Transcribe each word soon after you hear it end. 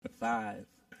5,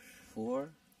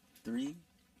 4, 3,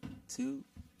 2,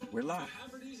 we're live.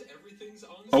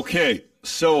 Okay,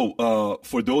 so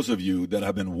for those of you that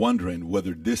have been wondering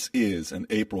whether this is an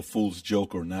April Fool's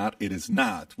joke or not, it is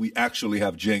not. We actually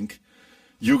have Cenk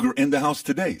Uygur in the house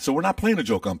today, so we're not playing a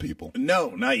joke on people.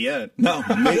 No, not yet. No,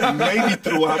 maybe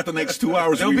throughout the next 2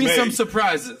 hours There'll be some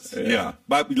surprises. Yeah,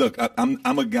 but look, I'm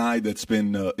a guy that's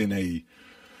been in a,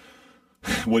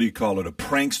 what do you call it, a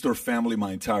prankster family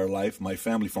my entire life. My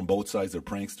family from both sides are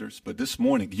pranksters. But this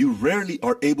morning, you rarely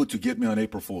are able to get me on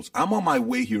April Fool's. I'm on my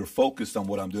way here focused on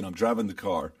what I'm doing. I'm driving the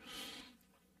car.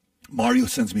 Mario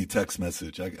sends me a text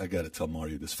message. I got to tell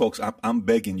Mario this. Folks, I'm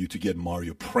begging you to get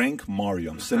Mario. Prank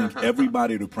Mario. I'm sending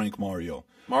everybody to prank Mario.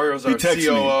 Mario's our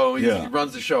COO. He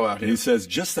runs the show out here. He says,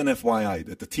 just an FYI,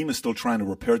 that the team is still trying to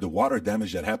repair the water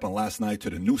damage that happened last night to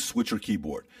the new switcher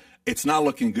keyboard. It's not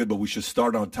looking good, but we should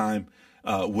start on time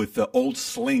with the old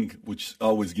Sling, which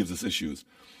always gives us issues.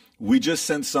 We just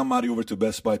sent somebody over to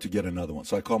Best Buy to get another one.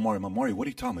 So I called Mario. Mario, what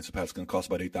are you talking about? He said, Pat, it's going to cost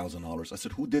about $8,000. I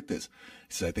said, who did this?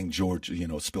 He said, I think George,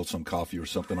 spilled some coffee or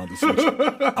something on the switch.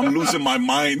 I'm losing my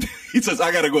mind. He says,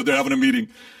 I got to go. They're having a meeting.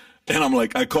 And I'm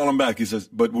like, I call him back. He says,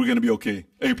 but we're going to be okay.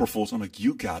 April Fool's. I'm like,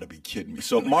 you got to be kidding me.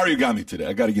 So Mario got me today.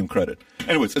 I got to give him credit.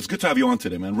 Anyways, it's good to have you on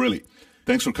today, man. Really.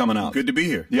 Thanks for coming out. Good to be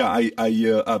here. Yeah,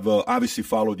 I've obviously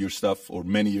followed your stuff for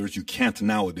many years. You can't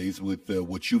nowadays with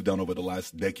what you've done over the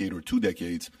last decade or 2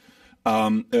 decades.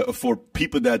 For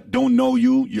people that don't know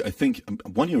you, I think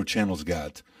one of your channels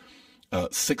got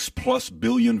 6+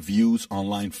 billion views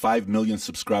online, 5 million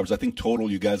subscribers. I think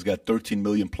total you guys got 13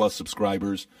 million plus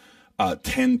subscribers,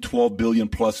 12 billion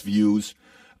plus views,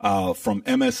 from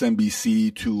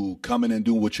MSNBC to coming and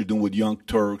doing what you're doing with Young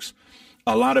Turks.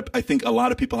 I think a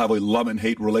lot of people have a love and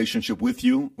hate relationship with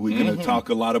you. We're going to talk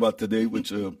a lot about today,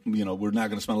 which, we're not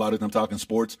going to spend a lot of time talking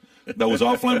sports. That was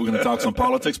offline. We're going to talk some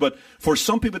politics. But for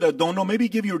some people that don't know, maybe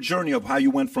give your journey of how you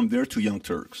went from there to Young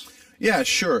Turks. Yeah,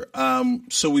 sure.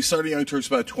 So we started Young Turks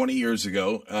about 20 years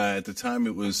ago. At the time,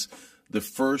 it was the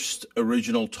first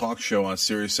original talk show on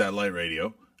Sirius Satellite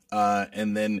Radio.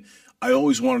 And then I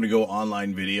always wanted to go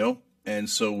online video. And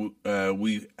so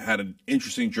we had an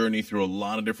interesting journey through a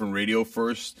lot of different radio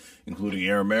first, including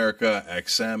Air America,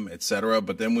 XM, etc.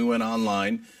 But then we went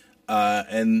online.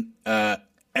 And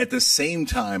at the same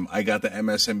time, I got the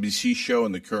MSNBC show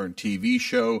and the Current TV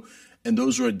show. And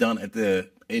those were done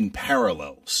in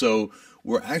parallel. So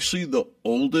we're actually the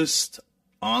oldest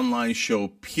online show,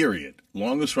 period.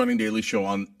 Longest running daily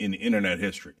show in internet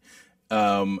history.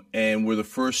 And we're the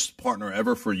first partner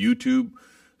ever for YouTube.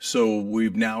 So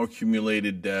we've now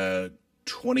accumulated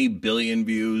 20 billion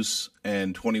views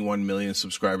and 21 million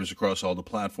subscribers across all the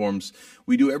platforms.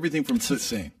 We do everything from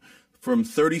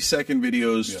 30-second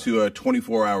videos to a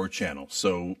 24-hour channel.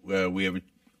 So we have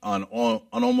on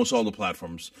almost all the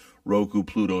platforms, Roku,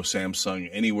 Pluto, Samsung,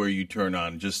 anywhere you turn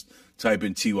on, just type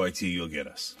in TYT, you'll get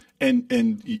us. And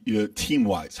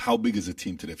team-wise, how big is the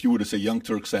team today? If you were to say Young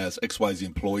Turks has XYZ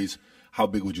employees, how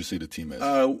big would you say the team is?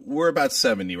 We're about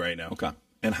 70 right now. Okay.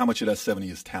 And how much of that 70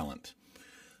 is talent?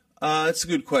 That's a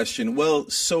good question. Well,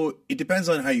 so it depends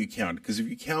on how you count. Because if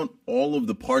you count all of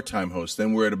the part-time hosts,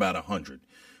 then we're at about 100.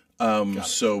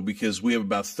 So because we have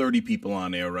about 30 people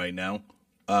on air right now,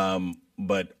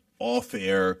 but off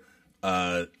air,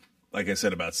 like I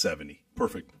said, about 70.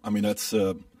 Perfect. I mean, that's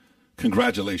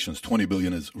congratulations. 20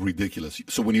 billion is ridiculous.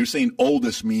 So when you're saying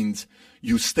oldest means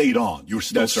you stayed on, you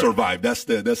still survived. That's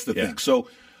the thing. So.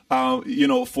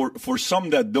 For some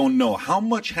that don't know, how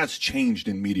much has changed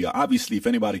in media? Obviously, if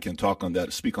anybody can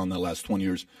speak on that last 20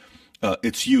 years,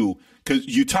 it's you. Because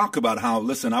you talk about how,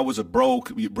 listen, I was a broke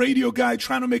radio guy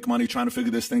trying to make money, trying to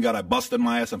figure this thing out. I busted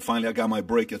my ass, and finally I got my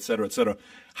break, et cetera, et cetera.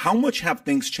 How much have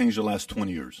things changed the last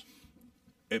 20 years?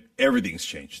 Everything's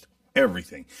changed.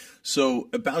 Everything. So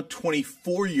about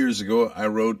 24 years ago, I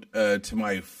wrote to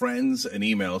my friends an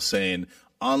email saying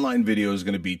online video is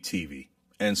going to beat TV.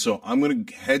 And so I'm going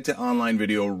to head to online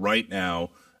video right now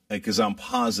because I'm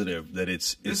positive that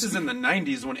it's... This is in the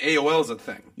 90s when AOL is a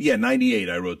thing. Yeah, 98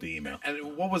 I wrote the email.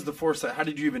 And what was the foresight? How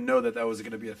did you even know that was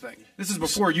going to be a thing? This is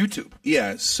before YouTube.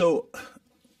 Yeah, so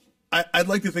I'd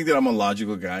like to think that I'm a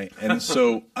logical guy. And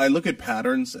so I look at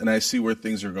patterns and I see where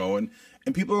things are going.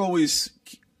 And people are always...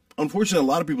 Unfortunately, a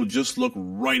lot of people just look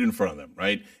right in front of them,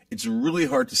 right? It's really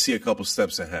hard to see a couple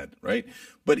steps ahead, right?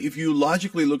 But if you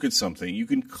logically look at something, you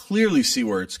can clearly see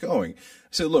where it's going.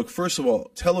 So look, first of all,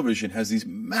 television has these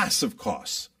massive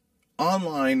costs.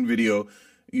 Online video,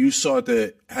 you saw it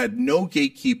that had no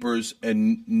gatekeepers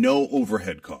and no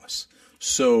overhead costs.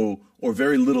 So, or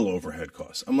very little overhead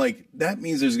costs. I'm like, that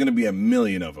means there's going to be a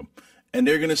million of them. And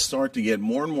they're going to start to get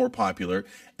more and more popular.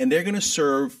 And they're going to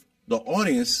serve the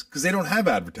audience, because they don't have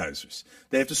advertisers.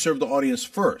 They have to serve the audience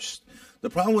first. The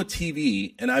problem with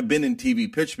TV, and I've been in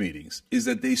TV pitch meetings, is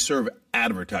that they serve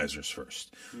advertisers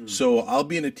first. So I'll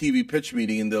be in a TV pitch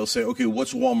meeting and they'll say, okay,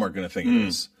 what's Walmart going to think of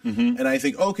this? And I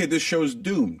think, okay, this show's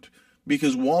doomed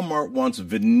because Walmart wants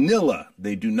vanilla.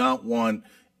 They do not want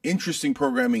interesting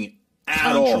programming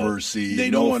at all. Controversy, They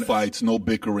don't no want fights, no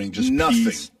bickering, just nothing.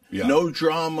 peace. Yeah. No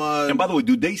drama. And by the way,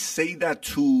 do they say that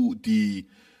to the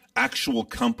actual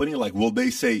company? Like, will they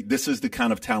say, this is the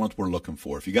kind of talent we're looking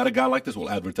for? If you got a guy like this, we'll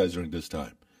advertise during this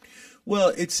time.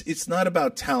 Well, it's not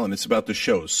about talent; it's about the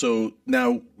shows. So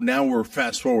now we're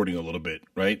fast forwarding a little bit,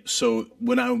 right? So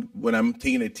when I'm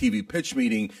taking a TV pitch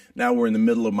meeting, now we're in the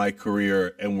middle of my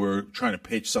career and we're trying to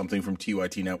pitch something from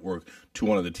TYT Network to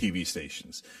one of the TV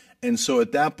stations. And so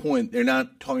at that point, they're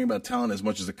not talking about talent as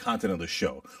much as the content of the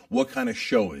show. What kind of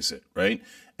show is it, right?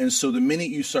 And so the minute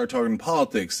you start talking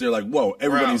politics, they're like, whoa,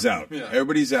 everybody's out. Yeah.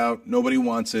 Everybody's out. Nobody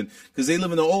wants it because they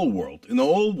live in the old world. In the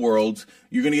old world,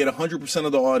 you're going to get 100%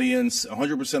 of the audience,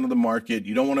 100% of the market.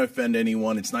 You don't want to offend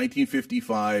anyone. It's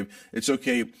 1955. It's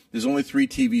okay. There's only 3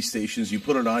 TV stations. You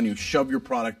put it on. You shove your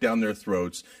product down their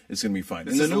throats. It's going to be fine.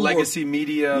 This is legacy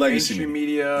media, mainstream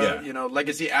media, Yeah.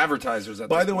 legacy advertisers.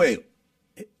 By the way,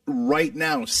 right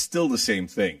now, still the same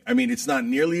thing. I mean, it's not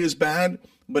nearly as bad,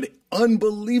 but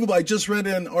unbelievable. I just read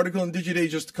an article in Digiday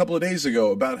just a couple of days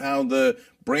ago about how the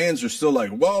brands are still like,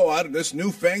 whoa, this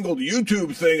newfangled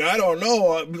YouTube thing, I don't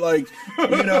know. Like,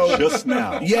 Just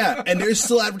now. Yeah, and there's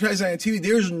still advertising on TV.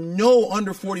 There's no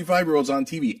under 45-year-olds on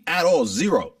TV at all.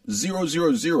 Zero,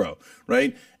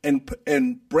 right?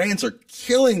 And brands are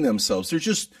killing themselves. They're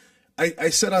just, I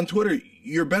said on Twitter,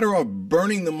 you're better off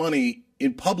burning the money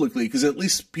in publicly because at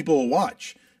least people will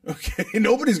watch. Okay,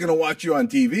 nobody's going to watch you on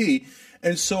TV.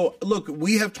 And so, look,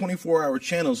 we have 24-hour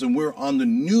channels, and we're on the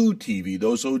new TV,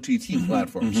 those OTT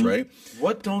platforms, right?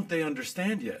 What don't they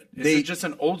understand yet? Is it just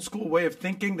an old school way of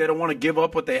thinking? They don't want to give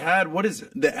up what they had? What is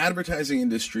it? The advertising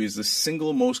industry is the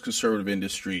single most conservative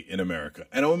industry in America.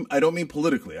 I don't mean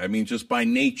politically. I mean just by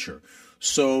nature.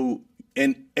 So,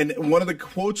 and one of the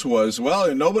quotes was,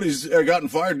 well, nobody's gotten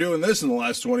fired doing this in the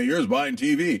last 20 years, buying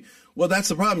TV. Well, that's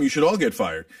the problem. You should all get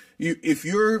fired. If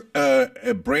you're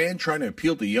a brand trying to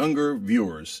appeal to younger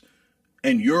viewers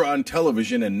and you're on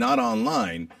television and not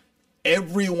online,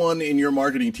 everyone in your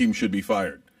marketing team should be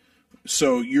fired.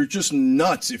 So you're just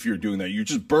nuts if you're doing that. You're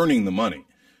just burning the money.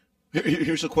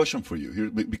 Here's a question for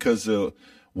you, because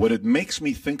what it makes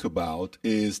me think about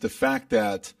is the fact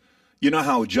that, you know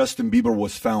how Justin Bieber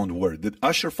was found where? Did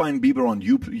Usher find Bieber on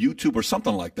YouTube or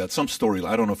something like that? Some story.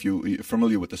 I don't know if you're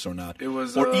familiar with this or not. It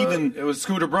was, it was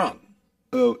Scooter Braun.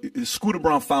 Scooter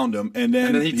Braun found him, and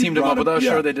then he teamed him up with Usher.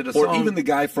 Yeah. They did a song. Or even the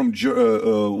guy from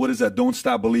what is that? Don't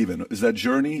Stop Believing. Is that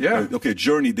Journey? Yeah. Okay,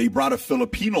 Journey. They brought a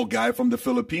Filipino guy from the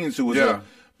Philippines who was,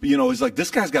 it's like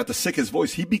this guy's got the sickest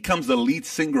voice. He becomes the lead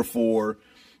singer for,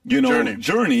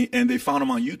 Journey, and they found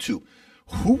him on YouTube.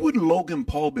 Who would Logan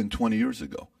Paul been 20 years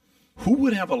ago? Who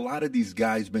would have a lot of these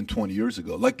guys been 20 years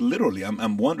ago? Like literally,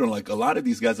 I'm wondering. Like a lot of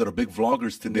these guys that are big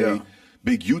vloggers today,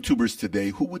 big YouTubers today,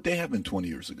 who would they have been 20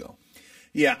 years ago?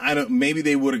 Yeah, I don't. Maybe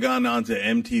they would have gone on to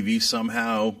MTV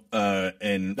somehow,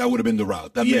 and that would have been the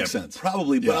route. That makes sense,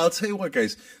 probably. But I'll tell you what,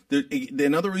 guys.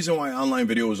 Another reason why online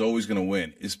video is always going to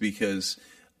win is because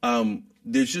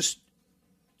there's just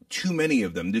too many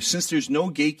of them. Since there's no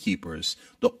gatekeepers,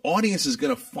 the audience is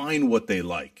going to find what they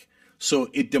like. So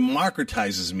it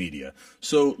democratizes media.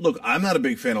 So look, I'm not a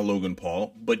big fan of Logan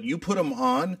Paul, but you put him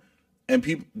on,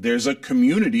 and there's a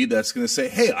community that's going to say,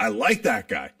 "Hey, I like that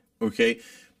guy." Okay.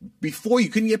 Before, you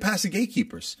couldn't get past the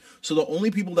gatekeepers. So the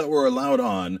only people that were allowed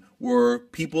on were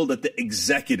people that the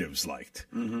executives liked.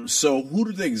 Mm-hmm. So who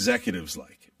do the executives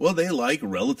like? Well, they like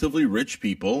relatively rich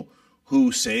people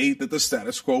who say that the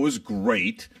status quo is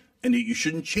great and that you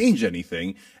shouldn't change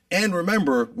anything. And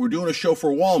remember, we're doing a show for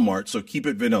Walmart, so keep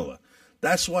it vanilla.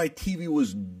 That's why TV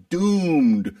was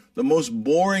doomed. The most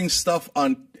boring stuff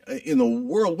in the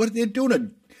world. What are they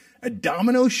doing? A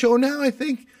domino show now, I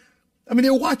think? I mean,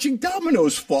 they're watching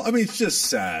dominoes fall. I mean, it's just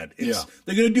sad. They're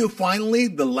going to do, finally,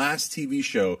 the last TV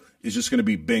show is just going to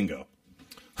be bingo.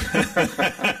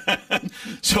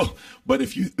 But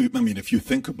if you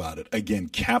think about it, again,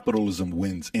 capitalism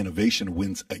wins, innovation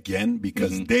wins again,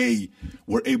 because they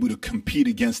were able to compete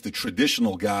against the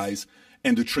traditional guys,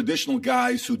 and the traditional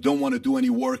guys who don't want to do any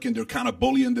work, and they're kind of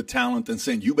bullying the talent and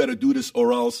saying, you better do this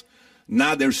or else.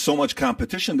 Now there's so much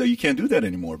competition that you can't do that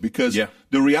anymore, because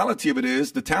the reality of it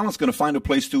is the talent's going to find a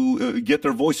place to get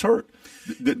their voice heard.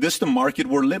 This is the market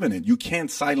we're living in. You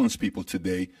can't silence people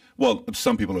today. Well,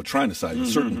 some people are trying to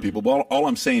silence certain people, but all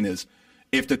I'm saying is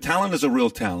if the talent is a real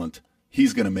talent,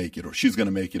 he's going to make it or she's going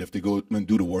to make it if they go and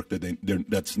do the work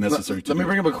that's necessary to do. Let me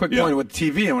bring up a quick point with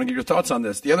TV. I want to get your thoughts on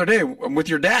this. The other day, I'm with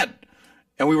your dad,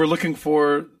 and we were looking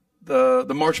for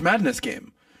the March Madness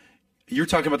game. You're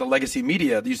talking about the legacy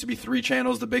media. There used to be 3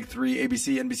 channels, the big 3,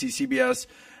 ABC, NBC, CBS.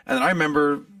 And then I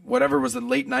remember whatever was the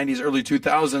late 90s, early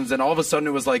 2000s, and all of a sudden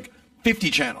it was like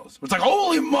 50 channels. It's like,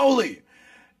 holy moly.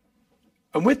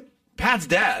 I'm with Pat's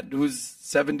dad, who's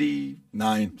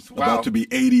 79, about to be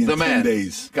 80 in the 10 man.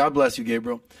 days. God bless you,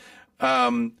 Gabriel.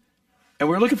 And we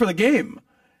were looking for the game.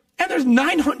 And there's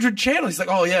 900 channels. He's like,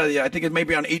 oh, yeah, I think it may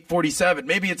be on 847.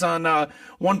 Maybe it's on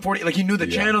 140. Like, he knew the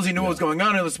channels. He knew what was going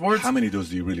on in the sports. How many of those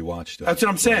do you really watch, though? That's what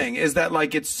I'm saying, is that,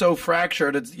 like, it's so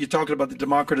fractured. You're talking about the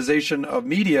democratization of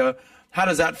media. How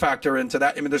does that factor into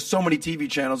that? I mean, there's so many TV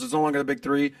channels. It's no longer the big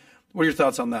 3. What are your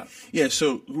thoughts on that? Yeah,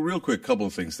 so real quick, couple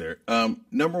of things there.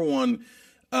 Number one,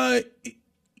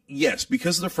 yes,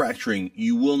 because of the fracturing,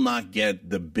 you will not get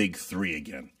the big 3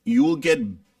 again. You will get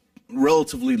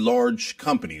relatively large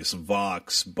companies,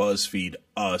 Vox, BuzzFeed,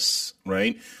 us,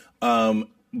 right?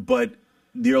 But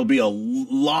there'll be a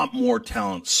lot more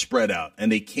talent spread out,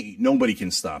 and nobody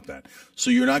can stop that. So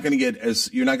you're not going to get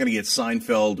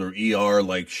Seinfeld or ER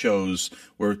like shows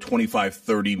where 25,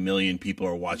 30 million people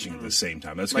are watching at the same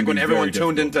time. That's like when everyone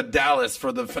tuned difficult. into Dallas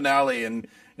for the finale and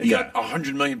it got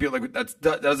 100 million people. Like that's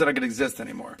not going to exist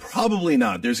anymore. Probably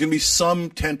not. There's going to be some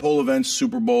tentpole events,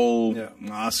 Super Bowl,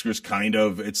 Oscars, kind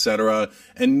of, etc.,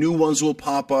 and new ones will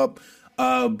pop up.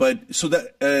 But so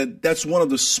that's one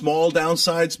of the small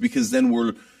downsides, because then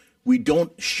we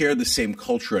don't share the same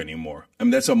culture anymore. I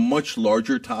mean, that's a much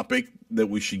larger topic that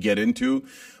we should get into.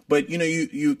 But, you know,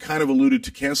 you kind of alluded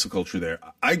to cancel culture there.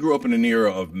 I grew up in an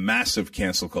era of massive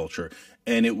cancel culture,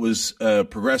 and it was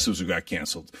progressives who got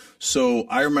canceled. So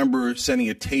I remember sending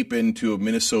a tape into a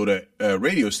Minnesota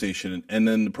radio station, and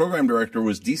then the program director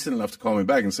was decent enough to call me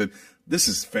back and said, "This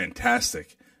is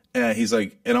fantastic." He's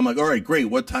like, and I'm like, "All right, great.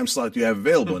 What time slot do you have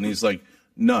available?" And he's like,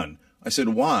 "None." I said,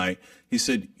 "Why?" He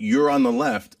said, "You're on the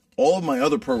left. All of my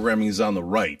other programming is on the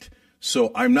right.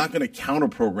 So I'm not going to counter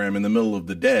program in the middle of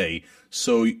the day.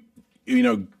 So, you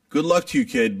know, good luck to you,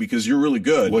 kid, because you're really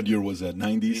good." What year was that?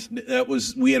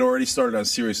 90s? We had already started on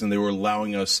Sirius, and they were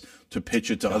allowing us to pitch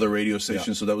it to other radio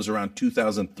stations. Yeah. So that was around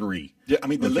 2003. Yeah, I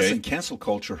mean, listen, cancel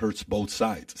culture hurts both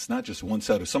sides. It's not just one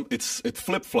side. It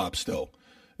flip-flops still.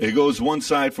 It goes one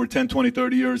side for 10, 20,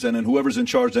 30 years, and then whoever's in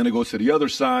charge, then it goes to the other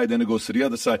side, then it goes to the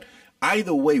other side.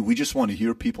 Either way, we just want to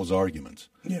hear people's arguments.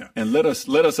 Yeah. And let us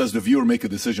as the viewer make a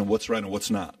decision what's right and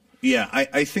what's not. Yeah,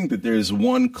 I think that there's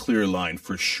one clear line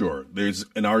for sure. There's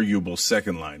an arguable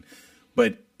second line.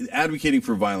 But advocating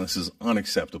for violence is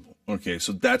unacceptable. Okay,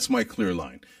 so that's my clear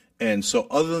line. And so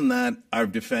other than that,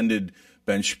 I've defended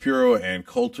Ben Shapiro and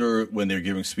Coulter when they're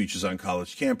giving speeches on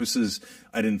college campuses.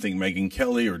 I didn't think Megyn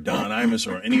Kelly or Don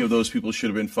Imus or any of those people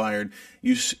should have been fired.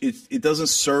 It doesn't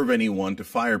serve anyone to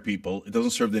fire people. It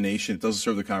doesn't serve the nation. It doesn't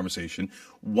serve the conversation.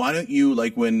 Why don't you,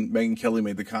 like when Megyn Kelly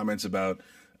made the comments about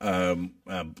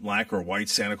black or white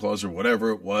Santa Claus or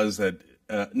whatever it was that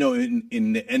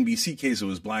in the NBC case it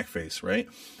was blackface, right?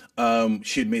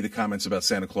 She had made the comments about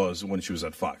Santa Claus when she was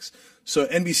at Fox. So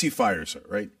NBC fires her,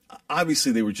 right?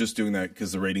 Obviously, they were just doing that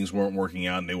because the ratings weren't working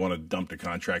out and they want to dump the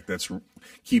contract. That's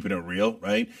keeping it real,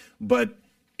 right? But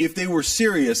if they were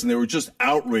serious and they were just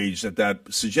outraged at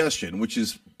that suggestion, which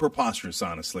is preposterous,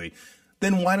 honestly,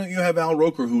 then why don't you have Al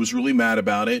Roker, who was really mad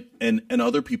about it, and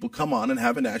other people come on and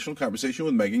have a national conversation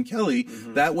with Megyn Kelly?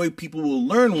 Mm-hmm. That way people will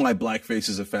learn why blackface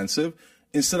is offensive.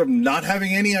 Instead of not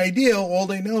having any idea, all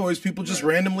they know is people just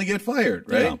randomly get fired,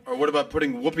 right? Yeah. Or what about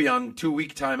putting Whoopi on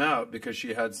 2-week timeout because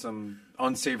she had some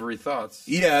unsavory thoughts?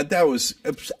 Yeah, that was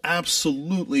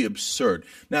absolutely absurd.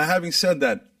 Now, having said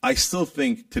that, I still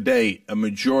think today a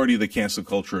majority of the cancel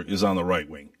culture is on the right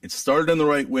wing. It started on the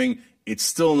right wing. It's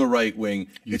still in the right wing.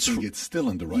 It's still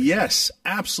in the right wing? Yes,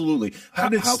 absolutely. How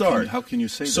did it start? How can you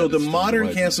say that? So the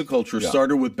modern cancel culture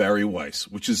started with Barry Weiss,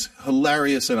 which is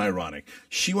hilarious and ironic.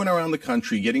 She went around the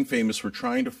country getting famous for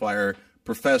trying to fire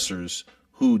professors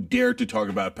who dared to talk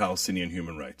about Palestinian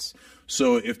human rights.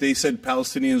 So if they said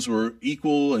Palestinians were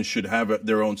equal and should have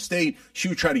their own state, she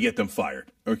would try to get them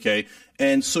fired, okay?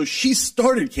 And so she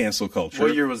started cancel culture.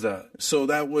 What year was that? So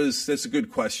that's a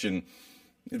good question.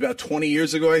 About 20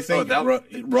 years ago, I think, roughly.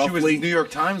 She was New York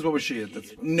Times? What was she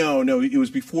at? No, it was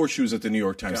before she was at the New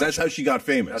York Times. Gotcha. That's how she got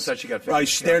famous. That's how she got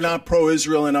famous. Right, they're not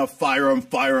pro-Israel enough. Fire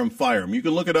them. You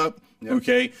can look it up,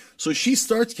 okay? So she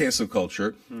starts cancel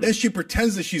culture. Then she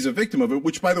pretends that she's a victim of it,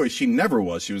 which, by the way, she never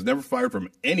was. She was never fired from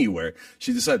anywhere.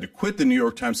 She decided to quit the New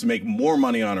York Times to make more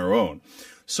money on her own.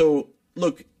 So,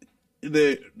 look,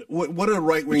 what a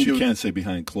right wing But you do. can't say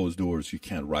behind closed doors, you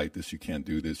can't write this, you can't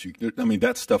do this. I mean,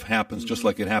 that stuff happens just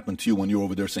like it happened to you when you're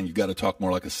over there saying you got to talk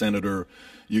more like a senator.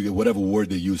 You get whatever word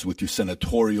they use with you,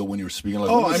 senatorial, when you're speaking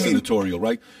like senatorial,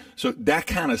 right? So that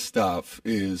kind of stuff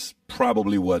is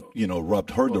probably what,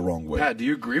 rubbed her the wrong way. Pat, do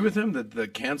you agree with him that the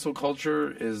cancel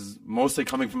culture is mostly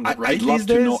coming from the right I'd love these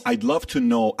to days? know. I'd love to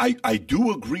know. I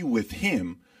do agree with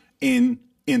him in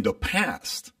the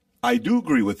past. I do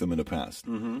agree with him in the past.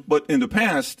 But in the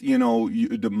past,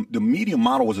 the media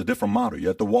model was a different model. You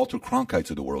had the Walter Cronkites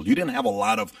of the world. You didn't have a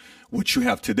lot of what you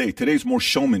have today. Today's more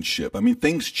showmanship. I mean,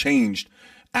 things changed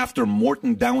after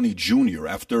Morton Downey Jr.,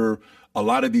 after a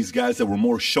lot of these guys that were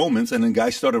more showmans, and then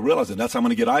guys started realizing that's how I'm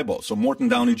going to get eyeballs. So Morton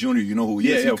Downey Jr., you know who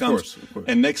he is. Yeah, He comes, of course.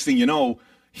 and next thing you know,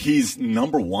 he's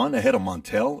number one ahead of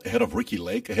Montel, ahead of Ricky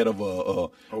Lake, ahead of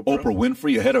Oprah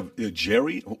Winfrey, ahead of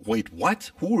Jerry. Wait,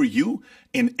 what? Who are you?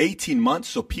 In 18 months,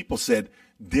 so people said,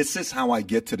 this is how I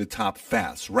get to the top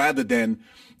fast, rather than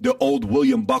the old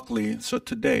William Buckley. So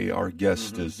today our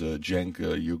guest is Cenk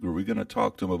Uygur. We're going to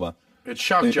talk to him about... It's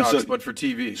shock jocks, but for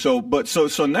TV.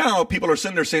 So now people are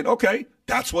sitting there saying, okay,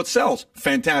 that's what sells.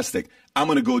 Fantastic. I'm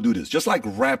going to go do this. Just like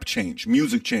rap change,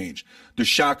 music change, the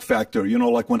shock factor,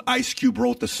 like when Ice Cube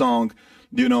wrote the song,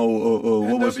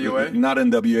 what was it? Not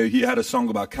NWA. He had a song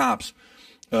about cops.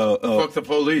 Fuck the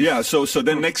police. Yeah. So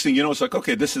then next thing you know, it's like,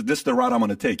 okay, this is the route I'm going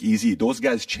to take. Easy. Those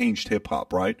guys changed hip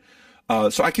hop, right?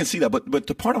 So I can see that. But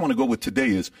the part I want to go with today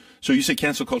is, so you say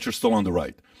cancel culture is still on the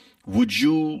right.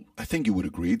 I think you would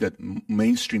agree that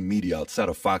mainstream media outside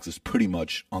of Fox is pretty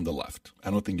much on the left.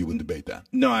 I don't think you would debate that.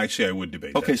 No, actually, I would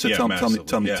debate Okay, that. so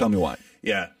Yeah, tell me why.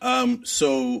 Yeah.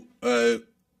 So I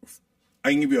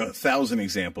can give you 1,000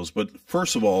 examples, but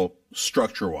first of all,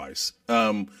 structure-wise,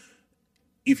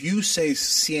 if you say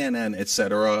CNN, et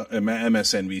cetera,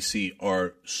 MSNBC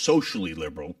are socially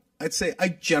liberal, I'd say I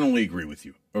generally agree with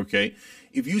you, okay?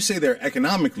 If you say they're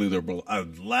economically liberal, I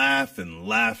would laugh and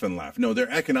laugh and laugh. No,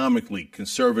 they're economically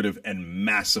conservative and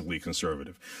massively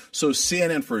conservative. So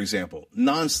CNN, for example,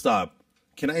 nonstop.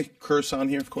 Can I curse on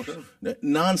here? Of course. Sure.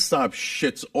 Nonstop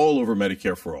shits all over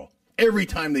Medicare for All. Every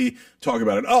time they talk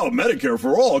about it, Medicare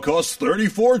for All costs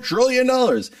 $34 trillion.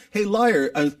 Hey, liar,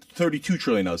 $32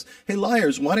 trillion. Hey,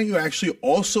 liars, why don't you actually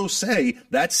also say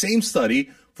that same study,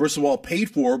 first of all, paid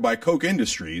for by Koch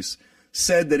Industries,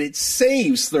 said that it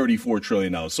saves $34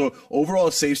 trillion. So overall,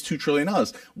 it saves $2 trillion.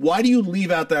 Why do you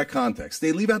leave out that context?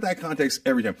 They leave out that context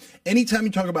every time. Anytime you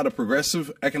talk about a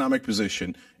progressive economic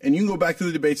position, and you can go back to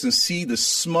the debates and see the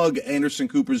smug Anderson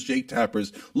Coopers, Jake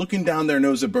Tappers, looking down their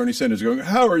nose at Bernie Sanders going,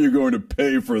 how are you going to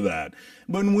pay for that?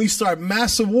 When we start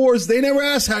massive wars, they never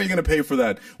ask how you're going to pay for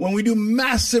that. When we do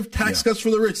massive tax cuts for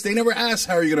the rich, they never ask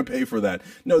how you're going to pay for that.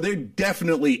 No, they're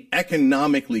definitely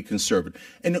economically conservative.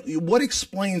 And what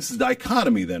explains the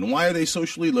dichotomy then? Why are they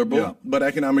socially liberal but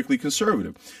economically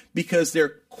conservative? Because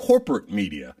they're corporate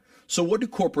media. So what do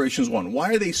corporations want?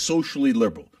 Why are they socially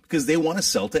liberal? Because they want to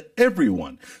sell to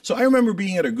everyone. So I remember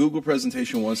being at a Google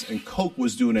presentation once, and Coke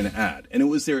was doing an ad. And it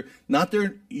was not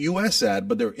their U.S. ad,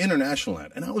 but their international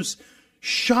ad. And I was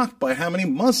shocked by how many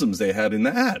Muslims they had in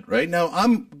the ad, right? Now,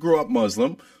 grew up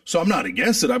Muslim, so I'm not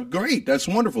against it. I'm great. That's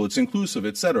wonderful. It's inclusive,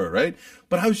 et cetera, right?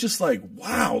 But I was just like,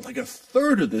 wow, like a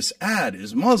third of this ad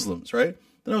is Muslims, right?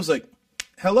 Then I was like,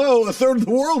 hello, a third of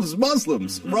the world is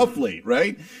Muslims, roughly,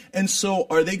 right? And so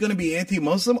are they going to be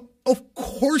anti-Muslim? Of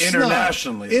course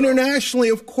Internationally, not. Internationally,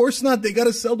 of course not. They got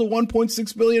to sell to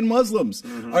 1.6 billion Muslims.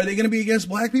 Are they going to be against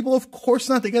black people? Of course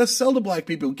not. They got to sell to black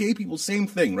people, gay people, same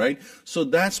thing, right? So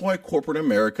that's why corporate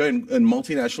America and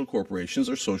multinational corporations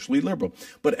are socially liberal.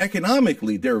 But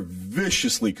economically, they're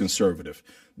viciously conservative.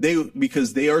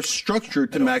 Because they are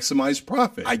structured to maximize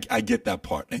profit. I get that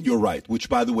part, and you're right. Which,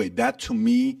 by the way, that to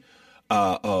me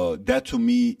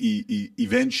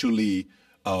eventually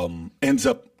ends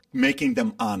up making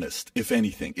them honest, if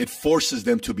anything. It forces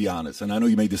them to be honest. And I know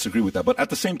you may disagree with that. But at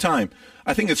the same time,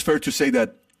 I think it's fair to say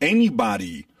that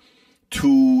anybody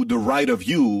to the right of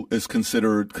you is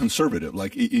considered conservative.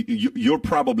 Like, you're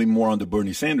probably more on the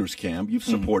Bernie Sanders camp. You've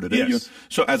supported it. Yes.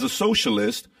 So as a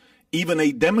socialist, even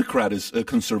a Democrat is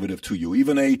conservative to you.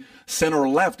 Even a center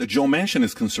left, a Joe Manchin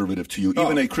is conservative to you.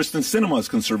 Even a Kristen Sinema is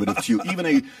conservative to you.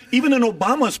 Even an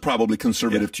Obama is probably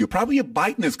conservative to you. Probably a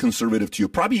Biden is conservative to you.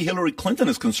 Probably Hillary Clinton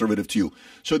is conservative to you.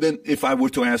 So then if I were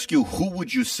to ask you, who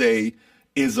would you say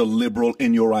is a liberal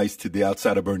in your eyes today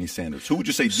outside of Bernie Sanders? Who would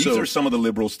you say these are some of the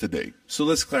liberals today? So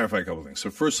let's clarify a couple of things.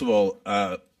 So first of all,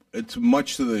 it's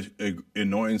much to the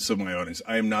annoyance of my audience,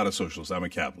 I am not a socialist. I'm a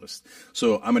capitalist.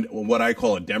 So I'm what I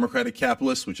call a democratic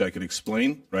capitalist, which I could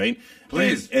explain, right?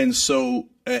 Please. And so,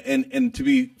 and to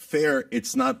be fair,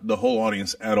 it's not the whole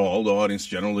audience at all. The audience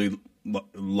generally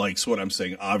likes what I'm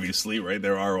saying, obviously, right?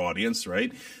 They're our audience,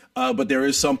 right? But there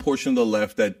is some portion of the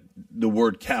left that the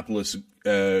word capitalist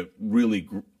really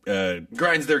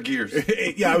Grinds their gears.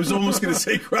 yeah, I was almost going to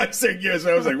say grinds their gears.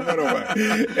 I was like, what am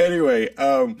I? Anyway,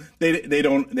 they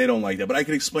don't like that. But I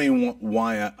can explain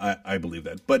why I believe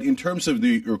that. But in terms of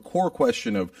your core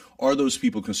question of are those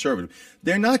people conservative,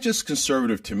 they're not just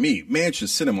conservative to me. Manchester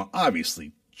Cinema,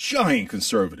 obviously, giant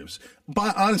conservatives.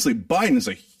 Honestly, Biden is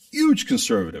a huge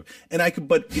conservative,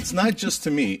 but it's not just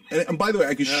to me. And by the way,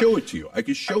 I can show it to you. I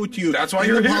can show it to you. That's why in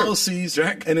you're the here, policies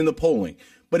Jack. and in the polling.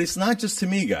 But it's not just to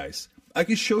me, guys. I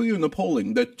can show you in the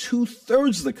polling that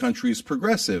 2/3 of the country is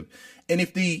progressive, and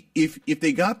if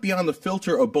they got beyond the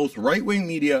filter of both right-wing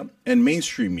media and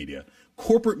mainstream media,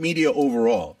 corporate media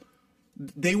overall,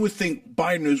 they would think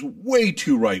Biden is way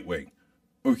too right-wing.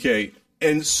 Okay,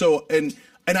 and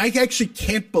I actually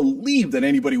can't believe that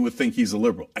anybody would think he's a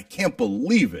liberal. I can't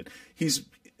believe it.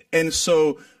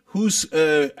 So who's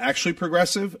actually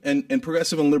progressive? And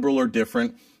progressive and liberal are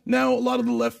different. Now, a lot of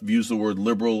the left views the word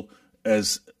liberal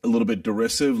as a little bit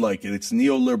derisive, like it's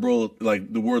neoliberal.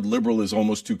 Like the word liberal is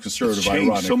almost too conservative. It's changed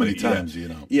ironically. so many times, you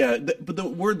know. Yeah, but the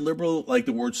word liberal, like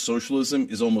the word socialism,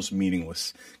 is almost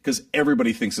meaningless because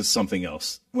everybody thinks it's something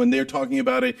else when they're talking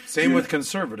about it. Same with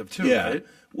conservative too, Yeah. right?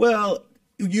 Well,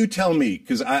 you tell me,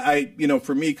 because I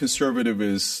for me, conservative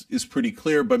is pretty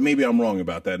clear, but maybe I'm wrong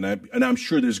about that, and I'm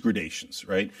sure there's gradations,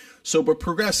 right? So, but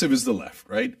progressive is the left,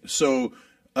 right? So,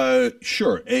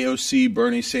 sure, AOC,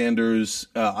 Bernie Sanders,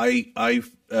 I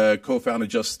co-founded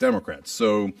Justice Democrats,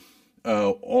 so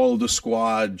all of the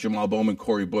squad, Jamal Bowman,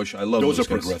 Cori Bush, I love Those those are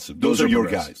guys. progressive. Those are your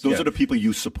progressive. guys. Those Yeah. are the people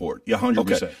you support. Yeah,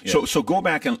 100%. Okay. Yeah. So go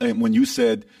back and when you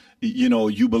said,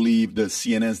 you believe the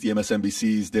CNNs, the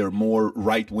MSNBCs, they're more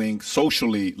right-wing,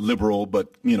 socially liberal,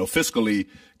 but, fiscally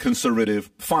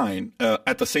conservative, fine.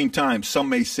 At the same time, some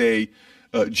may say,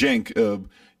 Cenk,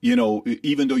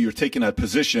 even though you're taking that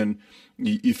position,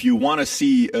 if you want to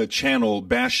see a channel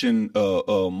bashing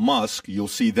Musk, you'll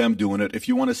see them doing it. If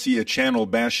you want to see a channel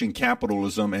bashing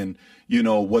capitalism and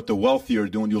what the wealthy are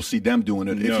doing, you'll see them doing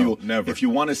it. No, never. If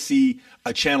you want to see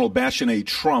a channel bashing a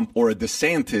Trump or a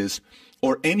DeSantis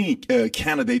or any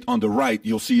candidate on the right,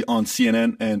 you'll see on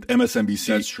CNN and MSNBC.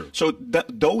 That's true. So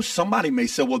those somebody may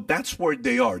say, well, that's where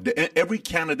they are. Every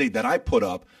candidate that I put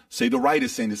up, say the right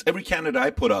is saying this. Every candidate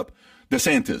I put up,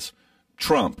 DeSantis,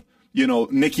 Trump,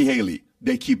 Nikki Haley.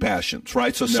 They keep passions,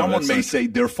 right? So someone may say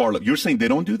they're far left. You're saying they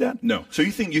don't do that? No. So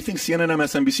you think CNN,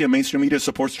 MSNBC, and mainstream media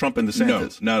supports Trump and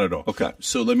DeSantis? No, not at all. Okay.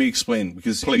 So let me explain,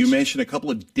 because Please. you mentioned a couple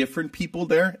of different people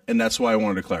there, and that's why I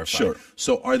wanted to clarify. Sure.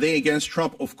 So are they against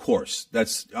Trump? Of course.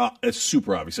 That's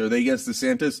super obvious. Are they against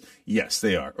DeSantis? Yes,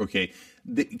 they are. Okay.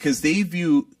 Because they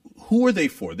view, who are they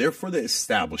for? They're for the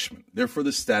establishment. They're for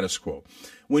the status quo.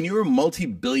 When you're a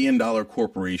multi-billion-dollar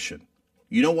corporation,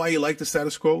 you know why you like the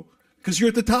status quo? Because you're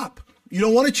at the top. You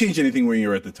don't want to change anything when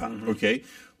you're at the top, okay?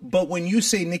 But when you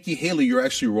say Nikki Haley, you're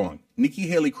actually wrong. Nikki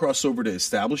Haley crossed over to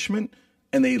establishment,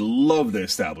 and they love the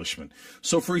establishment.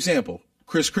 So, for example,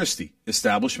 Chris Christie,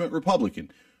 establishment Republican.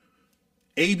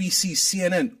 ABC,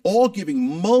 CNN, all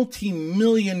giving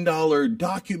multi-million-dollar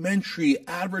documentary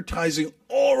advertising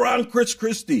all around Chris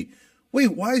Christie. Wait,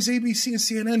 why is ABC and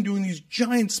CNN doing these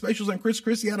giant specials on Chris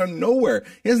Christie out of nowhere?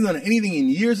 He hasn't done anything in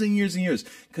years and years and years,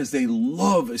 because they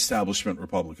love establishment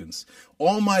Republicans.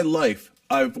 All my life,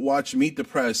 I've watched Meet the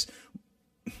Press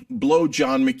blow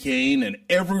John McCain and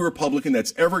every Republican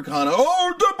that's ever gone,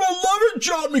 oh, the beloved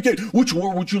John McCain. Which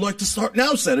war would you like to start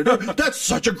now, Senator? That's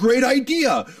such a great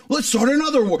idea. Let's start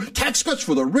another war. Tax cuts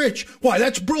for the rich. Why,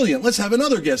 that's brilliant. Let's have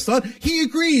another guest on. He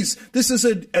agrees. This is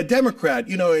a Democrat,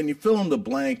 and you fill in the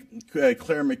blank,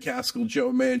 Claire McCaskill,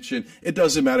 Joe Manchin. It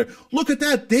doesn't matter. Look at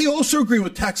that. They also agree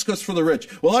with tax cuts for the rich.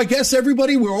 Well, I guess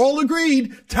we're all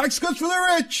agreed. Tax cuts for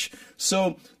the rich.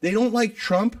 So they don't like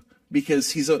Trump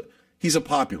because he's a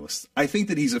populist. I think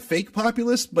that he's a fake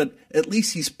populist, but at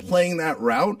least he's playing that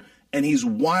route, and he's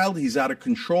wild, he's out of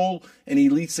control, and he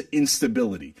leads to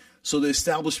instability. So the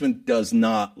establishment does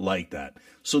not like that.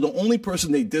 So the only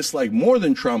person they dislike more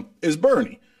than Trump is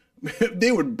Bernie.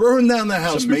 They would burn down the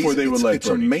house before they would like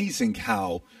Bernie. It's amazing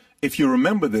how, if you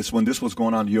remember this, when this was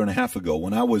going on a year and a half ago,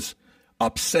 when I was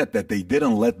upset that they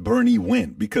didn't let Bernie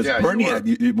win, because Bernie,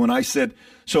 when I said,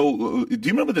 so do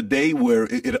you remember the day where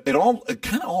it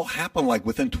kind of all happened like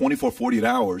within 24, 48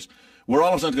 hours, where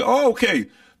all of a sudden, oh, okay,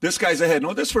 this guy's ahead.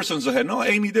 No, this person's ahead. No,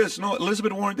 Amy this. No,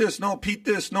 Elizabeth Warren this. No, Pete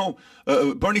this. No,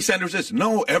 Bernie Sanders this.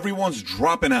 No, everyone's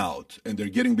dropping out, and they're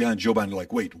getting behind Joe Biden. They're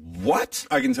like, wait, what?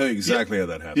 I can tell you exactly how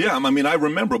that happened. Yeah, I mean, I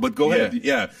remember, but go ahead.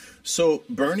 Yeah. So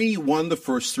Bernie won the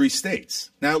first 3 states.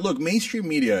 Now, look, mainstream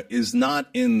media is not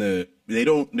in the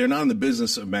They're not in the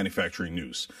business of manufacturing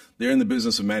news. They're in the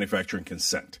business of manufacturing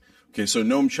consent. Okay, so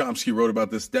Noam Chomsky wrote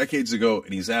about this decades ago,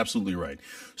 and he's absolutely right.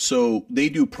 So they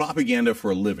do propaganda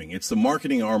for a living. It's the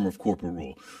marketing arm of corporate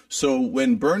rule. So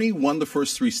when Bernie won the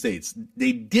first 3 states,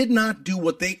 they did not do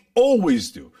what they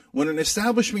always do. When an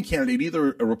establishment candidate,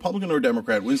 either a Republican or a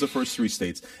Democrat, wins the first 3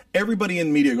 states, everybody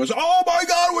in media goes, "Oh my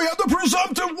God, we have the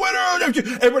presumptive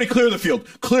winner!" Everybody clear the field.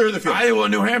 Clear the field. Iowa,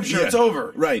 New Hampshire, it's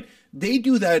over. Right. They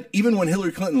do that even when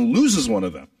Hillary Clinton loses one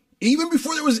of them. Even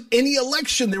before there was any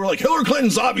election, they were like, Hillary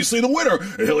Clinton's obviously the winner.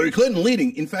 Hillary Clinton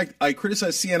leading. In fact, I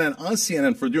criticized CNN on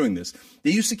CNN for doing this.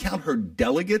 They used to count her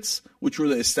delegates, which were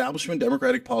the establishment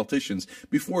Democratic politicians,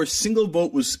 before a single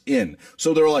vote was in.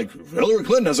 So they were like, Hillary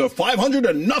Clinton has a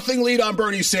 500-0 lead on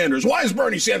Bernie Sanders. Why is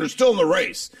Bernie Sanders still in the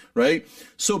race? Right?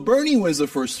 So Bernie wins the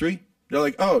first 3. They're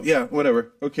like, oh, yeah,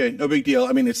 whatever. Okay, no big deal.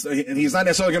 I mean, he's not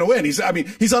necessarily going to win. He's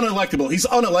unelectable. He's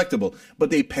unelectable. But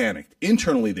they panicked.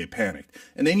 Internally, they panicked.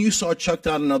 And then you saw Chuck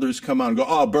Todd and others come out and go,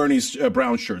 oh, Bernie's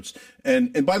brown shirts.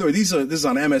 And by the way, this is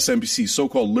on MSNBC,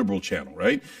 so-called liberal channel,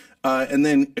 right? And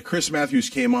then Chris Matthews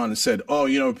came on and said,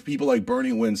 oh, people like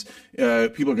Bernie wins, people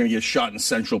are going to get shot in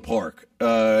Central Park.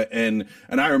 And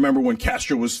I remember when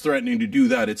Castro was threatening to do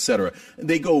that, et cetera.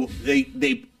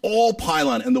 They all pile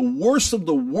on. And the worst of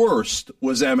the worst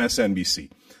was MSNBC.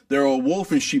 They're a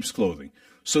wolf in sheep's clothing.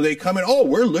 So they come in, oh,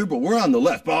 we're liberal, we're on the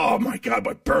left. Oh, my God,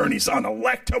 but Bernie's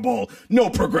unelectable. No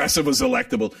progressive was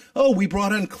electable. Oh, we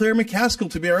brought in Claire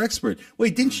McCaskill to be our expert.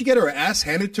 Wait, didn't she get her ass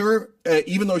handed to her,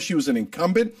 even though she was an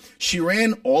incumbent? She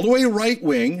ran all the way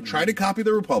right-wing, trying to copy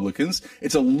the Republicans.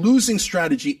 It's a losing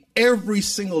strategy every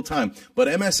single time. But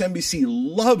MSNBC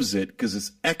loves it because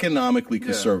it's economically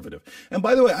conservative. Yeah. And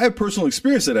by the way, I have personal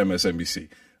experience at MSNBC.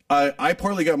 I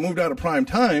partly got moved out of prime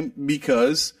time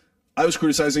because I was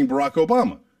criticizing Barack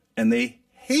Obama, and they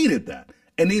hated that.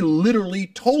 And they literally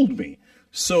told me.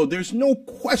 So there's no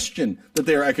question that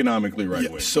they're economically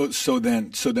right-wing. Yeah, so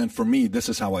then for me, this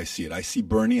is how I see it. I see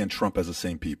Bernie and Trump as the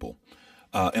same people.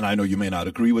 And I know you may not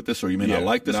agree with this or you may not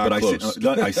like this, but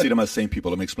I see them as the same people.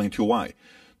 Let me explain to you why.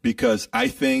 Because I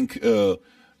think the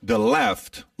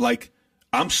left,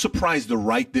 I'm surprised the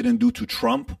right didn't do to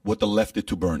Trump what the left did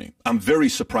to Bernie. I'm very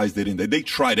surprised they didn't. They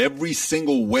tried every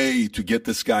single way to get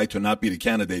this guy to not be the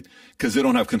candidate because they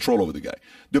don't have control over the guy.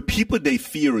 The people they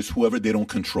fear is whoever they don't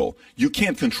control. You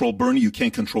can't control Bernie. You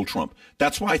can't control Trump.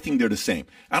 That's why I think they're the same.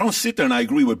 I don't sit there and I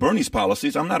agree with Bernie's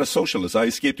policies. I'm not a socialist. I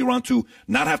escaped Iran to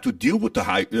not have to deal with the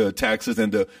high taxes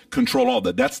and to control all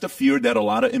that. That's the fear that a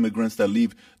lot of immigrants that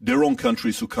leave their own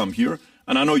countries who come here.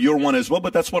 And I know you're one as well,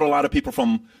 but that's what a lot of people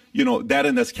from, that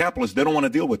and that's capitalists, they don't want to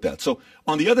deal with that. So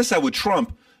on the other side with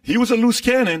Trump, he was a loose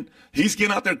cannon. He's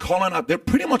getting out there calling out. They're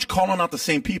pretty much calling out the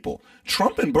same people.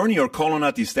 Trump and Bernie are calling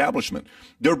out the establishment.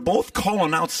 They're both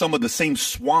calling out some of the same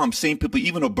swamp, same people,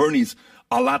 even though Bernie's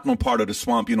a lot more part of the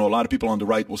swamp. A lot of people on the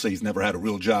right will say he's never had a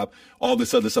real job, all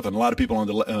this other stuff. And a lot of people on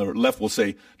the left will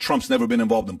say Trump's never been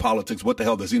involved in politics. What the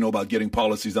hell does he know about getting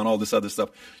policies and all this other stuff?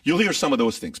 You'll hear some of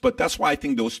those things. But that's why I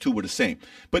think those two were the same.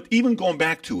 But even going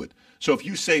back to it, so if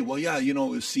you say, well, yeah,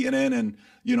 CNN and,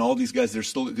 all these guys, they're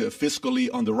still fiscally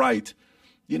on the right.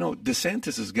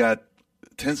 DeSantis has got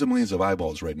tens of millions of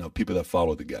eyeballs right now, people that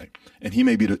follow the guy. And he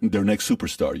may be their next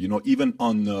superstar. Even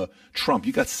on Trump,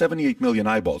 you got 78 million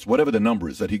eyeballs, whatever the number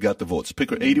is that he got the votes.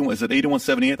 Pick 81, is it 81,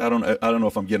 78? I don't know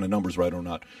if I'm getting the numbers right or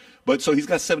not. But so he's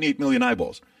got 78 million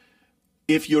eyeballs.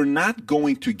 If you're not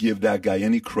going to give that guy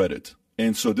any credit,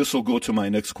 and so this will go to my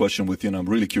next question with you, and I'm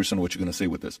really curious on what you're going to say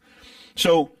with this.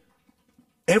 So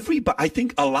I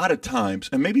think a lot of times,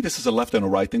 and maybe this is a left and a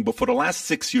right thing, but for the last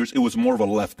 6 years, it was more of a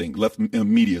left thing, left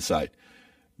media side.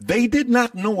 They did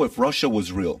not know if Russia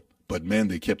was real, but man,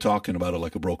 they kept talking about it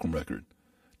like a broken record.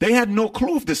 They had no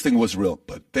clue if this thing was real,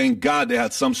 but thank God they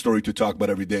had some story to talk about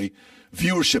every day.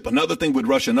 Viewership, another thing with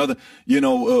Russia,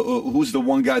 who's the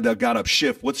one guy that got up?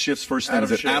 Schiff. What's Schiff's first name?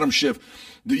 Adam Schiff.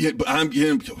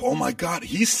 Oh my God,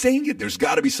 he's saying it. There's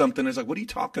got to be something. It's like, what are you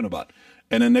talking about?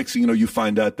 And then next thing you know, you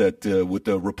find out that with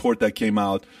the report that came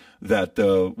out,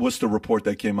 what's the report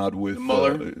that came out with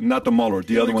Mueller? Not the Mueller,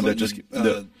 the other one that just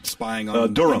spying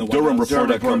on Durham report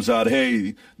that comes out.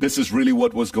 Hey, this is really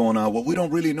what was going on. Well, we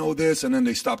don't really know this, and then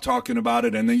they stop talking about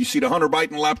it, and then you see the Hunter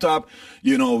Biden laptop.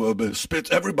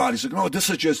 Spits. Everybody's like, no, this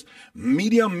is just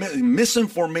media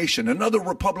misinformation, another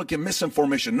Republican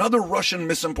misinformation, another Russian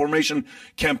misinformation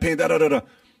campaign. Da da da da.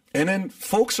 And then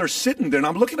folks are sitting there, and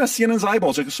I'm looking at CNN's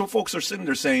eyeballs. So folks are sitting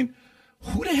there saying,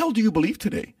 "Who the hell do you believe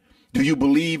today? Do you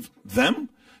believe them?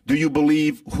 Who do you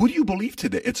believe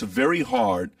today?" It's very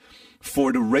hard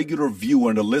for the regular viewer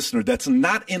and the listener that's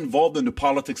not involved in the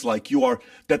politics like you are,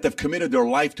 that they've committed their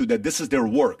life to, that this is their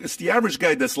work. It's the average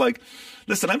guy that's like,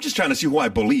 listen, I'm just trying to see who I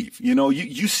believe.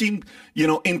 You seem,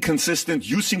 inconsistent.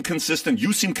 You seem consistent.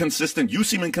 You seem consistent. You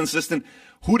seem inconsistent.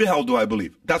 Who the hell do I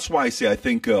believe? That's why I say I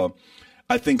think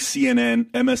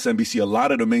CNN, MSNBC, a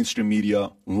lot of the mainstream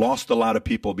media lost a lot of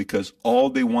people because all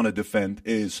they want to defend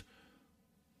is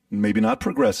maybe not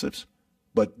progressives,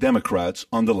 but Democrats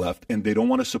on the left, and they don't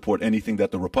want to support anything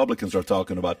that the Republicans are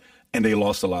talking about, and they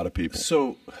lost a lot of people.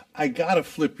 So I got to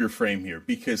flip your frame here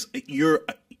because you're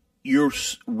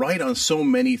right on so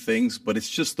many things, but it's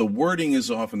just the wording is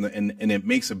off, and it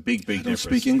makes a big I don't difference.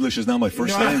 speak English is not my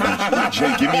first language.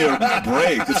 Jay, give me a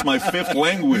break. It's my fifth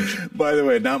language. By the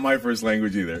way, not my first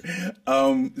language either.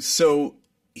 So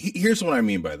here's what I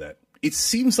mean by that. It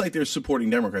seems like they're supporting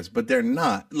Democrats, but they're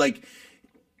not. Like,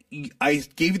 I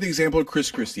gave you the example of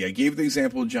Chris Christie. I gave you the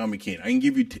example of John McCain. I can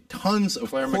give you tons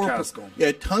of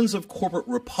tons of corporate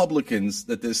Republicans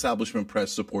that the establishment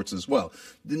press supports as well.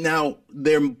 Now,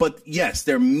 they're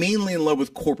mainly in love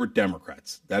with corporate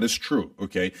Democrats. That is true,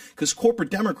 okay? Because corporate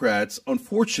Democrats,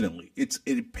 unfortunately,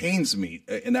 it pains me,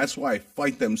 and that's why I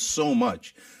fight them so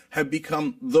much, have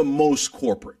become the most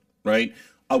corporate, right?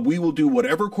 We will do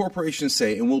whatever corporations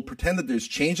say, and we'll pretend that there's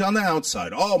change on the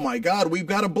outside. Oh, my God, we've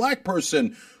got a black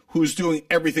person who's doing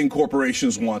everything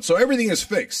corporations want. So everything is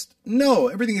fixed. No,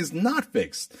 everything is not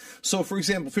fixed. So, for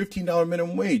example, $15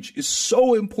 minimum wage is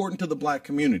so important to the black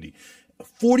community.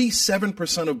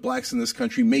 47% of blacks in this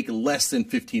country make less than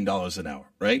 $15 an hour,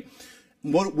 right?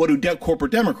 What do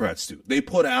corporate Democrats do? They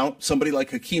put out somebody like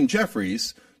Hakeem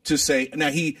Jeffries to say,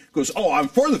 now he goes, oh, I'm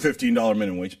for the $15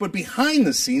 minimum wage. But behind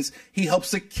the scenes, he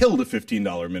helps to kill the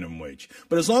 $15 minimum wage.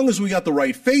 But as long as we got the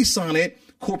right face on it,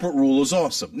 corporate rule is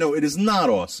awesome. No, it is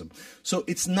not awesome. So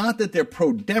it's not that they're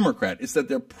pro-Democrat. It's that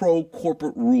they're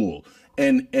pro-corporate rule.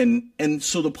 And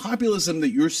so the populism that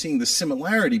you're seeing, the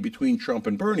similarity between Trump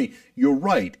and Bernie, you're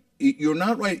right. You're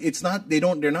not right. It's not.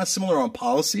 They're not similar on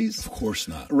policies. Of course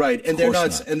not. Right, and they're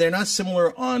not. And they're not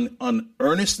similar on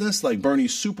earnestness. Like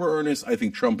Bernie's super earnest. I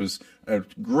think Trump is a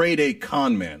grade A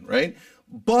con man. Right,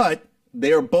 but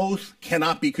they are both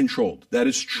cannot be controlled. That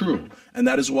is true, and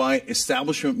that is why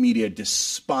establishment media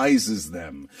despises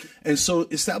them. And so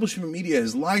establishment media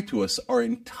has lied to us our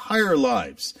entire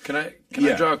lives. Can I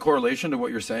draw a correlation to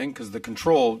what you're saying? Because the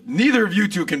control, neither of you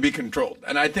two can be controlled,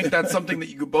 and I think that's something that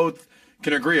you both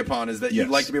can agree upon, is that you'd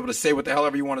like to be able to say what the hell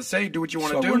ever you want to say, do what you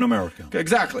want to do. We're in America.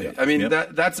 Exactly. Yeah. I mean,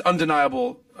 that's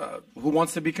undeniable. Who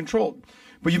wants to be controlled?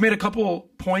 But you've made a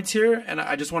couple points here, and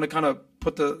I just want to kind of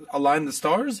align the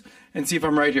stars and see if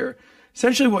I'm right here.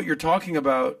 Essentially, what you're talking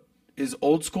about is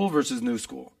old school versus new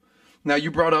school. Now, you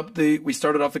brought up we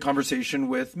started off the conversation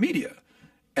with media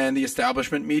and the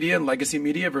establishment media and legacy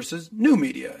media versus new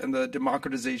media and the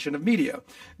democratization of media.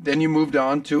 Then you moved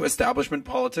on to establishment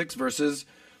politics versus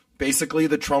basically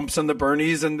the Trumps and the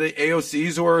Bernies and the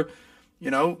AOCs who are,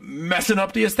 messing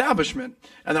up the establishment.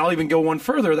 And I'll even go one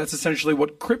further. That's essentially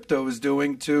what crypto is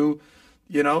doing to,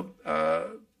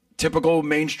 typical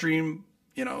mainstream,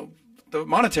 the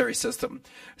monetary system.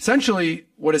 Essentially,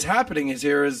 what is happening is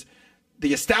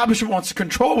the establishment wants to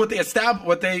control what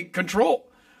they control.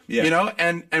 Yeah.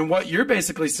 And what you're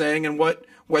basically saying, and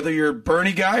whether you're a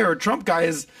Bernie guy or a Trump guy,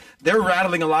 is they're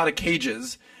rattling a lot of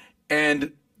cages,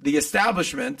 and the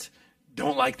establishment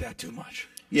don't like that too much.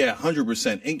 Yeah,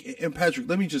 100%. And Patrick,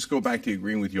 let me just go back to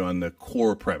agreeing with you on the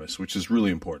core premise, which is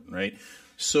really important, right?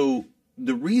 So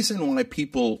the reason why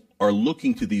people are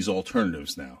looking to these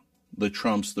alternatives now, the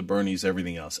Trumps, the Bernies,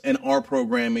 everything else, and our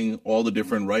programming, all the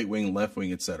different right wing, left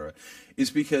wing, et cetera,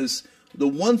 is because the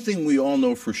one thing we all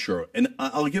know for sure, and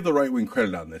I'll give the right wing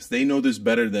credit on this, they know this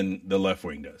better than the left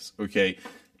wing does, okay,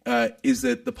 is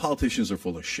that the politicians are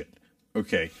full of shit.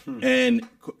 Okay, and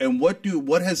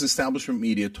what has establishment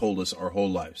media told us our whole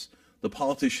lives? The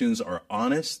politicians are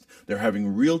honest. They're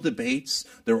having real debates.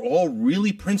 They're all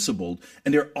really principled,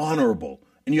 and they're honorable.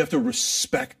 And you have to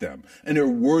respect them, and they're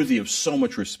worthy of so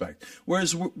much respect.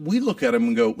 Whereas we look at them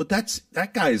and go, "Well,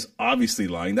 that guy is obviously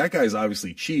lying. That guy is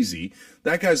obviously cheesy.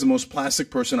 That guy's the most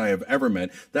plastic person I have ever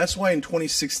met." That's why in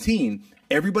 2016,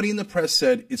 everybody in the press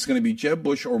said it's going to be Jeb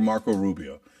Bush or Marco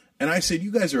Rubio. And I said, you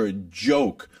guys are a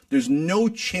joke. There's no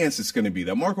chance it's going to be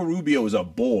that. Marco Rubio is a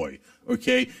boy,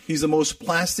 okay? He's the most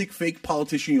plastic, fake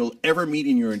politician you'll ever meet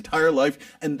in your entire life.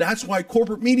 And that's why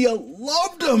corporate media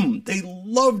loved him. They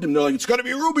loved him. They're like, it's got to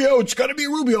be Rubio. It's got to be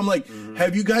Rubio. I'm like,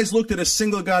 have you guys looked at a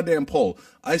single goddamn poll?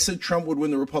 I said Trump would win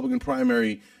the Republican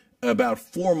primary about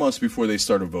 4 months before they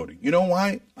started voting. You know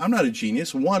why? I'm not a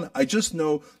genius. One, I just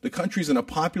know the country's in a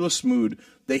populist mood.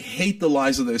 They hate the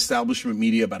lies of the establishment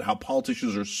media about how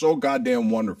politicians are so goddamn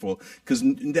wonderful, because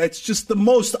that's just the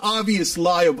most obvious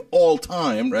lie of all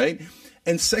time, right?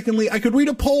 And secondly, I could read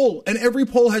a poll, and every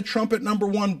poll had Trump at number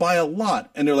one by a lot.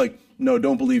 And they're like, no,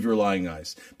 don't believe your lying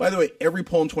eyes. By the way, every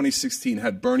poll in 2016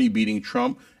 had Bernie beating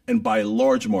Trump, and by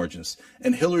large margins.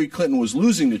 And Hillary Clinton was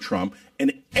losing to Trump.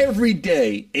 And every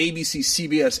day, ABC,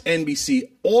 CBS, NBC,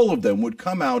 all of them would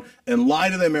come out and lie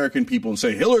to the American people and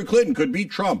say, Hillary Clinton could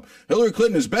beat Trump. Hillary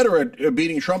Clinton is better at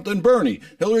beating Trump than Bernie.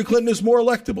 Hillary Clinton is more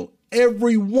electable.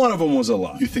 Every one of them was a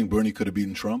lie. You think Bernie could have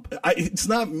beaten Trump? It's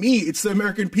not me. It's the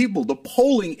American people. The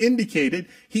polling indicated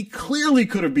he clearly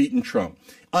could have beaten Trump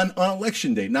on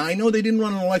election day. Now, I know they didn't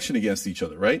run an election against each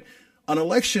other, right? On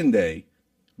election day,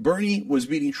 Bernie was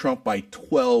beating Trump by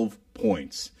 12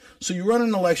 points. So you run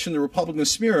an election, the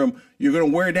Republicans smear him, you're going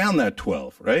to wear down that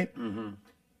 12, right? Mm-hmm.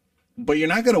 But you're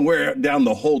not going to wear down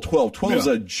the whole 12. 12 is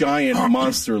a giant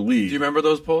monster lead. Do you remember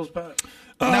those polls, Pat?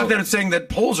 Not that it's saying that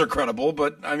polls are credible,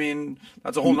 but, I mean,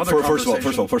 that's a whole other conversation.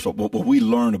 First of all, what we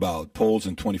learned about polls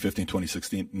in 2015,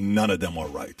 2016, none of them are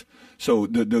right. So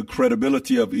the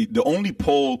credibility of the only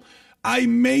poll I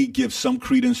may give some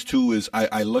credence to is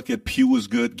I look at Pew is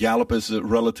good, Gallup is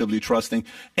relatively trusting.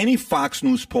 Any Fox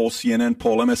News poll, CNN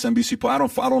poll, MSNBC poll, I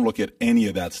don't look at any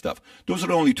of that stuff. Those are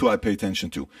the only two I pay attention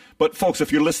to. But folks,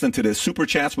 if you're listening to this, Super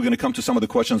Chats, we're going to come to some of the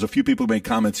questions. A few people made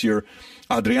comments here.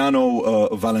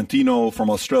 Adriano Valentino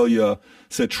from Australia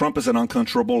said Trump is an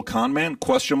uncontrollable con man, ?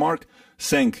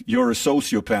 Senk, you're a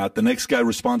sociopath. The next guy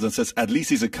responds and says, at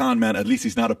least he's a con man. At least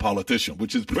he's not a politician,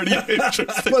 which is pretty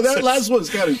interesting. Well, that last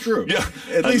one's kind of true. Yeah.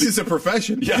 At least it's a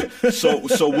profession. Yeah. So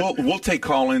we'll take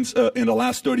call-ins in the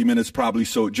last 30 minutes probably.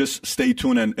 So just stay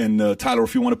tuned. And Tyler,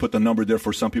 if you want to put the number there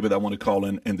for some people that want to call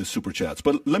in the Super Chats.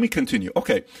 But let me continue.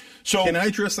 Okay. So can I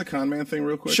address the con man thing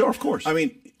real quick? Sure, of course. I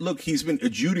mean, look, he's been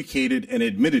adjudicated and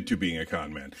admitted to being a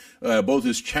con man. Both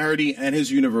his charity and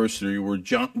his university were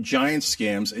giant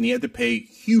scams, and he had to pay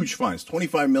huge fines,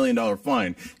 $25 million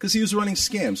fine, because he was running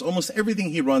scams. Almost everything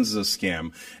he runs is a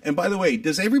scam. And by the way,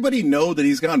 does everybody know that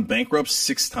he's gone bankrupt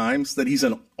 6 times? That he's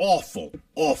an awful,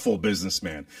 awful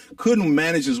businessman. Couldn't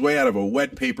manage his way out of a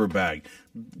wet paper bag.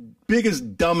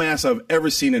 Biggest dumbass I've ever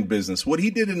seen in business. What he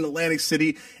did in Atlantic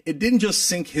City, it didn't just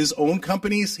sink his own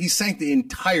companies, he sank the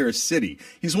entire city.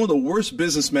 He's one of the worst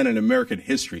businessmen in American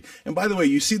history. And by the way,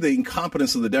 you see the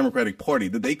incompetence of the Democratic Party,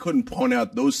 that they couldn't point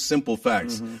out those simple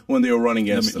facts when they were running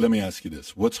against them. Let me ask you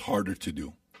this. What's harder to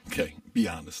do? Okay, be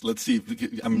honest. Let's see.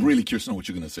 I'm really curious to know what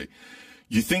you're going to say.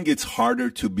 You think it's harder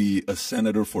to be a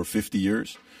senator for 50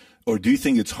 years? Or do you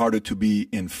think it's harder to be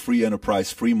in free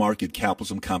enterprise, free market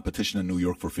capitalism competition in New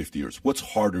York for 50 years? What's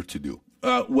harder to do?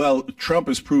 Well, Trump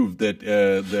has proved that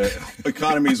the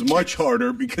economy is much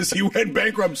harder because he went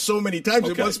bankrupt so many times.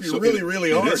 Okay. It must be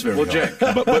really hard. It is very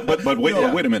hard. But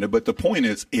wait a minute. But the point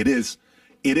is,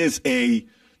 there's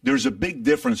a big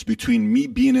difference between me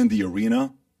being in the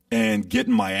arena and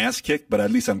getting my ass kicked, but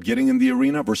at least I'm getting in the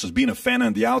arena, versus being a fan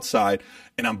on the outside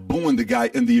and I'm booing the guy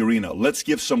in the arena. Let's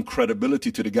give some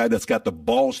credibility to the guy that's got the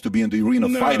balls to be in the arena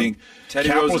fighting.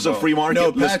 Capitalism, free market.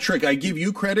 No, Patrick, I give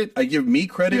you credit. I give me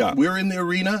credit. Yeah. We're in the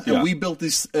arena, and we built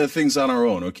these things on our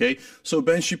own, okay? So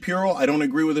Ben Shapiro, I don't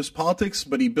agree with his politics,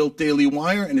 but he built Daily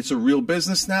Wire, and it's a real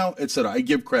business now, etc. I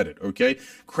give credit, okay?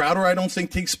 Crowder, I don't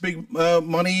think takes big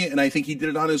money, and I think he did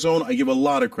it on his own. I give a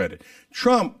lot of credit.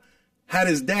 Trump had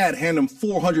his dad hand him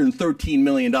 $413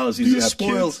 million.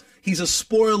 He's a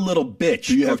spoiled little bitch.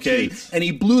 Do you have kids? And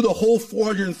he blew the whole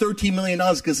 $413 million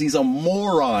because he's a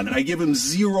moron. I give him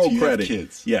zero credit. You have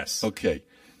kids? Yes. Okay.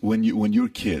 When you're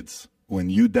kids, when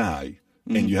you die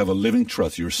and you have a living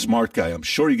trust, you're a smart guy. I'm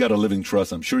sure you got a living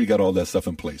trust. I'm sure you got all that stuff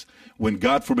in place. When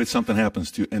God forbid something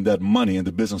happens to you and that money and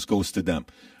the business goes to them,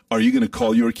 are you going to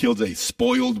call your kids a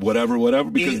spoiled whatever,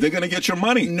 because they're going to get your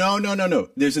money? No.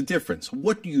 There's a difference.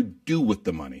 What do you do with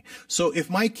the money? So if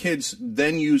my kids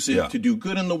then use it to do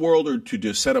good in the world or to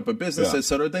just set up a business,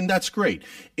 etc., then that's great.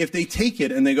 If they take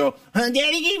it and they go,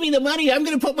 Daddy gave me the money, I'm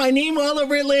going to put my name all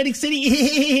over Atlantic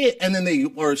City, and then they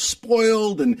are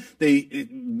spoiled and they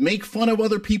make fun of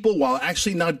other people while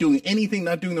actually not doing anything,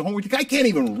 not doing the homework. The guy can't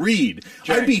even read.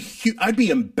 I'd be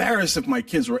embarrassed if my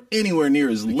kids were anywhere near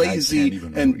as lazy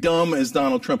and dumb as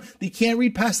Donald Trump. They can't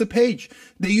read past a page.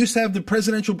 They used to have the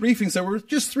presidential briefings that were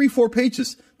just 3-4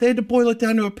 pages. They had to boil it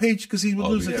down to a page because he would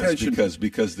lose attention.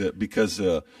 Because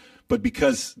But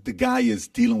because the guy is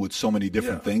dealing with so many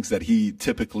different things that he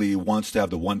typically wants to have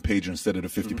the one page instead of the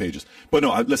 50 pages. But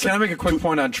no, listen. Can I make a quick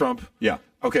point on Trump? Yeah.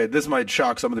 Okay, this might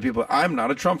shock some of the people. I'm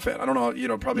not a Trump fan. I don't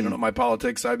know, probably don't know my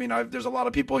politics. I mean, there's a lot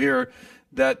of people here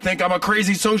that think I'm a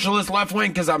crazy socialist left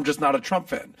wing because I'm just not a Trump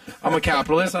fan. I'm a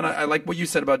capitalist, and I like what you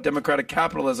said about democratic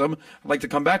capitalism. I'd like to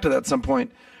come back to that at some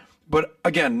point. But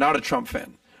again, not a Trump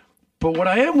fan. But what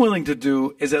I am willing to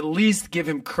do is at least give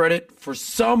him credit for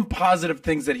some positive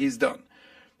things that he's done.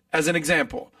 As an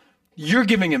example, you're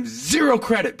giving him zero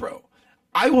credit, bro.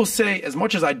 I will say, as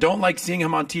much as I don't like seeing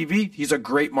him on TV, he's a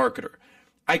great marketer.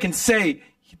 I can say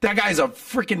that guy's a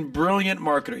freaking brilliant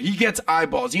marketer. He gets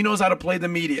eyeballs. He knows how to play the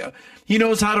media. He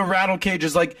knows how to rattle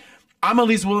cages. Like, I'm at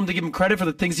least willing to give him credit for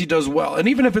the things he does well. And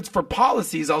even if it's for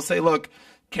policies, I'll say, look,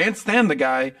 can't stand the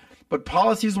guy, but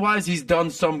policies-wise, he's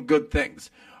done some good things.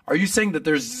 Are you saying that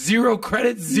there's zero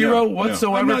credit,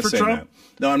 whatsoever for Trump?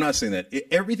 No, I'm not saying that.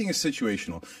 Everything is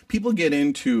situational. People get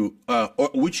into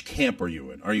which camp are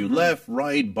you in? Are you left,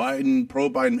 right, Biden,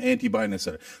 pro-Biden, anti-Biden, et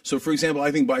cetera? So, for example,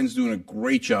 I think Biden's doing a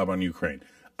great job on Ukraine.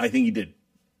 I think he did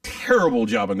terrible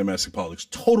job on domestic politics,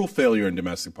 total failure in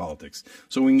domestic politics.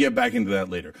 So we can get back into that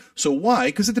later. So why?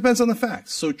 Because it depends on the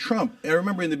facts. So Trump, I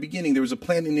remember in the beginning, there was a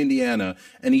plant in Indiana,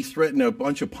 and he threatened a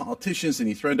bunch of politicians, and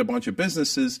he threatened a bunch of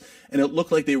businesses, and it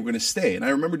looked like they were going to stay. And I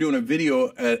remember doing a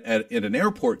video at an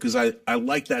airport because I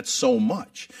liked that so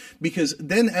much. Because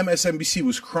then MSNBC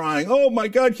was crying, oh my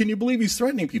God, can you believe he's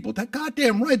threatening people? That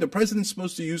goddamn right. The president's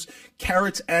supposed to use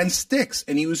carrots and sticks,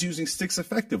 and he was using sticks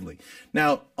effectively.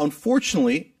 Now,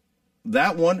 unfortunately,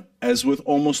 that one, as with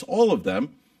almost all of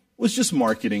them, was just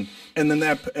marketing. And then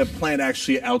that plant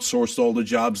actually outsourced all the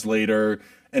jobs later,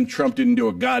 and Trump didn't do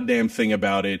a goddamn thing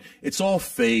about it. It's all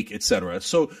fake, etc.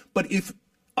 So, but if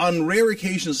on rare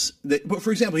occasions, but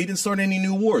for example, he didn't start any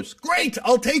new wars. Great,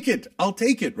 I'll take it,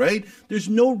 right? There's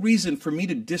no reason for me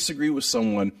to disagree with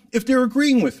someone if they're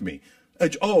agreeing with me.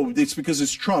 Oh, it's because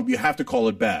it's Trump. You have to call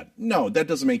it bad. No, that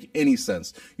doesn't make any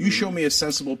sense. You show me a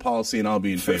sensible policy, and I'll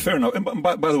be in favor. Fair enough. And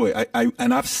by the way,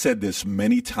 I've said this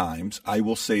many times. I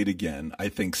will say it again. I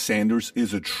think Sanders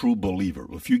is a true believer.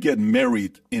 If you get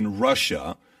married in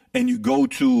Russia and you go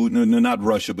to not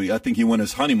Russia, but I think he went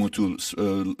his honeymoon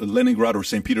to Leningrad or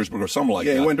St. Petersburg or something like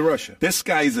that. Yeah, he went to Russia. This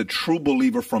guy is a true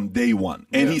believer from day one,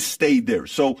 and he stayed there.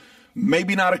 So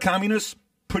maybe not a communist.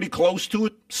 Pretty close to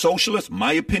it, socialist,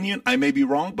 my opinion. I may be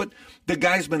wrong, but the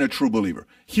guy's been a true believer.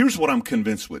 Here's what I'm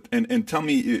convinced with, and tell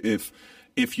me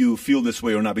if you feel this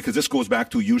way or not, because this goes back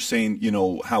to you saying,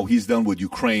 how he's done with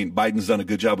Ukraine. Biden's done a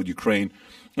good job with Ukraine,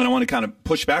 and I want to kind of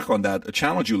push back on that,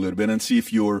 challenge you a little bit, and see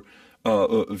if your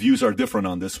views are different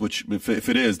on this. Which, if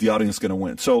it is, the audience is going to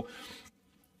win. So,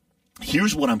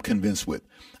 here's what I'm convinced with.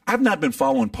 I've not been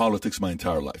following politics my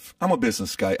entire life. I'm a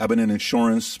business guy. I've been in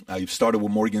insurance. I started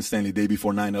with Morgan Stanley day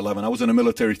before 9/11. I was in the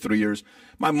military 3 years.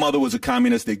 My mother was a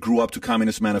communist. They grew up to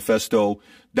Communist Manifesto.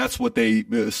 That's what they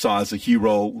saw as a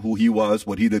hero, who he was,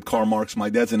 what he did, Karl Marx.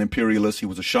 My dad's an imperialist. He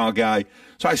was a Shah guy.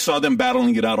 So I saw them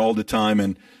battling it out all the time.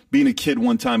 And being a kid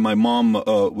one time, my mom,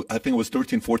 I think it was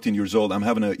 13, 14 years old. I'm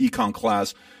having an econ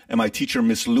class, and my teacher,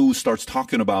 Miss Lou, starts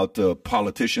talking about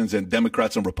politicians and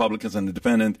Democrats and Republicans and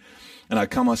independent. And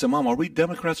I said, Mom, are we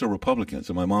Democrats or Republicans?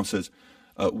 And my mom says,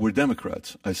 we're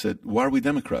Democrats. I said, why are we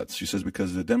Democrats? She says,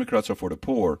 because the Democrats are for the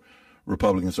poor,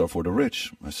 Republicans are for the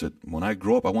rich. I said, when I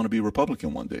grow up, I want to be a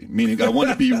Republican one day, meaning I want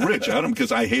to be rich. I don't,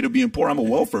 because I hated being poor. I'm a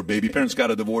welfare baby. Parents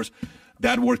got a divorce.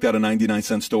 Dad worked at a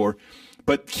 99-cent store.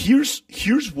 But here's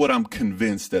what I'm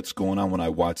convinced that's going on when I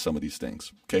watch some of these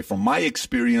things. Okay, from my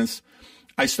experience,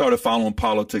 I started following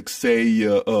politics,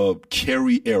 say,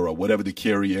 Kerry era, whatever the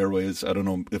Kerry era is. I don't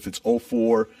know if it's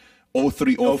 04,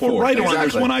 03, 04, right around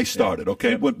there's when I started,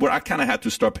 okay, where I kind of had to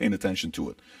start paying attention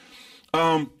to it.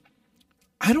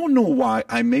 I don't know why.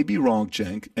 I may be wrong,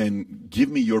 Cenk, and give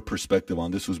me your perspective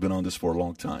on this, who's been on this for a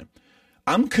long time.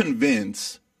 I'm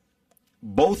convinced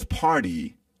both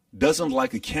party doesn't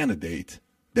like a candidate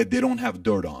that they don't have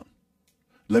dirt on.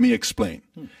 Let me explain.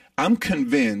 I'm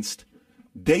convinced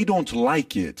they don't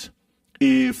like it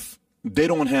if they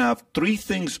don't have three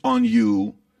things on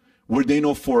you where they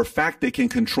know for a fact they can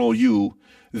control you,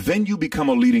 then you become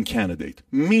a leading candidate.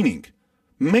 Meaning,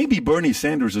 maybe Bernie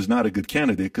Sanders is not a good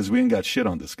candidate because we ain't got shit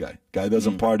on this guy. Guy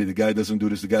doesn't party, the guy doesn't do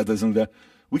this, the guy doesn't do that.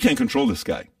 We can't control this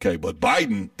guy. Okay, but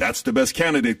Biden, that's the best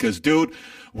candidate because, dude,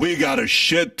 we got a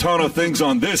shit ton of things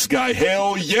on this guy.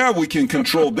 Hell yeah, we can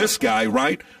control this guy,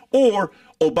 right? Or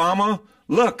Obama,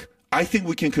 look, I think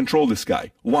we can control this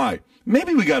guy. Why?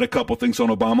 Maybe we got a couple things on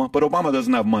Obama, but Obama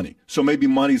doesn't have money. So maybe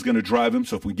money's going to drive him.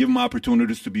 So if we give him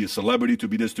opportunities to be a celebrity, to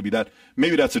be this, to be that,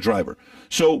 maybe that's a driver.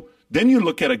 So then you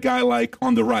look at a guy like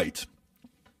on the right,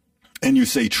 and you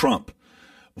say Trump.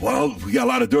 Well, we got a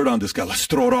lot of dirt on this guy. Let's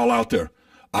throw it all out there.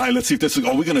 All right, let's see if this is,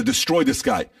 we're going to destroy this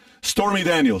guy. Stormy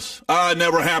Daniels. It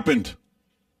never happened.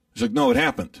 She's like, no, it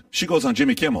happened. She goes on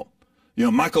Jimmy Kimmel.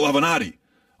 Michael Avenatti.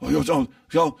 You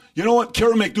know what?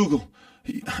 Karen McDougal.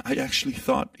 I actually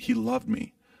thought he loved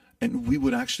me. And we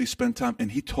would actually spend time.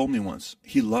 And he told me once,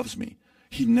 he loves me.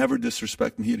 He never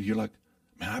disrespected me. You're like,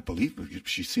 man, I believe her.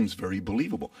 She seems very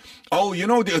believable. Oh,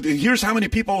 here's how many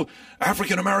people,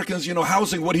 African Americans,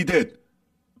 housing what he did.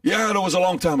 Yeah, that was a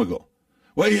long time ago.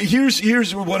 Well,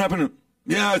 here's what happened.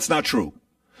 Yeah, it's not true.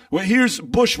 Well, here's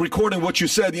Bush recording what you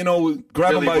said,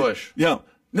 grab him by Bush. Yeah.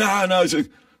 No,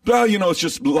 it's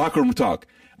just locker room talk.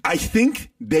 I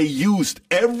think they used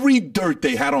every dirt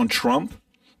they had on Trump.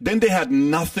 Then they had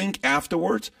nothing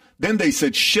afterwards. Then they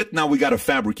said, shit, now we got to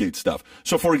fabricate stuff.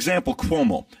 So, for example,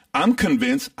 Cuomo. I'm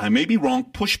convinced, I may be wrong,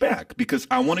 push back, because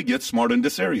I want to get smart in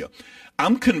this area.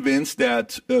 I'm convinced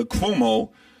that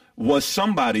Cuomo was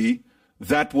somebody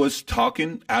that was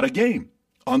talking at a game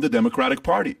on the Democratic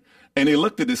Party. And they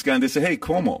looked at this guy and they said, hey,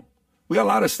 Cuomo, we got a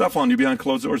lot of stuff on you behind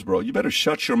closed doors, bro. You better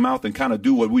shut your mouth and kind of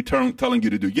do what we're telling you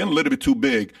to do. You're getting a little bit too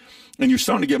big, and you're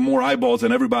starting to get more eyeballs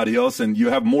than everybody else, and you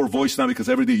have more voice now because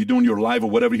every day you're doing your live or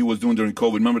whatever he was doing during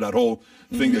COVID. Remember that whole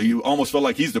thing that you almost felt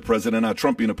like he's the president, not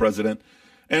Trump being the president.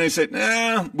 And they said,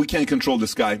 we can't control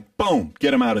this guy. Boom,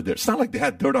 get him out of there. It's not like they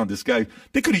had dirt on this guy.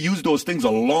 They could have used those things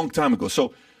a long time ago.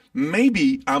 So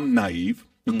maybe I'm naive,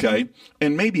 okay?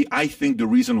 And maybe I think the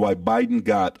reason why Biden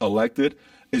got elected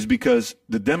is because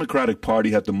the Democratic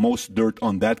Party had the most dirt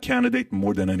on that candidate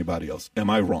more than anybody else. Am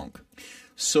I wrong?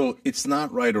 So it's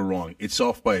not right or wrong. It's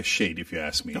off by a shade, if you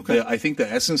ask me. Okay. I think the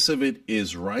essence of it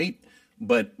is right,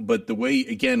 but the way,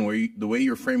 again, the way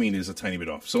you're framing it is a tiny bit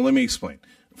off. So let me explain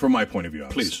from my point of view.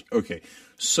 Obviously. Please. Okay.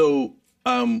 So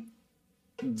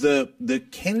the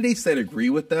candidates that agree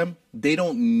with them, they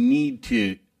don't need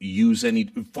to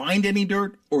find any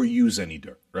dirt or use any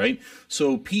dirt, right?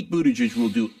 So Pete Buttigieg will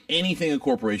do anything a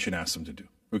corporation asks him to do.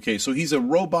 Okay, so he's a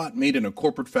robot made in a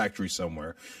corporate factory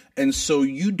somewhere. And so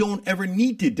you don't ever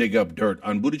need to dig up dirt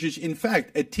on Buttigieg. In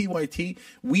fact, at TYT,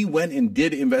 we went and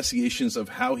did investigations of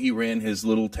how he ran his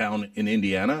little town in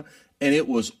Indiana, and it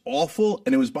was awful.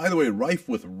 And it was, by the way, rife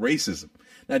with racism.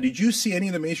 Now, did you see any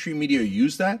of the mainstream media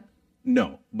use that?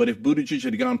 No. But if Buttigieg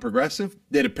had gone progressive,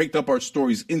 they'd have picked up our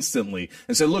stories instantly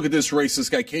and said, look at this racist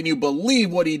guy. Can you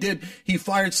believe what he did? He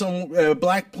fired some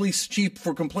black police chief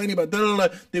for complaining about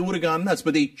da-da-da. They would have gone nuts,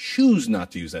 but they choose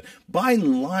not to use that.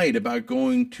 Biden lied about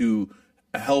going to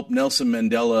help Nelson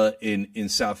Mandela in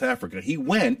South Africa. He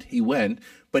went,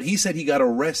 but he said he got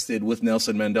arrested with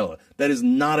Nelson Mandela. That is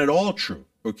not at all true,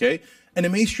 okay? And the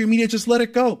mainstream media just let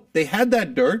it go. They had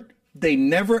that dirt. They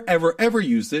never, ever, ever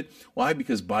used it. Why?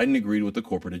 Because Biden agreed with the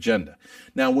corporate agenda.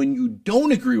 Now, when you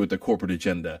don't agree with the corporate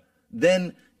agenda,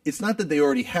 then it's not that they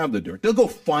already have the dirt. They'll go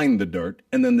find the dirt,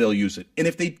 and then they'll use it. And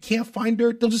if they can't find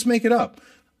dirt, they'll just make it up.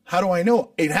 How do I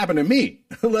know? It happened to me,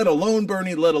 let alone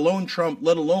Bernie, let alone Trump,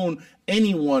 let alone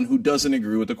anyone who doesn't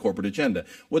agree with the corporate agenda.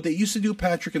 What they used to do,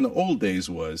 Patrick, in the old days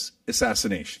was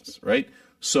assassinations, right?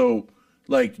 So,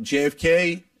 like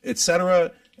JFK,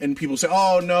 etc., and people say,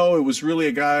 oh, no, it was really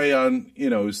a guy on,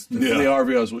 Lee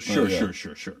Harvey Oswald.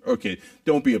 Sure. Okay,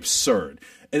 don't be absurd.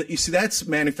 And you see, that's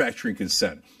manufacturing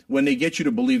consent. When they get you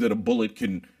to believe that a bullet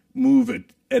can move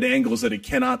at angles that it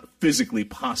cannot physically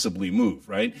possibly move,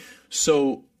 right?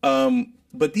 So,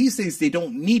 but these days they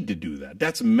don't need to do that.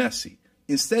 That's messy.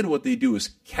 Instead, what they do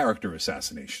is character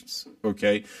assassinations,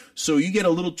 okay? So you get a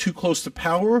little too close to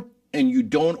power and you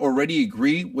don't already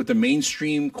agree with the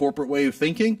mainstream corporate way of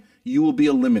thinking, you will be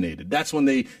eliminated. That's when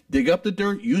they dig up the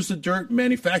dirt, use the dirt,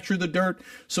 manufacture the dirt.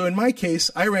 So in my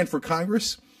case, I ran for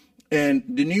Congress, and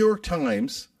the New York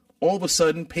Times all of a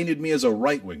sudden painted me as a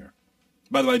right-winger.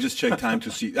 By the way, I just checked time to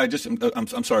see.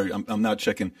 I'm sorry, I'm not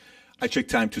checking. I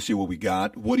checked time to see what we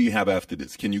got. What do you have after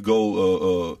this? Can you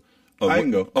go? I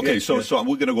can go. Okay, Yeah, so yeah.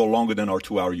 we're going to go longer than our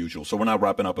 2-hour usual. So we're not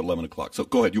wrapping up at 11 o'clock. So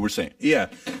go ahead. You were saying. Yeah.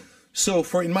 So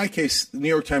in my case, the New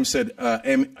York Times said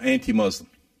I'm anti-Muslim.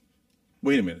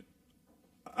 Wait a minute.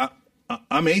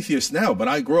 I'm atheist now, but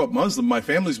I grew up Muslim. My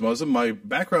family's Muslim. My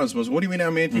background's Muslim. What do you mean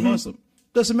I'm anti-Muslim?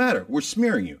 Doesn't matter. We're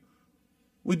smearing you.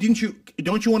 Well, don't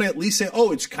you want to at least say,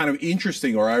 oh, it's kind of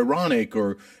interesting or ironic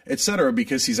or et cetera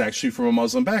because he's actually from a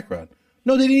Muslim background?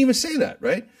 No, they didn't even say that,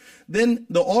 right? Then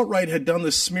the alt-right had done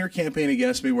this smear campaign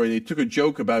against me where they took a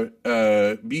joke about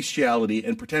bestiality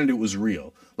and pretended it was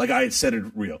real, like I had said it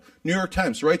real. New York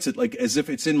Times writes it like as if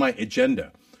it's in my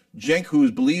agenda. Cenk, who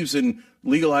believes in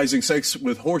legalizing sex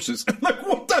with horses. I'm like,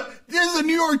 what the? This is the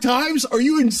New York Times? Are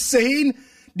you insane?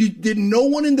 Did no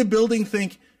one in the building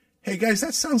think, hey, guys,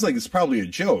 that sounds like it's probably a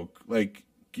joke. Like,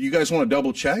 you guys want to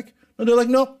double check? And they're like,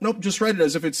 nope, just write it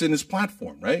as if it's in his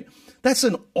platform, right? That's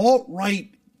an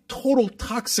alt-right, total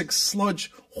toxic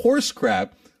sludge horse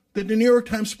crap that the New York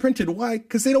Times printed. Why?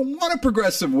 Because they don't want a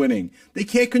progressive winning. They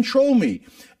can't control me.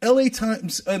 LA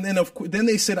Times, and then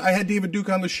they said I had David Duke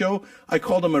on the show. I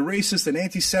called him a racist, an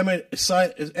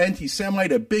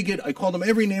anti-Semite, a bigot. I called him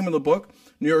every name in the book.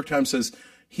 New York Times says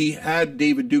he had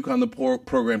David Duke on the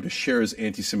program to share his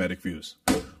anti-Semitic views.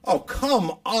 Oh,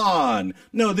 come on.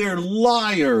 No, they're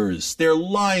liars. They're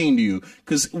lying to you.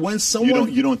 Because when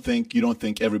someone... You don't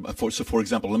think everybody... So, for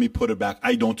example, let me put it back.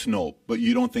 I don't know. But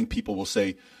you don't think people will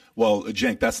say, well,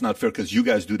 Cenk, that's not fair because you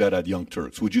guys do that at Young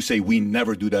Turks. Would you say we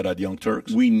never do that at Young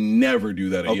Turks? We never do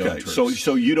that at Young Turks.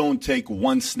 So you don't take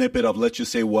one snippet of, let's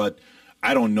just say, what...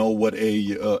 I don't know what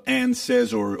Ann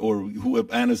says or who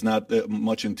Ann is not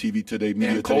much in TV today.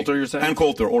 Ann Coulter, you're saying? Ann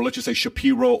Coulter, or let's just say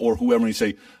Shapiro or whoever, and you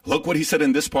say, look what he said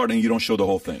in this part, and you don't show the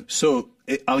whole thing. So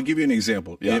I'll give you an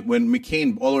example. Yeah. When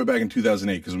McCain, all the way back in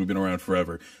 2008, because we've been around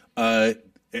forever, a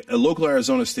local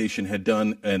Arizona station had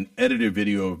done an edited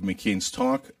video of McCain's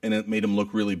talk, and it made him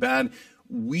look really bad.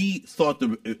 We thought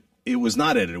it was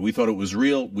not edited. We thought it was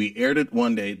real. We aired it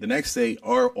one day. The next day,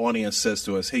 our audience says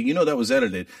to us, hey, that was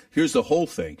edited. Here's the whole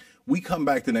thing. We come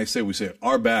back the next day. We say,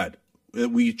 our bad.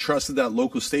 We trusted that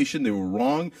local station. They were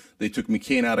wrong. They took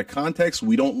McCain out of context.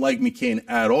 We don't like McCain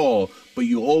at all, but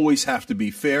you always have to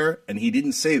be fair. And he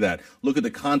didn't say that. Look at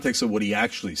the context of what he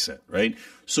actually said, right?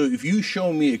 So if you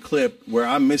show me a clip where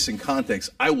I'm missing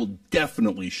context, I will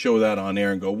definitely show that on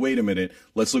air and go, wait a minute,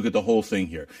 let's look at the whole thing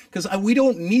here. Because we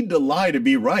don't need to lie to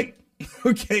be right.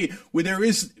 Okay?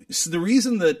 The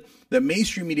reason that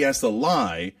mainstream media has to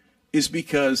lie is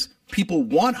because people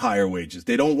want higher wages.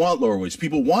 They don't want lower wages.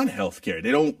 People want health care.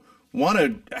 They don't want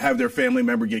to have their family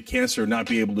member get cancer and not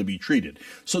be able to be treated.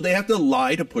 So they have to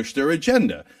lie to push their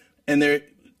agenda. And they're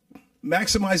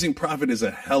maximizing profit is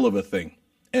a hell of a thing.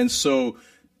 And so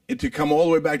to come all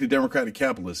the way back to democratic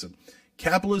capitalism,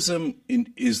 capitalism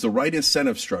is the right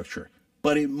incentive structure,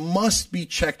 but it must be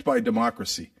checked by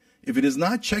democracy. If it is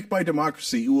not checked by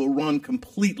democracy, it will run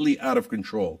completely out of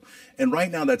control. And right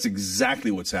now, that's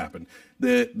exactly what's happened.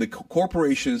 The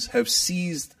corporations have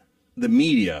seized the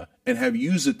media and have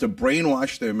used it to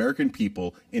brainwash the American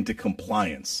people into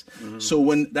compliance. Mm-hmm.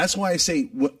 So that's why I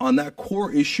say on that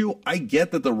core issue, I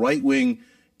get that the right wing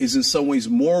is in some ways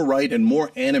more right and more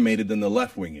animated than the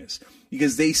left wing is,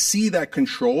 because they see that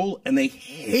control and they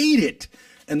hate it.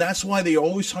 And that's why they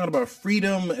always talk about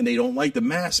freedom, and they don't like the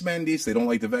mask mandates, they don't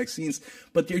like the vaccines,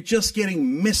 but they're just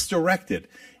getting misdirected.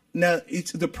 Now,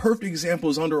 the perfect example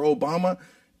is under Obama.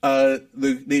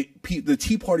 The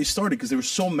Tea Party started because they were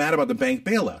so mad about the bank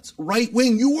bailouts. Right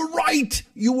wing, you were right.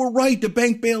 You were right. The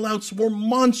bank bailouts were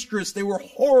monstrous. They were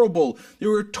horrible. They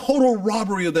were a total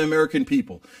robbery of the American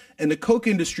people. And the Coke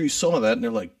industry saw that, and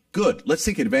they're like, good, let's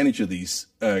take advantage of these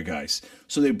guys.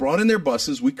 So they brought in their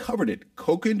buses. We covered it.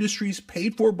 Coke Industries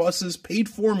paid for buses, paid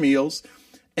for meals,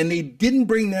 and they didn't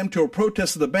bring them to a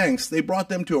protest of the banks. They brought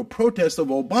them to a protest of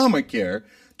Obamacare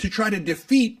to try to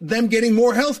defeat them getting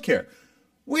more health care.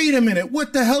 Wait a minute,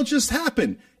 what the hell just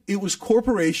happened? It was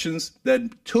corporations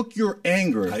that took your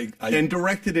anger and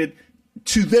directed it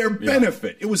to their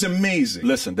benefit. It was amazing.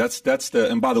 Listen, that's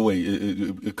and by the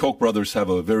way, Koch brothers have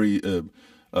a very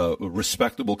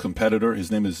respectable competitor. His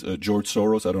name is George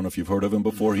Soros. I don't know if you've heard of him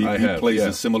before. He plays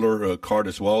a similar card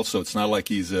as well. So it's not like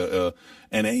he's an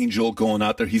angel going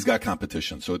out there. He's got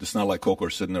competition. So it's not like Koch are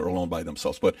sitting there alone by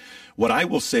themselves. But what I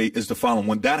will say is the following.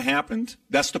 When that happened,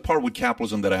 that's the part with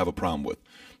capitalism that I have a problem with.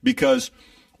 Because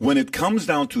when it comes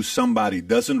down to somebody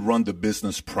doesn't run the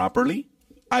business properly,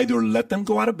 either let them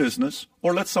go out of business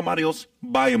or let somebody else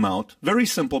buy them out. Very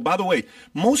simple. By the way,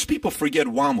 most people forget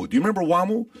WAMU. Do you remember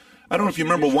WAMU? I don't know if you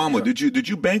remember WAMU. Did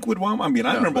you bank with WAMU? I mean,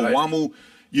 I remember WAMU,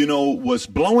 was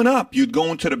blowing up. You'd go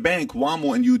into the bank,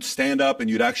 WAMU, and you'd stand up and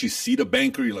you'd actually see the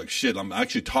banker. You're like, shit, I'm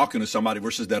actually talking to somebody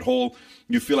versus that whole,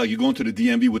 you feel like you go into the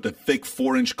DMV with the thick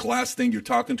 4-inch glass thing you're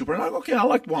talking to. Like, okay, I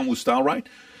like WAMU style, right?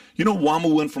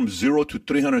 WAMU went from zero to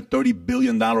 $330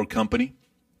 billion company.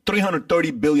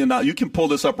 $330 billion. You can pull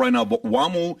this up right now. But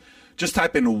WAMU, just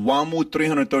type in WAMU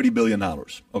 $330 billion,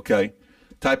 okay?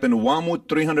 Type in WAMU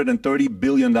 $330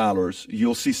 billion.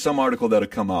 You'll see some article that'll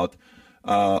come out.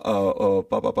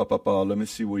 Let me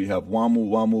see where you have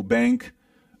WAMU Bank.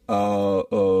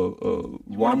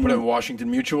 WAMU. Put in Washington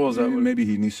Mutual? Is that maybe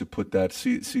he needs to put that.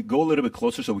 See, go a little bit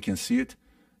closer so we can see it.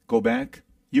 Go back.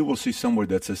 You will see somewhere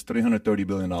that says $330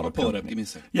 billion I'll pull it up. Give me a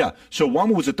second. Yeah. So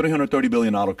WAMU was a $330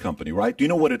 billion company, right? Do you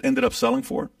know what it ended up selling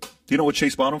for? Do you know what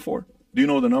Chase bought them for? Do you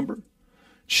know the number?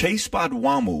 Chase bought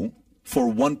WAMU for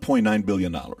 $1.9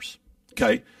 billion.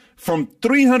 Okay? from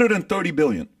 $330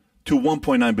 billion to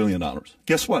 $1.9 billion.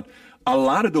 Guess what? A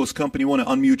lot of those companies want to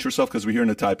unmute yourself because we're hearing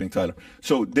the typing, Tyler.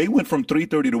 So they went from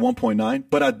 330 to 1.9,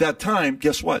 but at that time,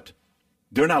 guess what?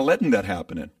 They're not letting that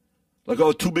happen. Like,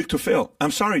 oh, too big to fail. I'm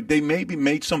sorry, they maybe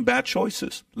made some bad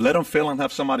choices. Let them fail and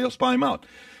have somebody else buy them out.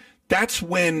 That's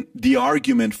when the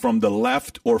argument from the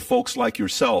left or folks like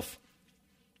yourself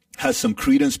has some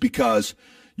credence, because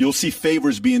you'll see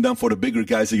favors being done for the bigger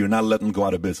guys that you're not letting go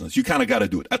out of business. You kind of got to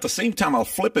do it. At the same time, I'll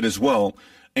flip it as well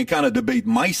and kind of debate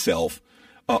myself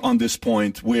on this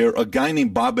point, where a guy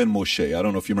named Bob Ben Moshe, I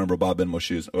don't know if you remember Bob Ben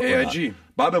Moshe. AIG.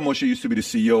 Bob Ben Moshe used to be the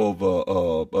CEO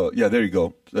of, there you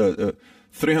go,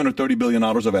 $330 billion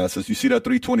of assets. You see that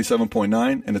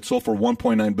 327.9, and it sold for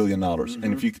 $1.9 billion. Mm-hmm.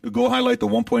 And if you go highlight the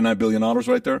 $1.9 billion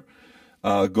right there,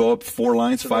 go up 4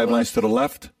 lines, 5 lines to the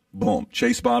left, boom.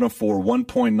 Chase Bottom for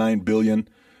 $1.9 billion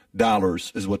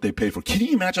is what they paid for. Can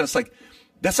you imagine?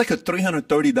 That's like a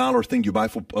 $330 thing you buy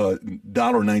for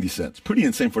 $1.90. Pretty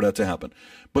insane for that to happen.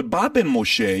 But Bob Ben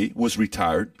Moshe was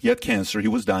retired. He had cancer. He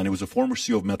was dying. He was a former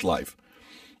CEO of MetLife.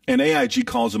 And AIG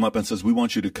calls him up and says, we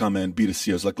want you to come and be the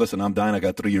CEO. He's like, listen, I'm dying. I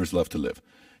got 3 years left to live.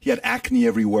 He had acne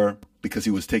everywhere because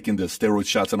he was taking the steroid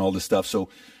shots and all this stuff. So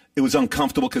it was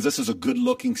uncomfortable, because this is a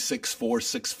good-looking 6'4",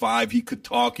 6'5". He could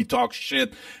talk. He talked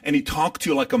shit. And he talked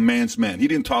to you like a man's man. He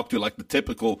didn't talk to you like the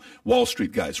typical Wall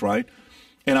Street guys, right?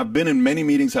 And I've been in many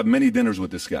meetings, have many dinners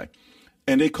with this guy.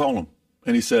 And they call him.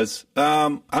 And he says,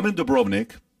 I'm in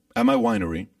Dubrovnik at my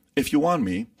winery. If you want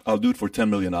me, I'll do it for $10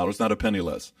 million, not a penny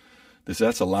less. They say,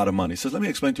 that's a lot of money. He says, let me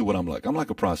explain to you what I'm like. I'm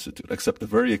like a prostitute, except a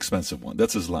very expensive one.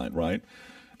 That's his line, right?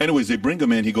 Anyways, they bring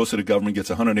him in. He goes to the government, gets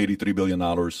 $183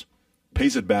 billion,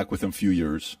 pays it back within a few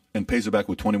years, and pays it back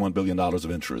with $21 billion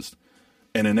of interest.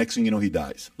 And the next thing you know, he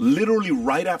dies. Literally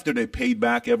right after they paid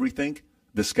back everything,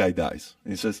 this guy dies.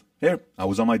 And he says, here, I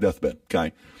was on my deathbed,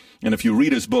 okay? And if you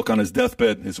read his book, on his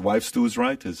deathbed, his wife's to his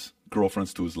right, his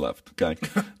girlfriend's to his left, okay?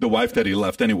 The wife that he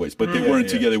left anyways, but they weren't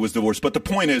together. It was divorced. But the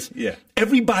point is,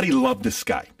 everybody loved this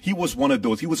guy. He was one of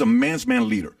those. He was a man's man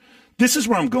leader. This is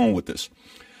where I'm going with this.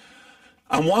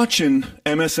 I'm watching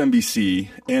MSNBC,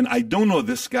 and I don't know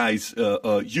this guy's,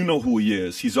 you know who he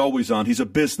is. He's always on. He's a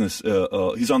business,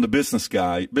 he's on the business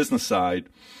side.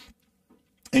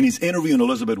 And he's interviewing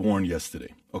Elizabeth Warren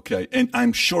yesterday, okay? And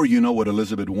I'm sure you know what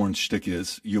Elizabeth Warren's shtick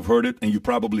is. You've heard it, and you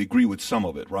probably agree with some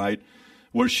of it, right?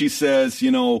 Where she says,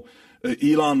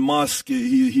 Elon Musk,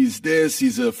 he's this,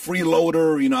 he's a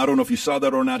freeloader. I don't know if you saw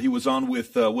that or not. He was on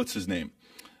with, what's his name?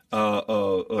 He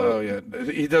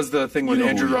does the thing with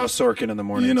Andrew Ross Sorkin in the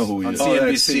morning. You know who he is.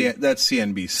 CNBC. That's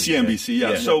CNBC. CNBC,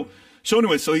 yeah. So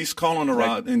anyway, so he's calling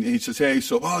around, and he says, hey, he's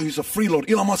a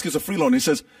freeloader. Elon Musk is a freeloader. And he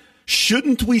says,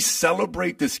 shouldn't we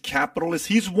celebrate this capitalist?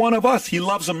 He's one of us. He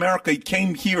loves America. He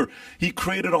came here. He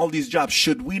created all these jobs.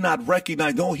 Should we not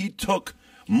recognize, no, he took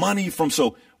money from,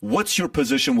 so what's your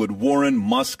position with Warren,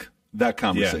 Musk, that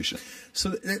conversation? Yeah. So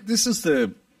this is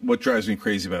what drives me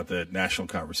crazy about the national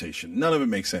conversation. None of it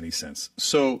makes any sense.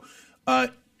 So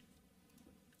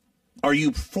are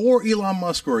you for Elon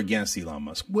Musk or against Elon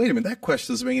Musk? Wait a minute, that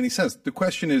question doesn't make any sense. The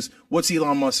question is, what's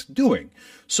Elon Musk doing?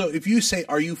 So if you say,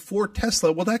 are you for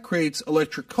Tesla? Well, that creates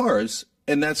electric cars,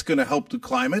 and that's going to help the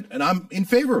climate, and I'm in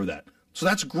favor of that. So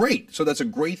that's great. So that's a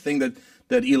great thing that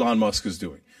Elon Musk is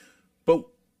doing.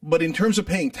 But in terms of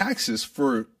paying taxes,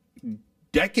 for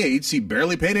decades, he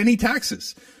barely paid any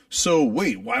taxes. So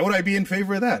wait, why would I be in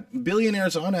favor of that?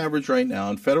 Billionaires on average right now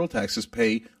on federal taxes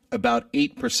pay about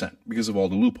 8% because of all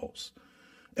the loopholes.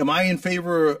 Am I in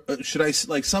favor? Should I,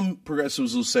 like some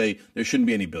progressives will say, there shouldn't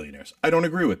be any billionaires. I don't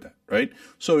agree with that, right?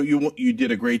 So you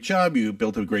did a great job. You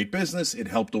built a great business. It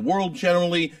helped the world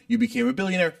generally. You became a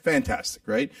billionaire. Fantastic,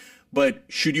 right? But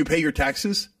should you pay your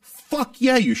taxes? Fuck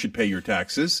yeah, you should pay your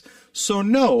taxes. So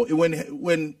no,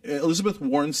 when Elizabeth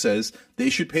Warren says they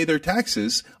should pay their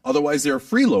taxes, otherwise they're a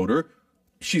freeloader,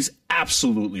 she's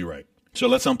absolutely right. So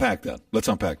let's unpack that.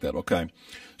 Okay.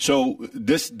 So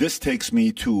this takes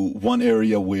me to one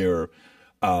area where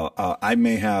we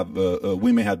may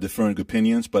have different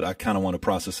opinions, but I kind of want to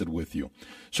process it with you.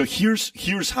 So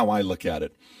here's how I look at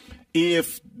it.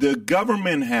 If the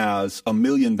government has $1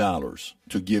 million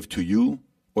to give to you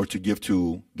or to give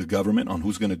to the government on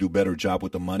who's going to do a better job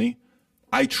with the money,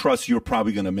 I trust you're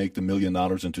probably going to make the $1 million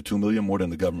into $2 million more than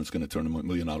the government's going to turn $1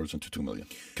 million into $2 million.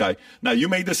 Okay. Now you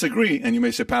may disagree, and you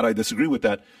may say, Pat, I disagree with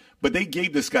that, but they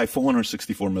gave this guy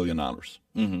 $464 million.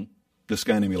 Mm-hmm. This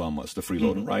guy named Elon Musk, the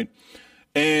freeloader, right?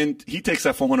 And he takes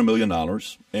that $400 million,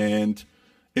 and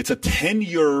it's a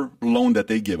 10-year loan that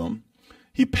they give him.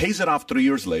 He pays it off 3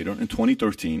 years later in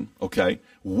 2013, okay,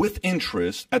 with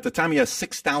interest. At the time, he has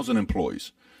 6,000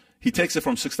 employees. He takes it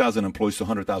from 6,000 employees to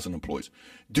 100,000 employees.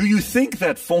 Do you think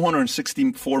that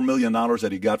 $464 million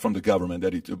that he got from the government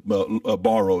that he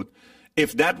borrowed,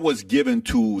 if that was given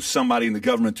to somebody in the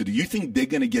government to do, you think they're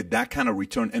going to get that kind of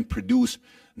return and produce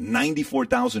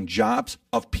 94,000 jobs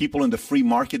of people in the free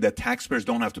market that taxpayers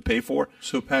don't have to pay for?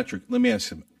 So, Patrick, let me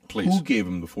ask you, Please. Who gave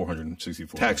him the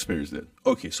 464? Taxpayers did.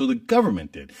 Okay, so the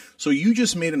government did. So you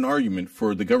just made an argument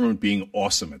for the government being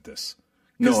awesome at this.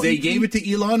 Because No, they gave it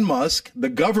to Elon Musk. The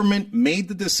government made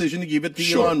the decision to give it to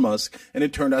Sure. Elon Musk, and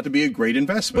it turned out to be a great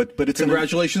investment. But it's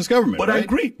congratulations, government. But I right?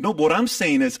 agree. No, what I'm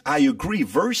saying is I agree.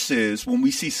 Versus when we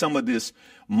see some of this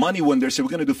money when they say we're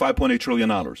going to do $5.8 trillion.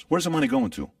 Where's the money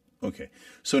going to? Okay,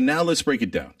 so now let's break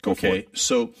it down. Go for it.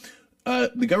 So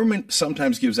the government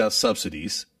sometimes gives out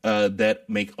subsidies that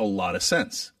make a lot of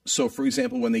sense. So, for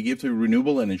example, when they give to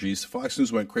renewable energies, Fox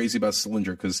News went crazy about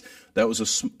Cylinder because that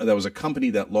was a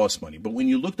company that lost money. But when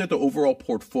you looked at the overall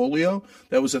portfolio,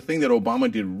 that was a thing that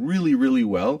Obama did really, really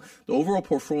well. The overall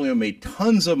portfolio made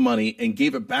tons of money and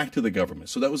gave it back to the government.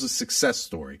 So that was a success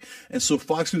story. And so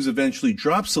Fox News eventually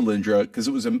dropped Cylinder because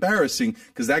it was embarrassing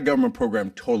because that government program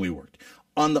totally worked.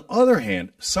 On the other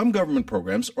hand, some government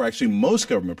programs, or actually most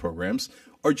government programs,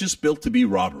 are just built to be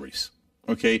robberies.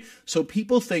 Okay, so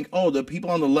people think, oh, the people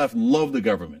on the left love the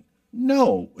government.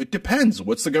 No, it depends.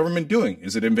 What's the government doing?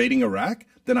 Is it invading Iraq?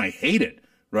 Then I hate it,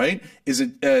 right? Is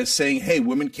it saying, hey,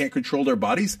 women can't control their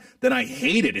bodies? Then I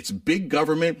hate it. It's big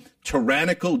government,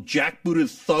 tyrannical, jackbooted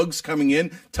thugs coming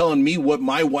in telling me what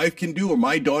my wife can do or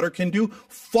my daughter can do.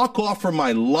 Fuck off from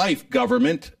my life,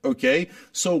 government, okay?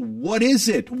 So what is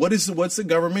it? What's the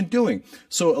government doing?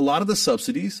 So a lot of the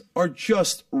subsidies are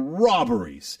just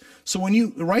robberies. So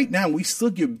right now, we still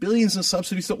give billions in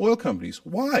subsidies to oil companies.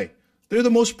 Why? They're the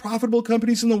most profitable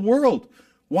companies in the world.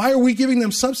 Why are we giving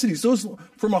them subsidies? Those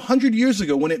from 100 years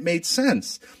ago when it made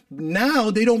sense.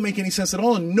 Now they don't make any sense at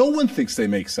all, and no one thinks they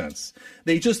make sense.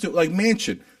 They just do, like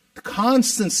Manchin,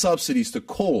 constant subsidies to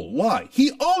coal. Why?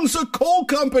 He owns a coal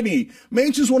company.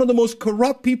 Manchin's one of the most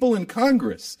corrupt people in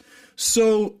Congress.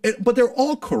 So, but they're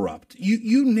all corrupt.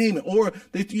 You name it. Or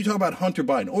you talk about Hunter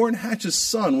Biden. Orrin Hatch's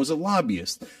son was a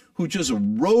lobbyist who just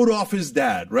wrote off his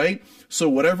dad, right? So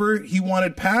whatever he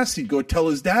wanted passed, he'd go tell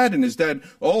his dad, and his dad,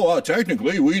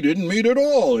 technically we didn't meet at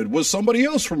all. It was somebody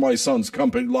else from my son's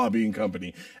company, lobbying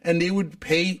company. And they would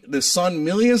pay the son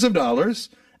millions of dollars,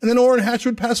 and then Orrin Hatch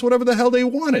would pass whatever the hell they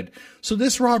wanted. So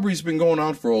this robbery's been going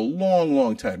on for a long,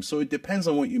 long time. So it depends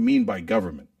on what you mean by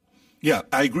government. Yeah,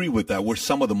 I agree with that, where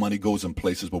some of the money goes in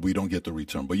places, but we don't get the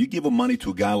return. But you give money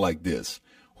to a guy like this,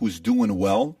 who's doing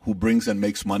well, who brings and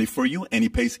makes money for you, and he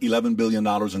pays $11 billion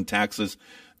in taxes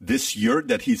this year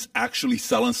that he's actually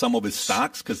selling some of his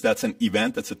stocks because that's an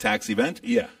event, that's a tax event.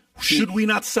 Yeah. Should we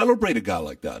not celebrate a guy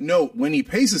like that? No, when he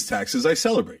pays his taxes, I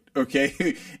celebrate,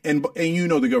 okay? And you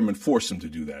know the government forced him to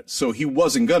do that. So he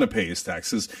wasn't going to pay his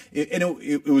taxes.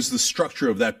 It was the structure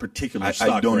of that particular stock.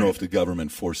 I don't know if the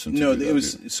government forced him to do that. No, it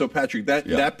was, so Patrick,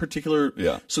 that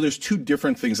particular, so there's two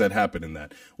different things that happened in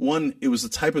that. One, it was the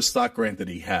type of stock grant that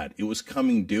he had. It was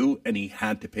coming due and he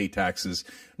had to pay taxes.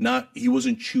 He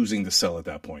wasn't choosing to sell at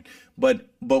that point. But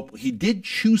he did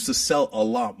choose to sell a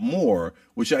lot more,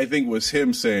 which I think was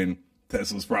him saying,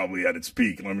 Tesla's probably at its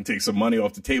peak. Let me take some money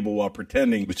off the table while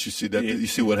pretending. But you see that you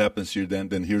see what happens here.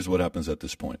 Then here's what happens at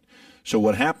this point. So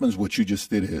what happens? What you just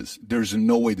did is there's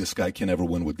no way this guy can ever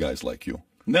win with guys like you.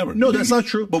 Never. No, that's not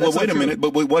true. But wait a minute.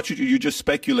 But what you just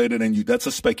speculated, and that's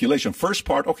a speculation. First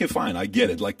part, okay, fine, I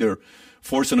get it. Like they're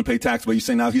forcing him to pay tax, but you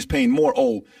say now he's paying more.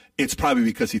 Oh, it's probably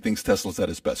because he thinks Tesla's at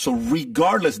his best. So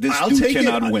regardless, this dude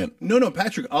cannot win. No,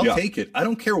 Patrick, I'll take it. I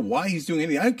don't care why he's doing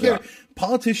anything. I don't care.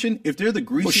 Politician, if they're the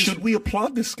greasiest. Well, should we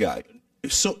applaud this guy?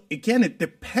 So again, it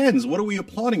depends. What are we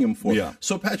applauding him for? Yeah.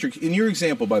 So Patrick, in your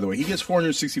example, by the way, he gets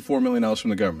 $464 million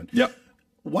from the government. Yep.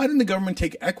 Why didn't the government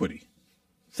take equity?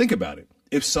 Think about it.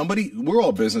 If we're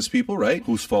all business people, right?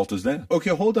 Whose fault is that?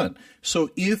 Okay, hold on.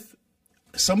 So if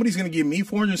somebody's going to give me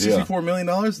 $464 million,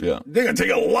 they're going to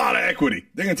take a lot of equity.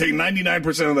 They're going to take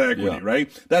 99% of the equity, right?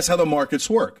 That's how the markets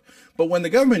work. But when the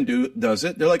government does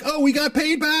it, they're like, oh, we got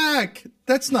paid back.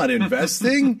 That's not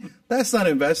investing. That's not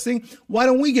investing. Why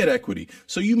don't we get equity?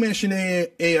 So you mentioned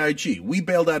AIG. We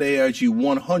bailed out AIG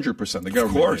 100%. The government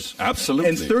Of course, did. absolutely.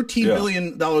 And $13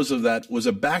 billion of that was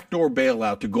a backdoor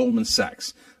bailout to Goldman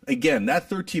Sachs. Again, that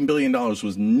 $13 billion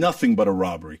was nothing but a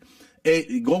robbery.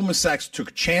 Goldman Sachs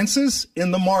took chances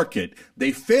in the market.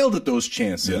 They failed at those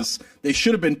chances. Yeah. They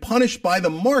should have been punished by the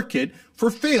market for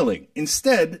failing.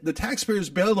 Instead, the taxpayers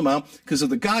bailed them out because of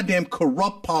the goddamn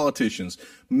corrupt politicians,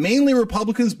 mainly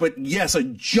Republicans, but yes, a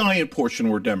giant portion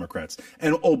were Democrats.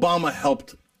 And Obama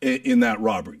helped in that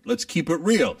robbery. Let's keep it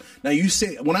real. Now,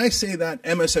 when I say that,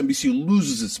 MSNBC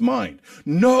loses its mind.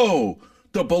 No,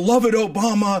 the beloved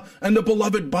Obama and the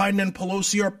beloved Biden and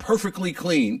Pelosi are perfectly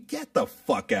clean. Get the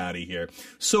fuck out of here.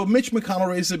 So Mitch McConnell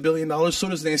raised $1 billion, so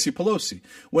does Nancy Pelosi.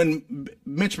 When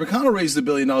Mitch McConnell raised $1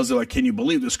 billion, they're like, can you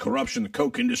believe this corruption? The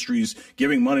Coke industry's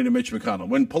giving money to Mitch McConnell.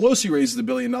 When Pelosi raises $1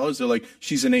 billion, they're like,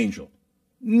 she's an angel.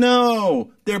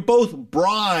 No, they're both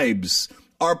bribes.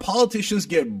 Our politicians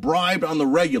get bribed on the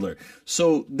regular.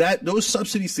 So those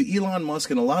subsidies to Elon Musk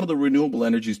and a lot of the renewable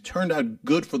energies turned out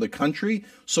good for the country.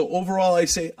 So overall, I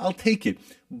say I'll take it.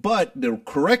 But the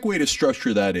correct way to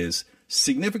structure that is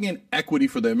significant equity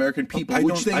for the American people,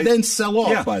 which they then sell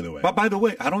off, by the way. But by the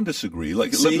way, I don't disagree.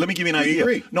 Like, let me give you an idea.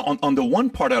 Agree. No, on the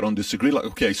one part, I don't disagree. Like,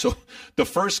 okay, so the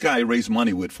first guy I raised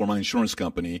money with for my insurance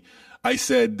company, I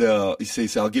said, he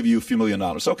says, I'll give you a few $1 million.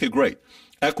 Okay, great.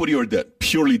 Equity or debt?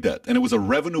 Purely debt. And it was a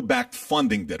revenue-backed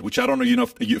funding debt, which I don't know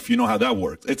if you know how that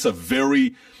works. It's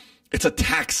a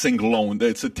taxing loan.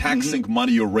 It's a taxing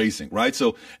money you're raising, right?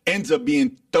 So ends up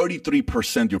being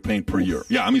 33% you're paying per year.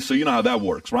 Yeah, I mean, so you know how that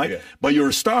works, right? Yeah. But you're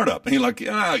a startup, and you're like,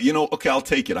 okay, I'll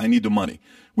take it. I need the money.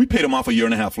 We paid him off a year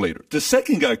and a half later. The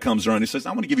second guy comes around, he says,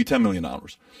 I'm going to give you $10 million.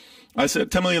 I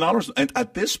said, $10 million, and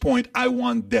at this point, I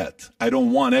want debt. I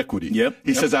don't want equity.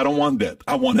 He says, I don't want debt.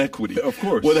 I want equity. Of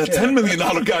course. Well, that $10 million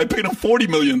guy paid him $40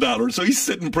 million, so he's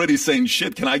sitting pretty saying,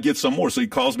 shit, can I get some more? So he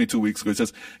calls me 2 weeks ago. He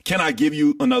says, can I give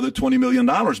you another $20 million?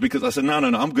 Because I said, no,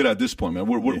 I'm good at this point, man.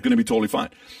 We're going to be totally fine.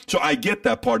 So I get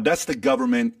that part. That's the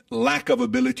government lack of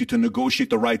ability to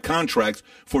negotiate the right contracts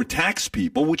for tax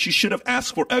people, which you should have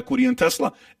asked for equity in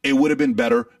Tesla. It would have been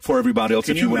better for everybody else.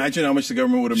 Can you imagine how much the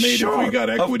government would have made if we got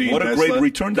equity in Tesla? What a great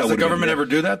return that would have been. Does the government ever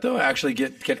do that, though? Actually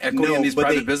get equity in these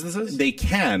private businesses? They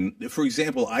can. For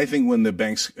example, I think when the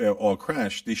banks all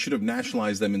crashed, they should have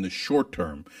nationalized them in the short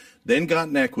term, then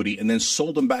gotten equity, and then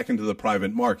sold them back into the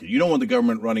private market. You don't want the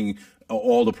government running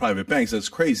all the private banks. That's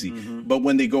crazy. But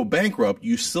when they go bankrupt,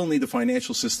 you still need the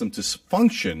financial system to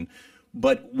function.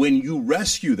 But when you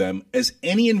rescue them, as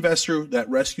any investor that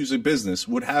rescues a business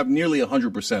would have nearly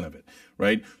 100% of it,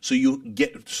 right? So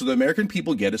the American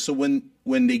people get it. So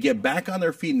when they get back on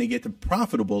their feet and they get to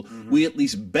profitable, we at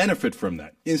least benefit from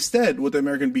that. Instead, what the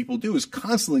American people do is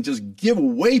constantly just give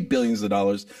away billions of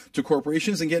dollars to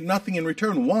corporations and get nothing in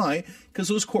return. Why? Because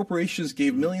those corporations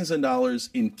gave millions of dollars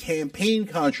in campaign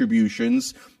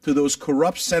contributions to those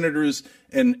corrupt senators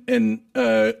and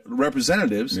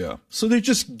representatives. Yeah. So they're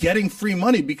just getting free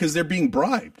money because they're being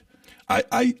bribed.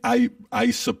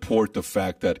 I support the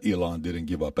fact that Elon didn't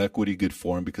give up equity. Good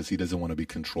for him, because he doesn't want to be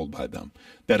controlled by them.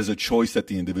 That is a choice that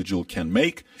the individual can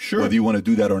make, whether you want to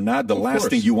do that or not. The last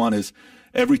thing you want is,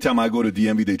 every time I go to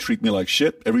DMV, they treat me like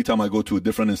shit. Every time I go to a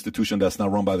different institution that's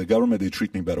not run by the government, they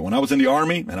treat me better. When I was in the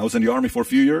Army, and I was in the Army for a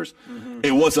few years,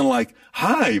 it wasn't like,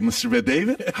 hi, Mr.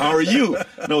 David, how are you?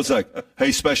 No, it's like,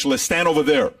 hey, specialist, stand over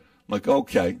there. Like,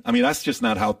 okay. I mean, that's just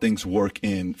not how things work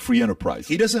in free enterprise.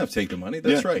 He doesn't have to take the money.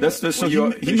 That's right.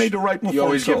 So he made the right move. You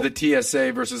always give the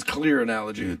TSA versus Clear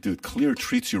analogy. Dude, Clear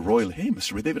treats you royally. Hey,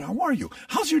 Mr. David, how are you?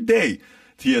 How's your day?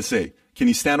 TSA, can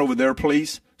you stand over there,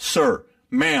 please? Sir,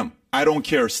 ma'am, I don't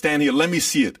care. Stand here. Let me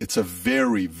see it. It's a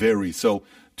very, very, so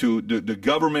to the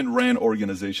government-ran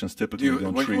organizations typically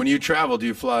don't treat. When you travel, do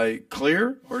you fly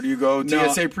Clear or do you go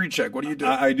TSA pre-check? What do you do?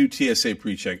 I do TSA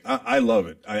pre-check. I love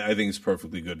it. I think it's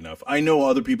perfectly good enough. I know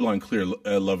other people on Clear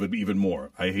love it even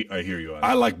more. I hear you on it.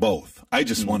 I like both. I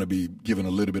just want to be given a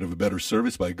little bit of a better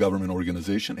service by a government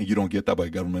organization, and you don't get that by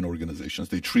government organizations.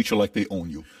 They treat you like they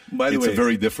own you. By the way, it's a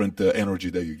very different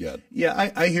energy that you get.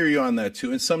 Yeah, I hear you on that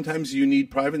too. And sometimes you need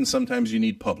private and sometimes you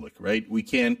need public, right? We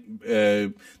can't,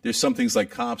 there's some things like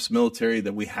cops, military,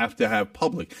 that we have to have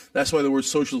public. That's why the word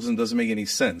socialism doesn't make any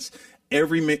sense.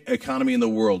 Every economy in the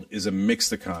world is a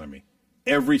mixed economy.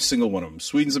 Every single one of them.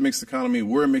 Sweden's a mixed economy.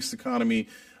 We're a mixed economy.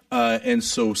 And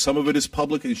so some of it is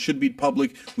public. It should be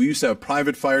public. We used to have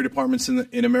private fire departments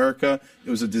in America. It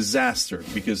was a disaster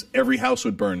because every house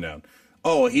would burn down.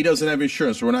 Oh, he doesn't have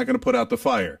insurance, so we're not going to put out the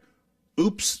fire.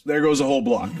 Oops, there goes a whole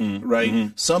block,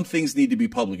 right? Some things need to be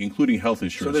public, including health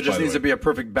insurance. So there just needs to be a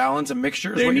perfect balance, a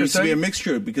mixture? There needs to be a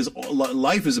mixture because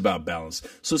life is about balance.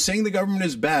 So saying the government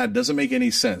is bad doesn't make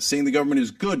any sense. Saying the government is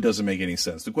good doesn't make any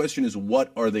sense. The question is,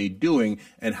 what are they doing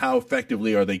and how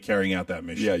effectively are they carrying out that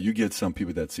mission? Yeah, you get some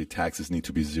people that say taxes need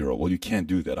to be zero. Well, you can't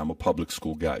do that. I'm a public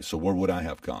school guy, so where would I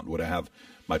have gone? Would I have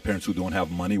my parents who don't have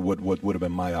money? What would have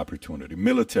been my opportunity?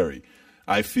 Military.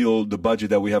 I feel the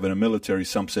budget that we have in the military,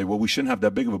 some say, well, we shouldn't have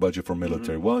that big of a budget for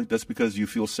military. Well, that's because you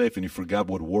feel safe and you forgot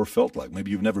what war felt like.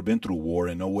 Maybe you've never been through war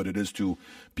and know what it is to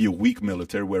be a weak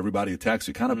military where everybody attacks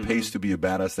you. It kind of pays to be a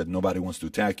badass that nobody wants to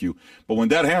attack you. But when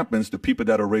that happens, the people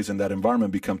that are raised in that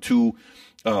environment become too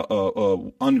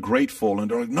ungrateful, and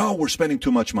they're like, no, we're spending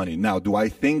too much money. Now, do I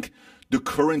think the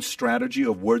current strategy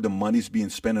of where the money's being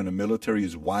spent in the military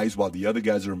is wise while the other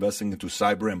guys are investing into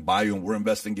cyber and bio and we're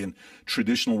investing in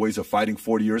traditional ways of fighting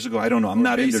 40 years ago? I don't know. I'm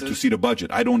not in there to see the budget.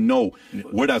 I don't know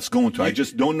where that's going to. I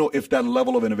just don't know if that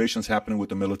level of innovation is happening with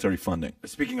the military funding.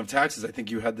 Speaking of taxes, I think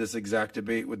you had this exact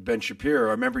debate with Ben Shapiro.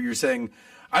 I remember you saying,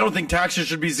 I don't think taxes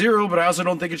should be 0, but I also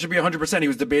don't think it should be 100%. He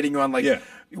was debating you on in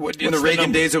the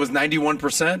Reagan days it was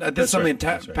 91%. I did something.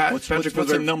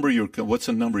 What's a number you're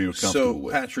comfortable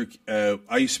with? Patrick,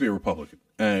 I used to be a Republican,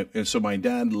 and so my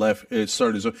dad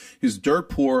started his dirt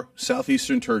poor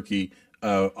southeastern Turkey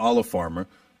olive farmer.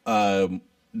 Part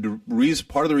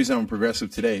of the reason I'm progressive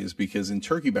today is because in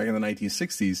Turkey back in the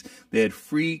 1960s, they had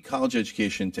free college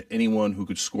education to anyone who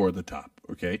could score at the top.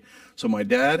 Okay, so my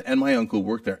dad and my uncle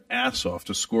worked their ass off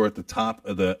to score at the top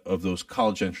of those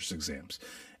college entrance exams,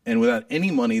 and without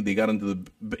any money, he got into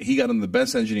the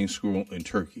best engineering school in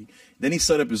Turkey. Then he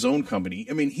set up his own company.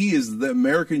 I mean, he is the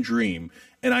American dream.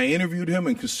 And I interviewed him,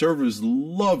 and conservatives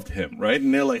loved him, right?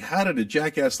 And they're like, "How did a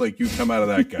jackass like you come out of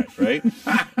that guy, right?"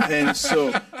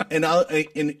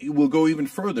 And we'll go even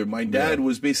further. My dad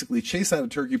was basically chased out of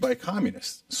Turkey by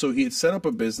communists. So he had set up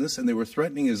a business, and they were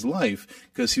threatening his life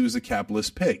because he was a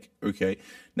capitalist pig. Okay,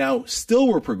 now still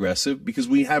we're progressive because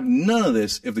we have none of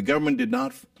this if the government did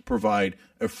not provide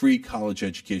a free college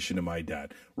education to my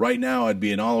dad. Right now, I'd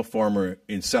be an olive farmer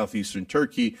in southeastern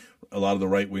Turkey. A lot of the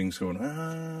right wings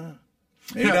going,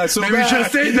 Maybe not so Maybe you should have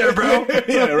stayed there, bro.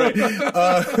 Yeah, right.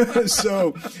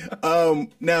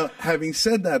 Now, having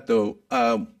said that, though,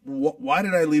 why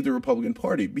did I leave the Republican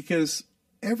Party? Because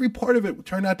every part of it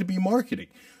turned out to be marketing.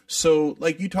 So,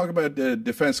 like you talk about the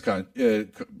defense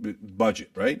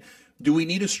budget, right? Do we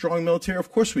need a strong military?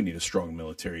 Of course we need a strong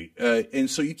military. And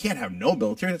so you can't have no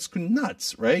military. That's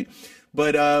nuts, right?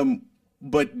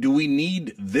 But do we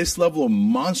need this level of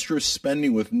monstrous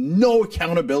spending with no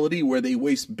accountability where they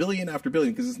waste billion after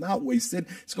billion? Because it's not wasted.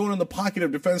 It's going in the pocket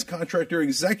of defense contractor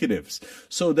executives.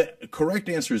 So the correct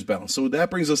answer is balanced. So that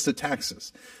brings us to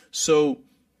taxes. So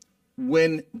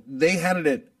when they had it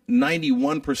at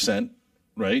 91%,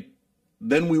 right,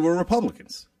 then we were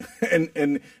Republicans.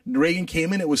 and Reagan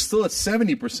came in, it was still at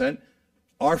 70%.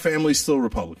 Our family's still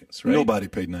Republicans, right? Nobody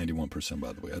paid 91%,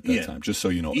 by the way, at that time, just so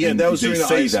you know. Yeah, and that was they during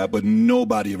say that, but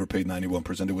nobody ever paid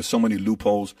 91%. There was so many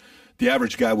loopholes. The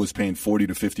average guy was paying 40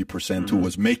 to 50% who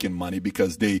was making money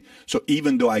because so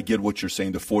even though I get what you're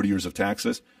saying, the 40 years of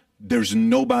taxes, there's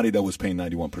nobody that was paying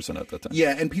 91% at that time.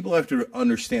 Yeah, and people have to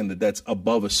understand that that's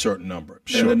above a certain number.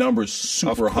 Sure. And the number is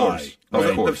super high.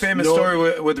 Right? The famous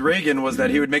story with Reagan was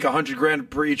that he would make $100,000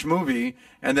 per each movie,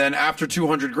 and then after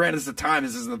 $200,000, this is the time,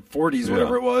 this is in the 40s,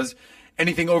 whatever it was,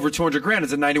 anything over $200,000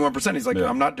 is at 91%. He's like,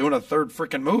 I'm not doing a third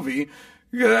freaking movie.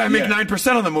 I make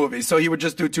 9% on the movie, so he would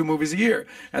just do 2 movies a year,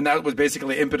 and that was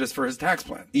basically impetus for his tax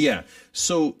plan. Yeah,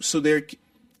 so there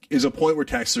is a point where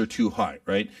taxes are too high,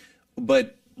 right?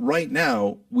 But right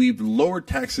now, we've lowered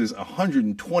taxes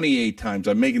 128 times.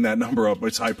 I'm making that number up.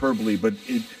 It's hyperbole, but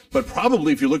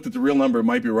probably if you looked at the real number, it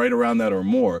might be right around that or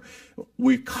more.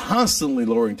 We're constantly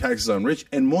lowering taxes on rich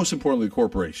and, most importantly,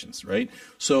 corporations, right?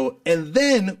 So, and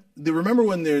then remember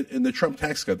when in the Trump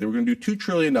tax cut, they were going to do $2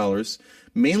 trillion,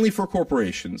 mainly for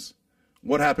corporations.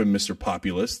 What happened, Mr.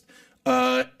 Populist?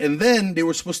 And then they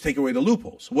were supposed to take away the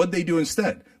loopholes. What did they do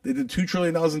instead? They did $2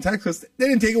 trillion in tax cuts. They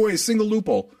didn't take away a single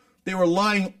loophole. They were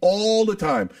lying all the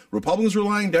time. Republicans were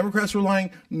lying. Democrats were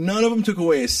lying. None of them took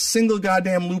away a single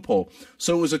goddamn loophole.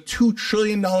 So it was a $2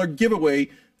 trillion giveaway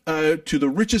to the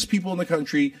richest people in the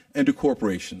country and to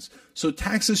corporations. So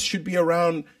taxes should be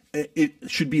around. It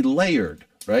should be layered,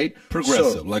 right?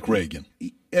 Progressive, like Reagan.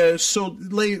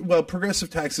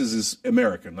 Progressive taxes is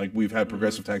American. Like we've had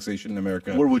progressive taxation in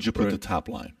America. Where would you put the top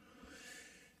line?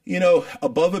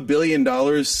 Above $1 billion.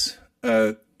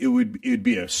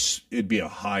 It'd be a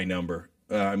high number.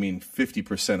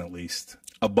 50% at least.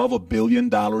 Above $1 billion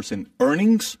in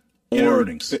earnings? In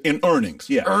earnings. In earnings.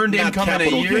 Yeah. Earned income in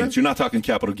a year? Gains. You're not talking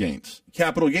capital gains.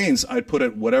 Capital gains, I'd put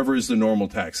at whatever is the normal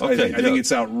tax. Okay, I think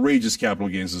it's outrageous capital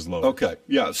gains is low. Okay.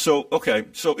 Yeah. So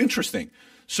interesting.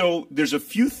 So there's a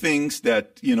few things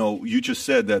that, you just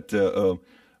said that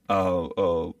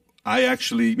I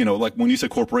actually, like when you say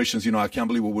corporations, I can't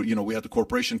believe we had the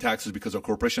corporation taxes because our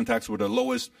corporation taxes were the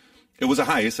lowest It was the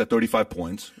highest at 35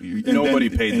 points. Nobody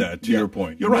paid that, to your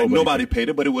point. You're right. Nobody paid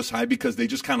it, but it was high because they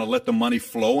just kind of let the money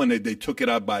flow, and they took it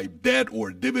out by debt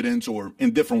or dividends or in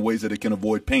different ways that they can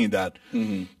avoid paying that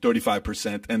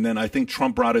 35%. And then I think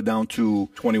Trump brought it down to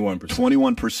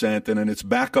 21%, and then it's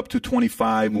back up to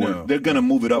 25. Or they're going to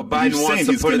move it up. Well, Biden wants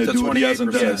to put it to 28%. He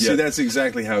hasn't done it yet. See, that's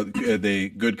exactly how they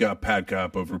good cop, bad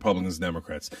cop of Republicans and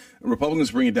Democrats. Republicans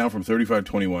bring it down from 35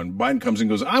 to 21. Biden comes and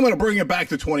goes, I'm going to bring it back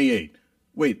to 28.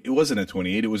 Wait, it wasn't at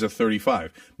 28, it was at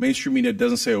 35. Mainstream media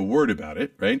doesn't say a word about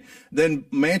it, right? Then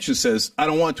Manchin says, I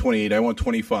don't want 28, I want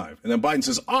 25. And then Biden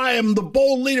says, I am the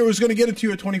bold leader who's going to get it to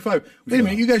you at 25. Wait a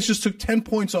minute, you guys just took 10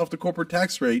 points off the corporate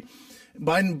tax rate.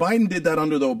 Biden did that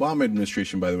under the Obama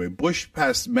administration, by the way. Bush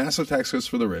passed massive tax cuts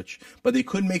for the rich, but they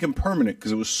couldn't make them permanent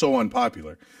because it was so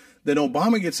unpopular. Then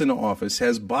Obama gets into office,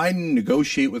 has Biden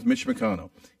negotiate with Mitch McConnell.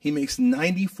 He makes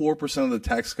 94% of the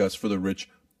tax cuts for the rich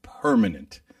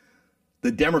permanent.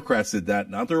 The Democrats did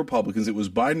that, not the Republicans. It was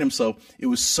Biden himself. It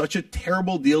was such a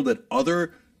terrible deal that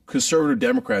other conservative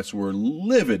Democrats were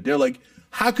livid. They're like,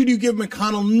 how could you give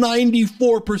McConnell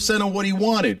 94% of what he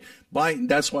wanted? Biden,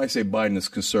 that's why I say Biden is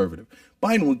conservative.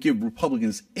 Biden will give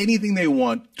Republicans anything they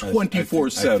want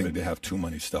 24/7. I think they have too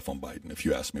many stuff on Biden, if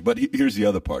you ask me. But here's the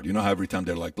other part. You know how every time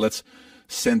they're like, let's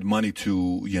send money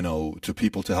to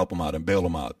people to help them out and bail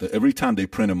them out. Every time they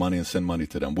print money and send money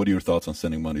to them, what are your thoughts on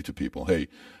sending money to people? Hey,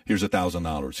 here's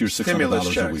 $1,000. Here's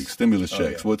 $600 a week. Stimulus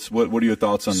checks. Yeah. What are your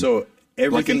thoughts on? So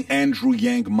everything, like an Andrew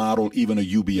Yang model, even a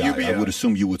UBI. I would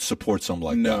assume you would support something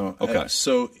like that. Okay.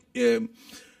 So it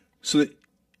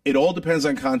all depends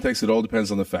on context. It all depends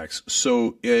on the facts.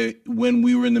 So when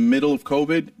we were in the middle of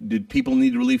COVID, did people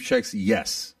need relief checks?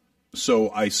 Yes.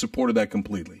 So I supported that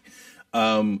completely.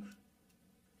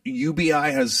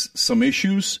 UBI has some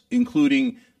issues,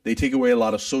 including they take away a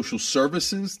lot of social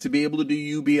services to be able to do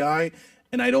UBI,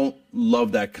 and I don't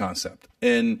love that concept.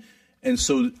 And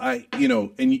so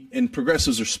and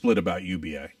progressives are split about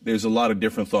UBI. There's a lot of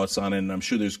different thoughts on it, and I'm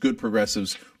sure there's good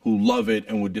progressives who love it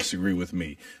and would disagree with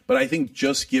me. But I think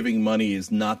just giving money is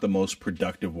not the most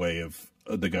productive way of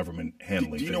the government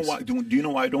handling things. Do you know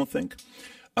why I don't think?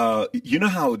 You know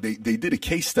how they did a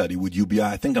case study with UBI,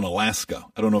 I think in Alaska.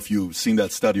 I don't know if you've seen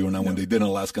that study or not. No. When they did in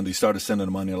Alaska and they started sending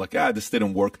the money, like, this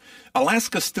didn't work.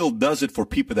 Alaska still does it for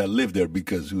people that live there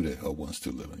because who the hell wants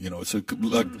to live in? It's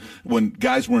like when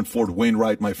guys were in Fort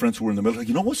Wainwright, my friends who were in the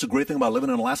military, what's the great thing about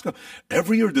living in Alaska?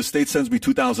 Every year the state sends me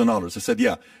 $2,000. I said,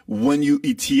 yeah, when you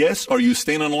ETS, are you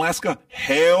staying in Alaska?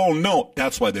 Hell no.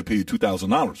 That's why they pay you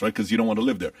 $2,000, right? Because you don't want to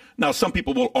live there. Now, some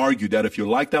people will argue that if you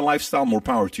like that lifestyle, more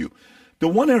power to you. The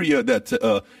one area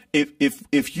that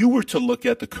if you were to look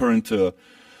at the current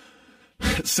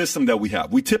system that we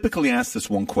have, we typically ask this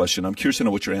one question. I'm curious to know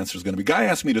what your answer is going to be. Guy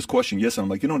asked me this question yesterday. I'm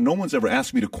like, no one's ever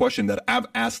asked me the question that I've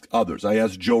asked others. I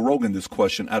asked Joe Rogan this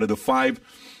question. Out of the 5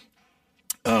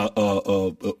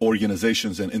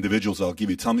 organizations and individuals I'll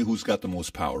give you, tell me who's got the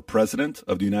most power. President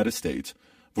of the United States,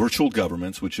 virtual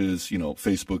governments, which is,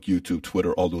 Facebook, YouTube,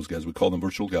 Twitter, all those guys. We call them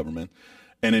virtual government.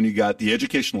 And then you got the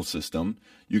educational system,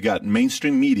 you got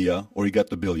mainstream media, or you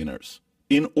got the billionaires.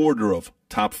 In order of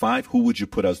top 5, who would you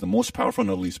put as the most powerful and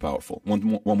the least powerful?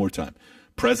 One more time.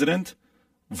 President,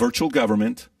 virtual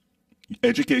government,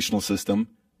 educational system,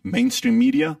 mainstream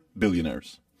media,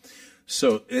 billionaires.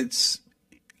 So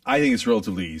I think it's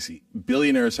relatively easy.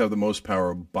 Billionaires have the most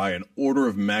power by an order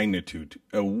of magnitude,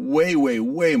 way, way,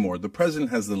 way more. The president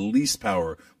has the least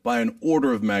power by an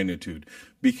order of magnitude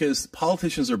because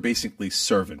politicians are basically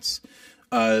servants.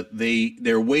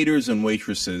 They're waiters and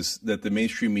waitresses that the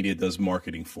mainstream media does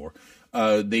marketing for.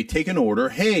 They take an order.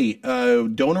 Hey,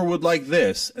 donor would like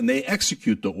this, and they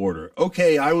execute the order.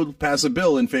 Okay, I would pass a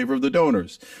bill in favor of the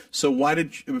donors. So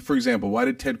for example, why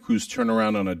did Ted Cruz turn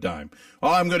around on a dime?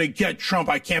 Oh, I'm going to get Trump.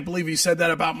 I can't believe he said that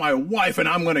about my wife, and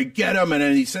I'm going to get him. And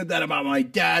then he said that about my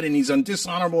dad, and he's a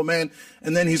dishonorable man.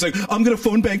 And then he's like, I'm going to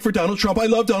phone bank for Donald Trump. I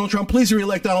love Donald Trump. Please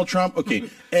reelect Donald Trump. Okay.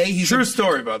 He's true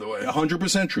story, by the way.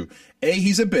 100% true.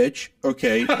 He's a bitch.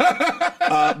 Okay.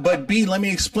 But B, let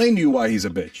me explain to you why he's a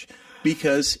bitch.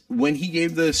 Because when he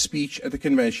gave the speech at the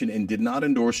convention and did not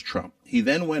endorse Trump, he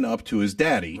then went up to his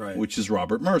daddy, which is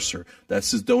Robert Mercer. That's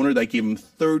his donor that gave him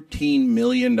 $13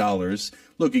 million.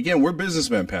 Look, again, we're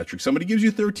businessmen, Patrick. Somebody gives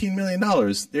you $13 million,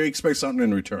 they expect something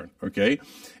in return, okay?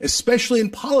 Especially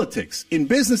in politics. In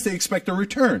business, they expect a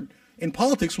return. In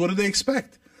politics, what do they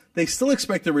expect? They still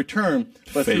expect a return,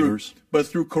 but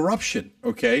through corruption,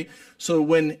 okay? So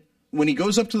when he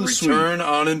goes up to the suite... Return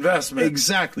on investment.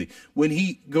 Exactly. When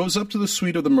he goes up to the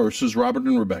suite of the Mercers, Robert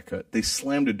and Rebecca, they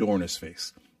slammed a door in his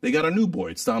face. They got a new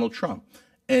boy. It's Donald Trump.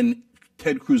 And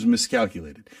Ted Cruz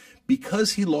miscalculated.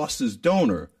 Because he lost his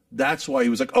donor, That's why he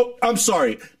was like, "Oh, I'm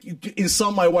sorry.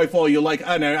 Insult my wife all you like.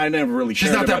 I never really.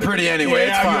 She's not that pretty anyway.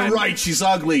 Yeah, it's fine. You're right. She's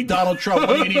ugly. Donald Trump.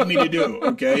 What do you need me to do?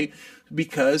 Okay,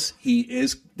 because he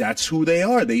is. That's who they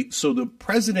are. So the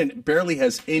president barely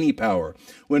has any power.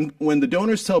 When the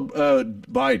donors tell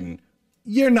Biden,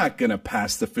 you're not going to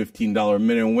pass the $15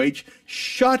 minimum wage.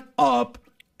 Shut up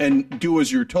and do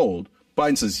as you're told.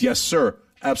 Biden says, yes, sir.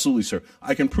 Absolutely, sir.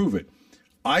 I can prove it.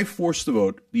 I forced the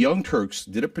vote. The Young Turks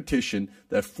did a petition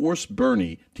that forced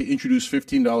Bernie to introduce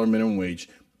 $15 minimum wage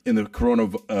in the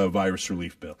coronavirus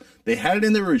relief bill. They had it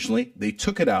in there originally. They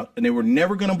took it out, and they were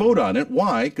never going to vote on it.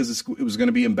 Why? Because it was going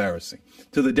to be embarrassing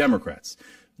to the Democrats.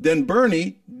 Then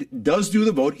Bernie does do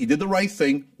the vote. He did the right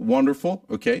thing. Wonderful.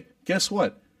 Okay. Guess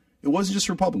what? It wasn't just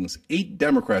Republicans. 8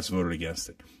 Democrats voted against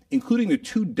it, including the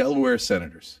 2 Delaware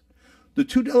senators. The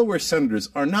 2 Delaware senators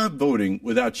are not voting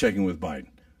without checking with Biden.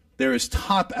 They're his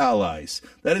top allies.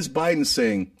 That is Biden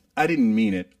saying, I didn't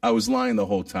mean it. I was lying the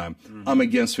whole time. I'm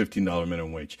against $15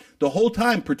 minimum wage. The whole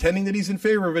time pretending that he's in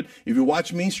favor of it. If you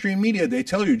watch mainstream media, they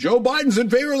tell you Joe Biden's in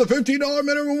favor of the $15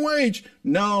 minimum wage.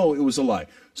 No, it was a lie.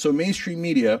 So mainstream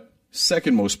media,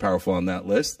 second most powerful on that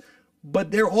list,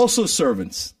 but they're also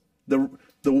servants.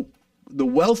 The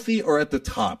wealthy are at the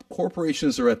top.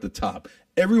 Corporations are at the top.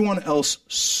 Everyone else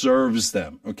serves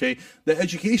them. Okay, the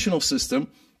educational system.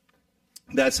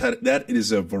 That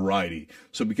is a variety.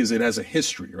 So because it has a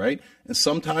history, right? And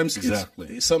sometimes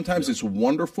it's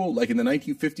wonderful. Like in the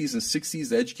 1950s and 60s,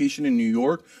 the education in New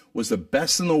York was the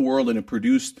best in the world, and it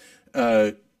produced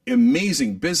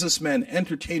amazing businessmen,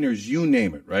 entertainers, you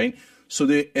name it, right? So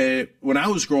when I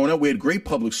was growing up, we had great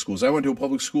public schools. I went to a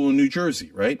public school in New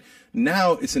Jersey, right?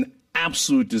 Now it's an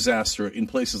absolute disaster in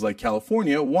places like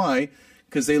California. Why?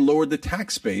 Because they lowered the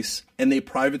tax base and they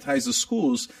privatized the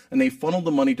schools and they funneled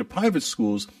the money to private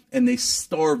schools and they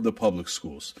starved the public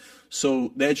schools.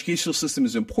 So the educational system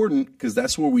is important because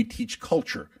that's where we teach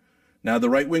culture. Now, the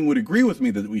right wing would agree with me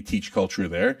that we teach culture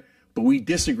there, but we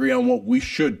disagree on what we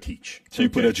should teach. So you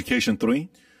put education 3?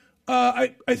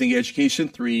 I think education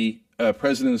 3,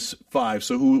 president's 5.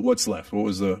 So what's left? What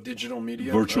was the digital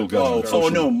media? Virtual government. Oh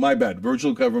no, my bad.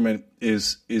 Virtual government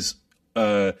is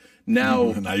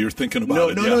now you're thinking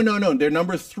about it. No. They're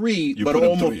number 3, You but put them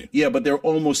almost 3. Yeah, but they're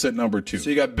almost at number 2. So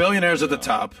you got billionaires at the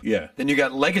top. Yeah. Then you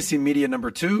got legacy media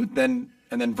number 2. Then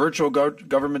virtual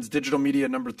government's digital media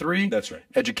number 3. That's right.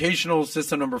 Educational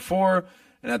system number 4,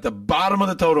 and at the bottom of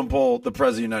the totem pole, the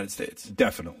president of the United States.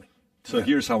 Definitely. So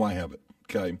here's how I have it.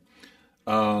 Okay,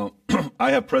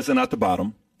 I have president at the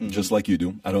bottom, just like you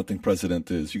do. I don't think president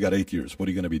is. You got 8 years. What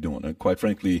are you going to be doing? And quite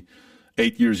frankly,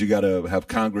 8 years, you got to have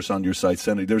Congress on your side,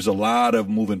 Senate. There's a lot of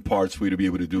moving parts for you to be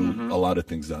able to do a lot of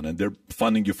things done, and they're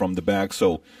funding you from the back,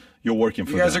 so you're working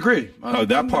for them. You guys agree?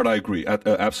 That part I agree,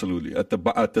 absolutely. At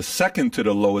the second to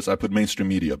the lowest, I put mainstream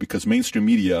media, because mainstream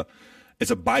media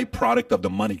is a byproduct of the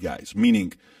money guys,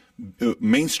 meaning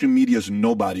mainstream media is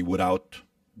nobody without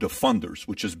the funders,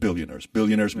 which is billionaires.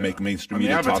 Billionaires make mainstream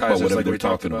media talk about whatever they're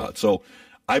talking about. So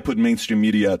I put mainstream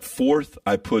media at 4th.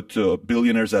 I put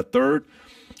billionaires at 3rd.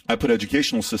 I put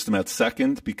educational system at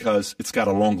 2nd because it's got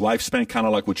a long lifespan, kind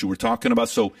of like what you were talking about.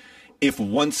 So if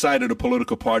one side of the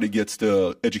political party gets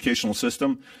the educational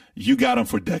system, you got them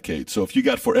for decades. So if you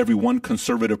got for every one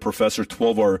conservative professor,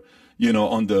 12 are,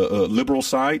 on the liberal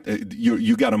side,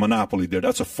 you got a monopoly there.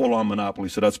 That's a full-on monopoly.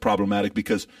 So that's problematic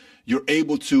because you're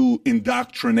able to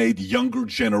indoctrinate younger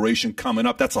generation coming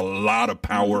up. That's a lot of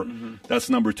power. That's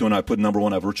number 2. And I put number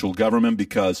 1 at virtual government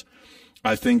because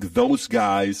I think those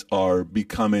guys are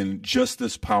becoming just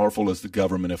as powerful as the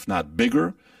government, if not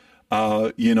bigger.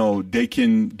 They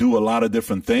can do a lot of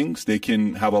different things. They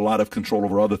can have a lot of control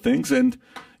over other things, and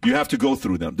you have to go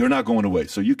through them. They're not going away.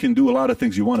 So you can do a lot of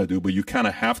things you want to do, but you kind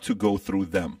of have to go through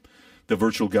them, the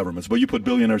virtual governments. But you put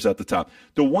billionaires at the top.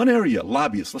 The one area,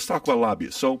 lobbyists. Let's talk about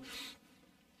lobbyists. So,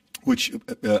 which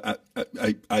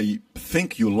I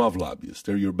think you love lobbyists.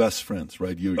 They're your best friends,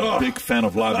 right? You're a big fan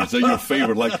of lobbyists. They're your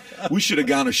favorite. Like, we should have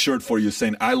gotten a shirt for you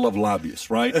saying, I love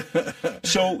lobbyists, right?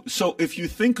 So if you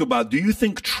think about, do you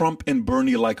think Trump and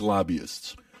Bernie like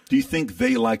lobbyists? Do you think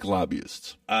they like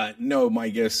lobbyists? No, my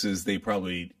guess is they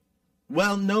probably...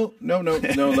 Well, no.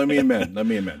 Let me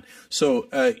amend.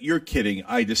 So you're kidding.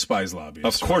 I despise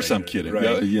lobbyists. Of course I'm kidding.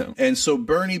 Right? Yeah. And so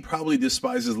Bernie probably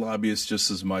despises lobbyists just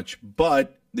as much,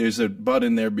 but there's a but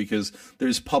in there because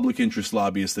there's public interest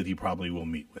lobbyists that he probably will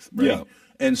meet with. Right? Yeah.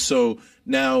 And so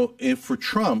now for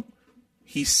Trump,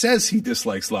 he says he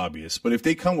dislikes lobbyists, but if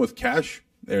they come with cash,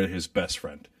 they're his best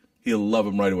friend. He'll love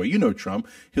them right away. You know Trump.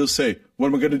 He'll say, what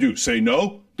am I going to do? Say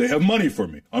no? They have money for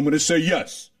me. I'm going to say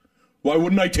yes. Why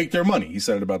wouldn't I take their money? He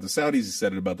said it about the Saudis. He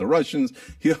said it about the Russians.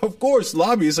 Of course,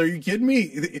 lobbyists. Are you kidding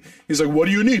me? He's like, what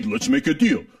do you need? Let's make a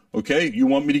deal. Okay, you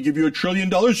want me to give you $1 trillion?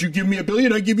 You give me $1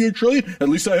 billion, I give you $1 trillion. At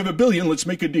least I have $1 billion. Let's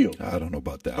make a deal. I don't know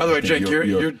about that. By the way, Jake,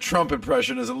 your Trump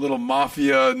impression is a little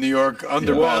mafia New York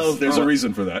underpass. Well, there's a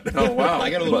reason for that. Oh, wow. I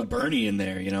got a little Bernie in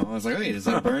there, you know. I was like, wait, is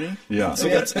that Bernie? Yeah. So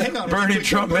hang on. Bernie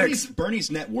Trump mix. Bernie's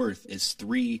net worth is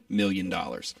 $3 million.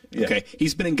 Yeah. Okay,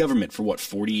 he's been in government for what,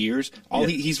 40 years?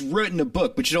 He's written a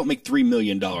book, but you don't make $3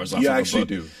 million off of a book. You actually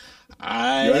do.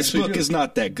 This book is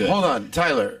not that good. Hold on,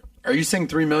 Tyler. Are you saying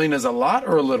 $3 million is a lot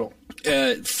or a little?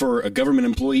 For a government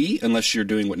employee, unless you're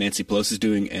doing what Nancy Pelosi is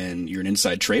doing and you're an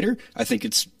inside trader, I think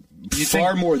it's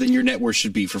far more than your net worth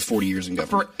should be for 40 years in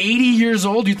government. For 80 years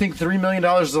old, you think $3 million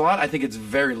is a lot? I think it's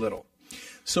very little.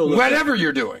 So whatever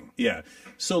you're doing. Yeah.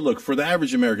 So look, for the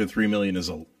average American, $3 million is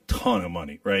a ton of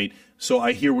money, right? So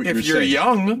I hear what If you're you're saying.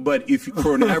 young. But if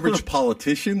for an average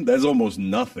politician, that's almost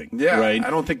nothing. Yeah, right? I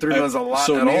don't think $3 million is a lot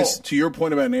so at all. To your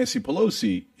point about Nancy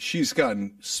Pelosi, she's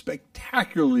gotten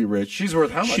spectacularly rich. She's worth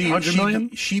how much? $100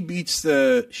 million? She beats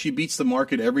the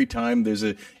market every time there's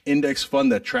an index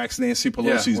fund that tracks Nancy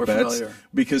Pelosi's we're bets familiar.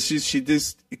 because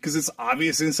because it's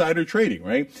obvious insider trading,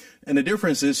 right? And the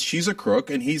difference is she's a crook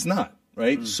and he's not.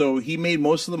 Right. So he made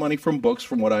most of the money from books,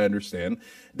 from what I understand.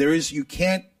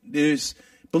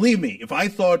 Believe me, if I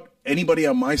thought anybody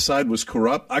on my side was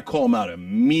corrupt, I call him out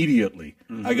immediately.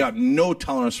 I got no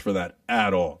tolerance for that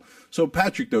at all. So,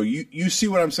 Patrick, though, you see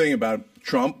what I'm saying about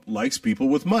Trump likes people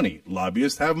with money.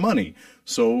 Lobbyists have money.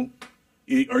 So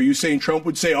are you saying Trump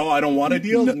would say, oh, I don't want a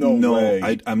deal? No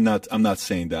way. I'm not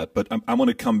saying that. But I'm going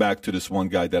to come back to this one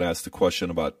guy that asked the question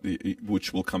about,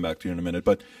 which we'll come back to in a minute.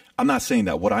 But I'm not saying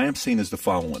that. What I am saying is the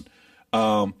following.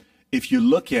 If you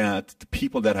look at the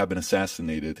people that have been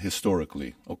assassinated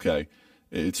historically, okay,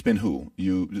 it's been who?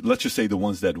 Let's just say the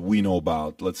ones that we know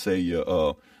about. Let's say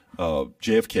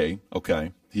JFK,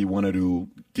 okay. He wanted to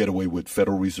get away with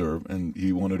Federal Reserve, and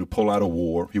he wanted to pull out of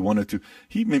war.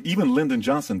 Even Lyndon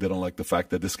Johnson didn't like the fact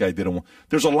that this guy didn't want.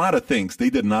 There's a lot of things. They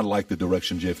did not like the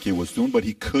direction JFK was doing, but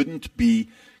he couldn't be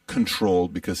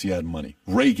controlled because he had money.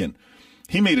 Reagan.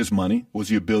 He made his money. Was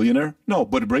he a billionaire? No,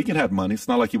 but Reagan had money. It's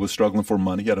not like he was struggling for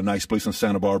money. He had a nice place in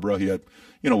Santa Barbara. He had,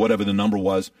 whatever the number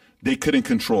was. They couldn't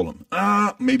control him.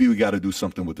 Maybe we got to do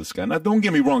something with this guy. Now, don't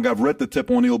get me wrong. I've read the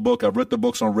Tip O'Neill book. I've read the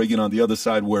books on Reagan on the other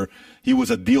side where he was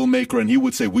a deal maker, and he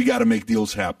would say, we got to make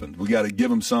deals happen. We got to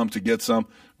give him some to get some.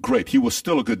 Great. He was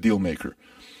still a good deal maker.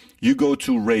 You go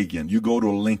to Reagan. You go to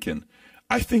Lincoln.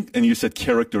 I think, and you said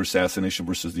character assassination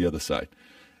versus the other side.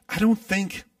 I don't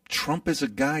think Trump is a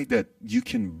guy that you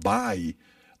can buy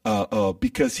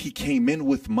because he came in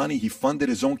with money. He funded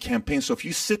his own campaign. So if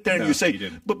you sit there and you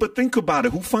say, but think about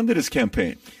it, who funded his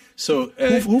campaign? So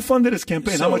who funded his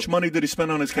campaign? How much money did he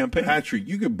spend on his campaign? Patrick,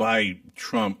 you could buy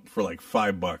Trump for like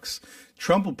 $5.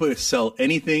 Trump will sell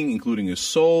anything, including his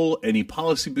soul, any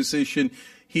policy position.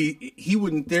 He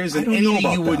wouldn't. There's anything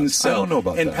he wouldn't sell. I don't know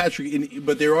about that. And Patrick,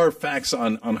 but there are facts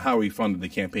on how he funded the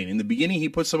campaign. In the beginning, he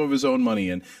put some of his own money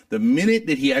in. The minute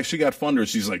that he actually got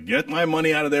funders, he's like, "Get my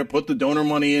money out of there. Put the donor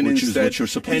money in Which instead." Is what you're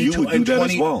supposed. You would do that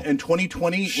as well. And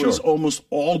 2020 was almost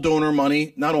all donor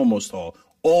money. Not almost all.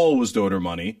 All was donor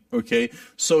money, okay?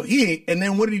 So and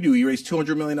then what did he do? He raised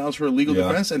 $200 million for illegal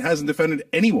defense and hasn't defended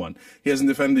anyone. He hasn't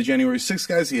defended the January 6th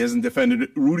guys. He hasn't defended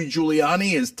Rudy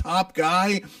Giuliani, his top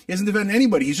guy. He hasn't defended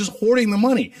anybody. He's just hoarding the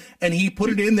money. And he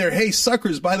put it in there, hey,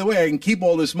 suckers, by the way, I can keep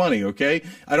all this money, okay?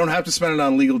 I don't have to spend it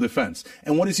on legal defense.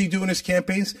 And what does he do in his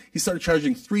campaigns? He started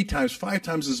charging 3 times, 5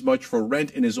 times as much for rent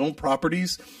in his own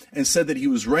properties and said that he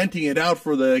was renting it out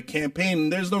for the campaign.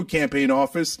 There's no campaign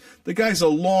office. The guy's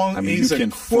he's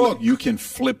a crook. You can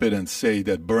flip it and say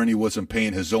that Bernie wasn't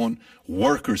paying his own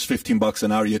workers $15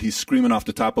 an hour, yet he's screaming off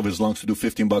the top of his lungs to do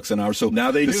 $15 an hour. So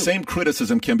now the same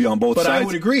criticism can be on both sides. But I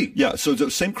would agree. Yeah, so the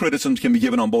same criticism can be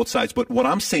given on both sides. But what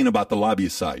I'm saying about the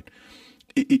lobbyist side,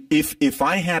 if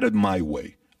I had it my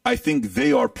way, I think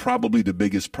they are probably the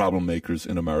biggest problem makers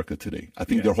in America today. I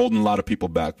think they're holding a lot of people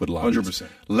back with lobbyists. 100%.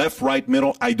 Left, right,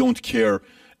 middle, I don't care.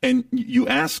 And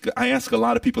I ask a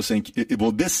lot of people saying,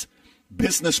 will this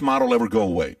business model ever go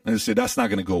away? And they say, that's not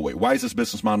going to go away. Why is this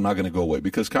business model not going to go away?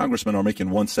 Because congressmen are making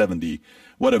 170,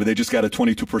 whatever. They just got a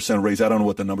 22% raise. I don't know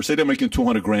what the number. Say they're making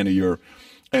 $200,000 a year.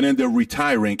 And then they're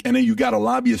retiring. And then you got a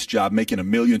lobbyist job making $1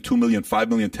 million, $2 million, $5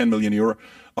 million, $10 million a year.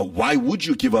 Why would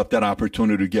you give up that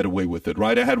opportunity to get away with it,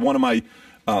 right? I had one of my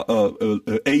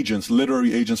agents,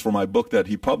 literary agents for my book that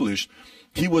he published.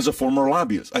 He was a former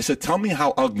lobbyist. I said, tell me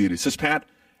how ugly it is. He says, Pat,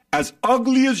 as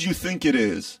ugly as you think it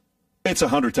is, it's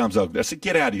 100 times ugly. I said,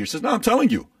 get out of here. He says, no, I'm telling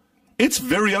you. It's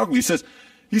very ugly.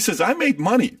 He says, I made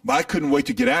money, but I couldn't wait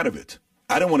to get out of it.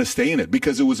 I didn't want to stay in it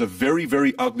because it was a very,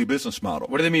 very ugly business model.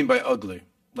 What do they mean by ugly?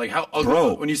 Like how ugly?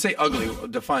 Bro. When you say ugly,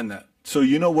 define that. So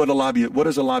you know what what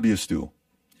does a lobbyist do?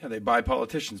 Yeah, they buy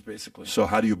politicians basically. So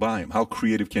how do you buy them? How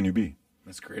creative can you be?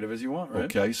 As creative as you want, right?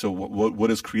 Okay, so what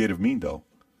does creative mean, though?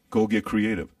 Go get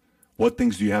creative. What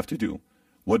things do you have to do?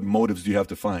 What motives do you have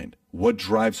to find? What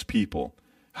drives people?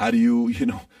 How do you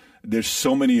there's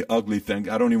so many ugly things.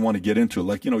 I don't even want to get into it.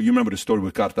 Like, you remember the story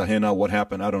with Cartagena, what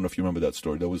happened? I don't know if you remember that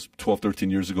story. That was 12, 13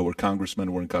 years ago where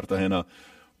congressmen were in Cartagena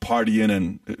partying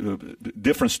and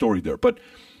different story there. But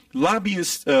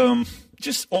lobbyists,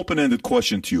 just open-ended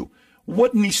question to you.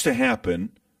 What needs to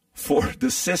happen for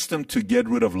the system to get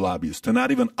rid of lobbyists, to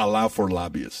not even allow for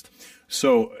lobbyists?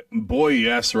 So, boy, you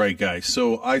asked the right guy.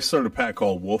 So I started a PAC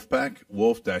called Wolfpack,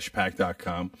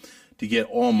 wolf-pac.com, to get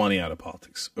all money out of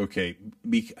politics. Okay,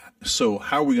 so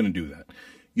how are we going to do that?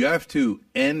 You have to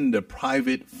end the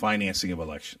private financing of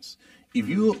elections. If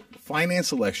you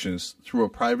finance elections through a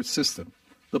private system,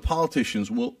 the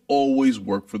politicians will always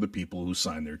work for the people who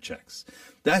sign their checks.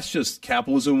 That's just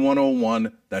capitalism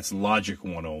 101. That's logic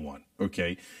 101.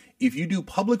 Okay? If you do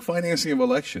public financing of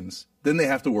elections, then they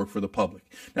have to work for the public.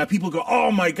 Now, people go,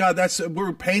 oh, my God,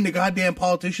 we're paying the goddamn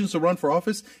politicians to run for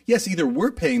office. Yes, either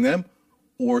we're paying them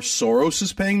or Soros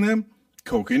is paying them,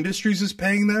 Koch Industries is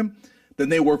paying them. Then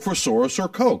they work for Soros or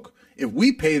Koch. If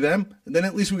we pay them, then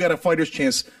at least we got a fighter's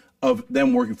chance of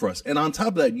them working for us. And on top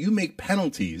of that, you make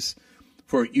penalties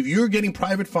for if you're getting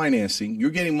private financing,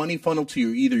 you're getting money funneled to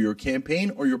either your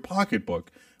campaign or your pocketbook,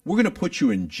 we're going to put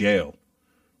you in jail.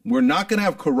 We're not going to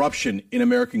have corruption in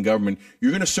American government.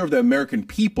 You're going to serve the American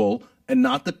people and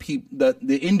not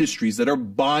the industries that are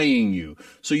buying you.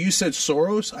 So you said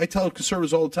Soros. I tell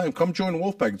conservatives all the time, come join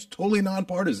Wolfpack. It's totally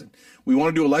nonpartisan. We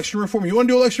want to do election reform. You want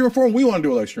to do election reform? We want to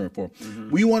do election reform. Mm-hmm.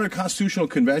 We want a constitutional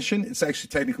convention. It's actually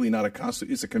technically not a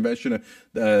constitution. It's a convention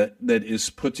that is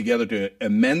put together to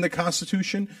amend the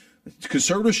Constitution.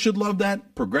 Conservatives should love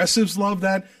that. Progressives love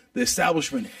that. The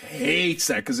establishment hates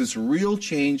that because it's real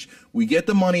change. We get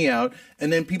the money out,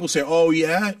 and then people say, oh,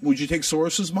 yeah, would you take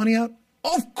Soros's money out?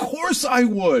 Of course I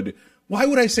would. Why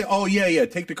would I say, oh, yeah,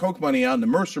 take the Koch money out and the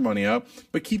Mercer money out,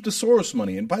 but keep the Soros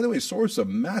money? And by the way, Soros is a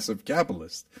massive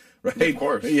capitalist, right? Of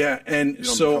course. Yeah, and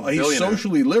so he's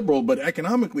socially liberal, but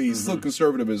economically he's still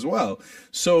conservative as well.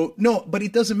 So, no, but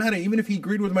it doesn't matter. Even if he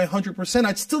agreed with my 100%,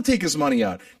 I'd still take his money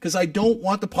out because I don't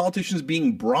want the politicians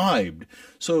being bribed.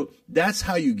 So that's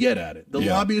how you get at it. The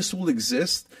lobbyists will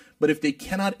exist, but if they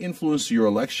cannot influence your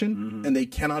election and they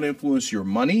cannot influence your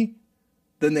money,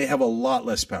 then they have a lot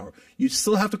less power. You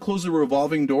still have to close the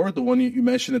revolving door, the one you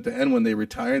mentioned at the end when they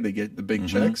retire, they get the big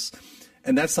checks.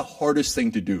 And that's the hardest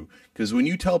thing to do. Because when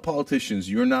you tell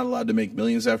politicians you're not allowed to make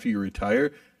millions after you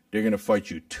retire, they're going to fight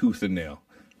you tooth and nail.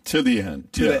 To the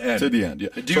end. To the end. To the end, yeah.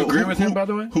 Do you agree with him, by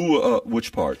the way?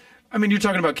 Which part? I mean, you're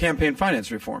talking about campaign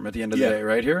finance reform at the end of the day,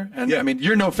 right here? And I mean,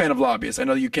 you're no fan of lobbyists. I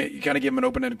know you kind of give them an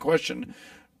open-ended question.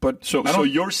 But so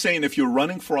you're saying if you're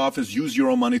running for office, use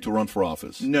your own money to run for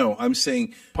office? No, I'm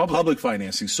saying public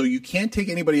financing. So you can't take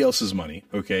anybody else's money,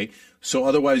 okay? So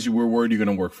otherwise we're worried you're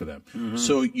going to work for them.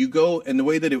 So you go, and the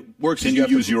way that it works is you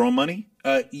use your own money?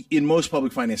 In most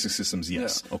public financing systems,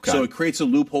 yes. Yeah. Okay. So it creates a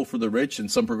loophole for the rich,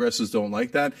 and some progressives don't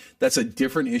like that. That's a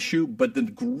different issue, but the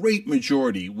great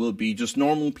majority will be just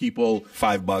normal people.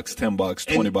 $5, $10,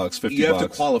 $20, $50. You have to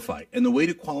qualify. And the way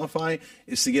to qualify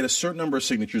is to get a certain number of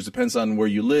signatures, depends on where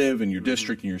you live and your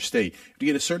district and your state. You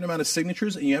get a certain amount of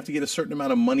signatures, and you have to get a certain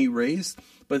amount of money raised.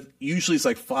 But usually it's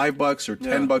like $5 or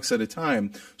 $10 at a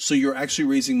time. So you're actually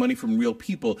raising money from real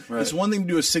people. Right. It's one thing to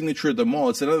do a signature at the mall.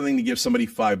 It's another thing to give somebody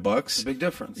 $5. It's a big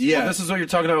difference. Yeah. Well, this is what you're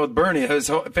talking about with Bernie.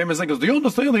 His famous thing goes, do you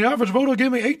understand the average voter will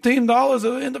give me $18 as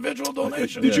an individual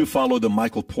donation? Did you follow the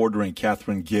Michael Porter and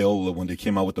Catherine Gill when they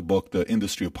came out with the book, The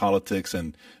Industry of Politics,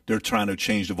 and they're trying to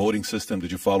change the voting system?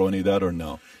 Did you follow any of that or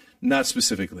no? Not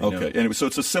specifically, Okay. No. Anyway, so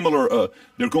it's a similar,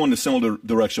 they're going in a similar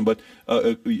direction. But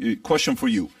question for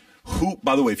you. Who,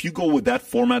 by the way, if you go with that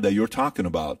format that you're talking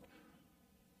about,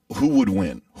 who would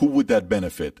win? Who would that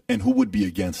benefit? And who would be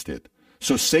against it?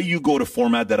 So say you go to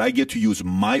format that I get to use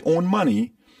my own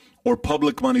money or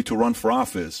public money to run for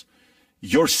office.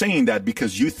 You're saying that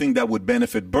because you think that would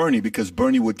benefit Bernie because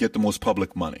Bernie would get the most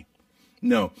public money.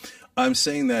 No. I'm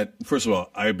saying that, first of all,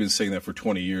 I've been saying that for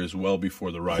 20 years, well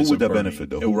before the rise of Bernie. Who would that benefit,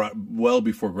 though? Well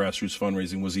before grassroots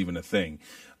fundraising was even a thing.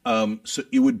 So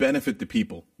it would benefit the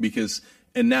people because,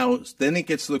 and now then it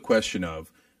gets to the question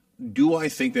of, do I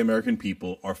think the American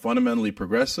people are fundamentally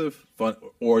progressive,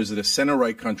 or is it a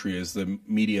center-right country, as the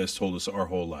media has told us our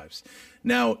whole lives?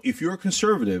 Now, if you're a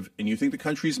conservative and you think the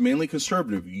country is mainly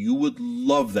conservative, you would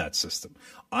love that system.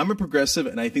 I'm a progressive,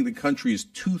 and I think the country is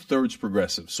 2/3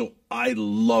 progressive, so I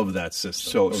love that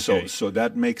system. So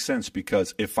that makes sense,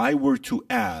 because if I were to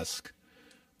ask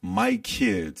my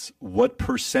kids what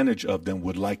percentage of them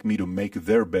would like me to make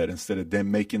their bed instead of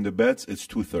them making the beds, it's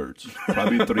 2/3,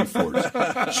 probably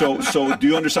 3/4. So do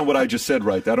you understand what I just said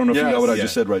right there? I don't know if you got what I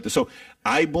just said right there. So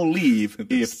I believe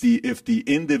if the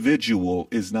individual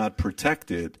is not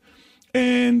protected,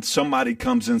 and somebody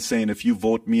comes in saying, if you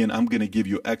vote me in, I'm going to give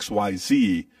you X, Y,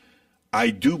 Z, I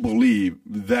do believe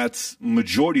that's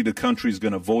majority of the country is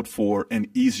going to vote for an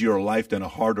easier life than a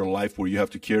harder life where you have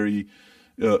to carry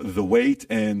the weight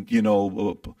and,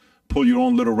 pull your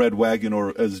own little red wagon,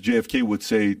 or as JFK would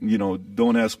say,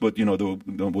 don't ask what,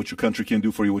 what your country can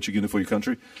do for you, what you can do for your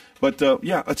country. But,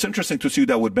 it's interesting to see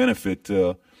that would benefit.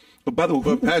 But by the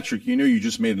way, Patrick, you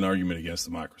just made an argument against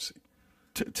democracy.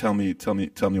 Tell me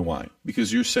why.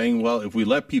 Because you're saying, well, if we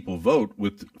let people vote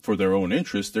for their own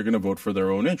interest, they're going to vote for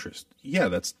their own interest. Yeah,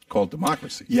 that's called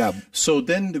democracy. Yeah. So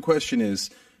then the question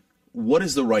is, what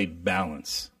is the right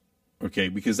balance? Okay,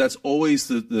 because that's always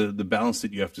the balance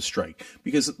that you have to strike.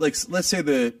 Because let's say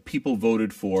the people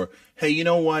voted for, hey, you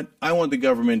know what? I want the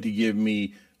government to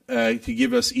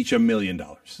give us each $1 million,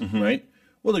 right?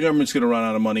 Well, the government's going to run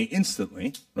out of money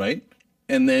instantly, right?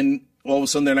 And then all of a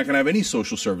sudden they're not going to have any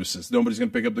social services. Nobody's going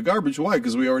to pick up the garbage. Why?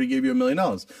 Because we already gave you $1 million.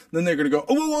 Then they're going to go,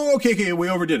 oh, okay, we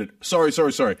overdid it. Sorry.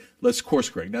 Let's course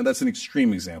correct. Now, that's an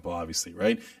extreme example, obviously,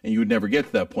 right? And you would never get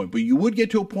to that point. But you would get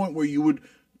to a point where you would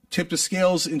tip the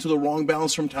scales into the wrong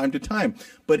balance from time to time.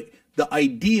 But the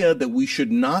idea that we should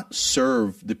not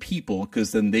serve the people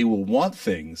because then they will want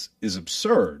things is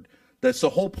absurd. That's the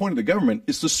whole point of the government,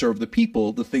 is to serve the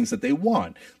people the things that they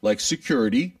want, like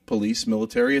security, police,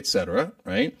 military, etc.,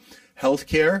 right?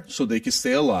 Healthcare, so they can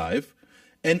stay alive,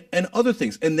 and other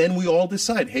things. And then we all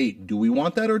decide, hey, do we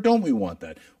want that or don't we want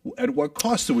that? At what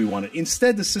cost do we want it?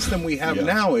 Instead, the system we have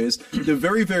now is the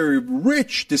very, very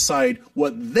rich decide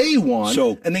what they want,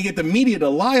 and they get the media to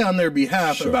lie on their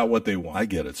behalf about what they want. I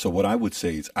get it. So what I would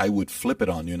say is I would flip it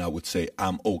on you, and I would say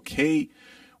I'm okay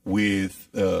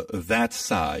with that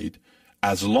side,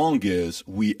 as long as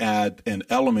we add an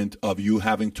element of you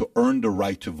having to earn the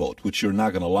right to vote, which you're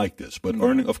not going to like this. But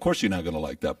earning, of course, you're not going to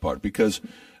like that part, because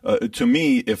to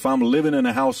me, if I'm living in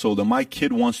a household and my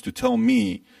kid wants to tell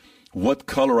me what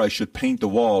color I should paint the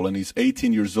wall, and he's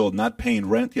 18 years old, not paying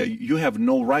rent, you have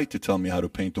no right to tell me how to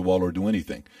paint the wall or do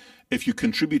anything. If you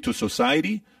contribute to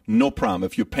society, no problem.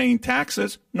 If you're paying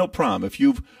taxes, no problem. If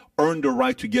you've earned the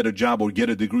right to get a job or get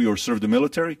a degree or serve the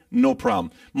military, no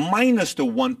problem. Minus the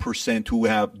 1% who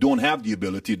don't have the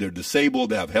ability, they're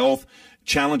disabled, they have health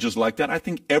challenges like that. I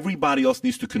think everybody else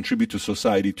needs to contribute to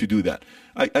society to do that.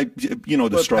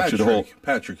 The structure, the whole.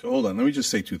 Patrick, hold on. Let me just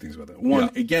say two things about that. One,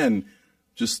 again,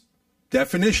 just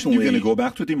definitionally, you're going to go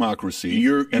back to democracy,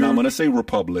 and I'm going to say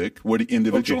republic, where the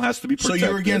individual has to be protected. So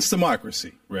you're against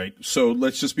democracy, right? So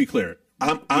let's just be clear.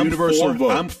 I'm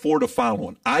for the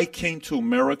following. I came to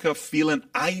America feeling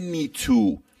I need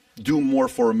to do more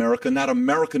for America, not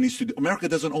America needs to do. America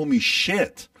doesn't owe me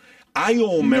shit. I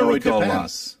owe America a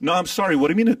lot. No, I'm sorry. What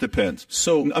do you mean it depends?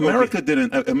 So America didn't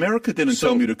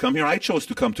tell me to come here. I chose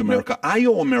to come to America. I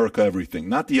owe America everything,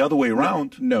 not the other way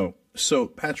around. No. So,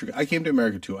 Patrick, I came to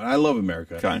America, too, and I love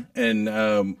America. Okay. And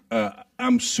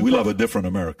I'm super... We love a different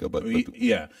America, but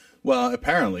yeah. Well,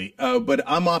 apparently. But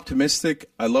I'm optimistic.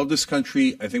 I love this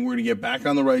country. I think we're going to get back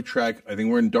on the right track. I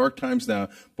think we're in dark times now,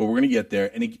 but we're going to get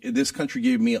there. And this country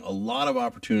gave me a lot of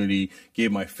opportunity,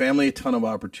 gave my family a ton of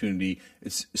opportunity.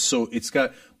 It's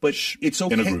okay.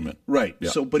 In agreement. Right.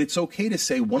 Yeah. But it's okay to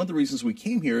say one of the reasons we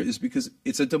came here is because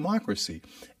it's a democracy,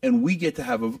 and we get to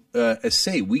have a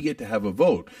say. We get to have a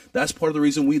vote. That's part of the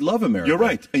reason we love America. You're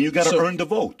right. And you got to earn the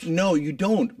vote. No, you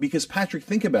don't. Because, Patrick,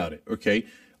 think about it, okay?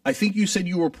 I think you said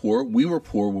you were poor. We were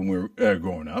poor when we were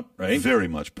growing up, right? Very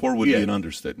much. Poor would be an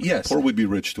understatement. Yes. Poor would be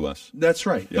rich to us. That's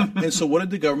right. Yeah. And so what did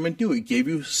the government do? It gave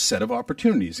you a set of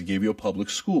opportunities. It gave you a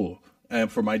public school.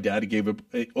 And for my dad, it gave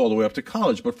it all the way up to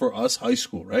college. But for us, high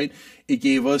school, right? It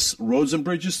gave us roads and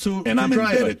bridges to And I'm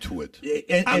drive indebted to it.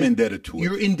 I'm indebted to it.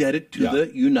 You're indebted to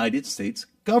the United States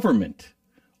government.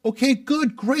 Okay,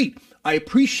 good, great. I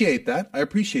appreciate that.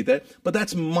 But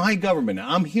that's my government.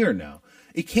 I'm here now.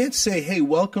 It can't say, hey,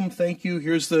 welcome, thank you,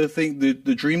 here's the thing, the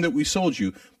dream that we sold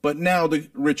you, but now the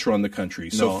rich run the country,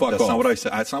 so fuck off. That's not what I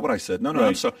said. That's not what I said. No, right.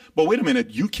 I'm sorry. But wait a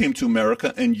minute. You came to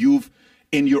America and you've,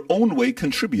 in your own way,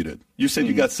 contributed. You said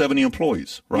you got 70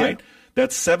 employees, right? Yeah.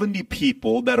 That's 70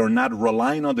 people that are not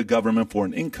relying on the government for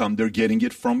an income. They're getting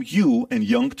it from you and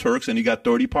Young Turks, and you got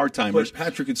 30 part-timers. But,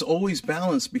 Patrick, it's always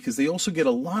balanced because they also get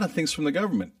a lot of things from the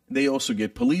government. They also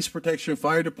get police protection,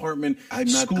 fire department,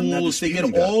 schools. They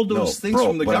get all those things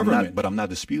from the government. But I'm not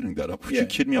disputing that. Are you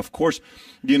kidding me? Of course,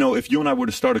 if you and I were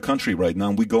to start a country right now,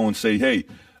 and we go and say, hey,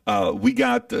 we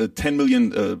got 10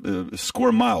 million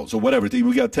square miles or whatever.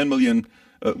 We got 10 million.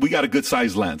 We got a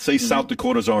good-sized land. Say South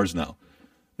Dakota's ours now.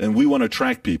 And we want to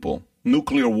attract people.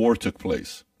 Nuclear war took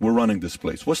place. We're running this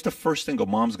place. What's the first thing a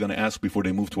mom's going to ask before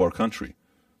they move to our country?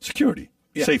 Security,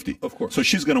 safety. Of course. So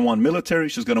she's going to want military.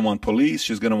 She's going to want police.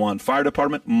 She's going to want fire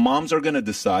department. Moms are going to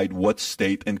decide what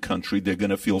state and country they're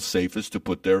going to feel safest to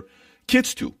put their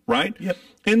kids to, right? Yep.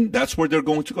 And that's where they're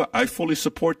going to go. I fully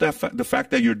support that the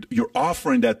fact that you're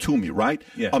offering that to me, right?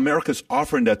 Yeah. America's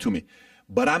offering that to me.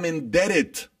 But I'm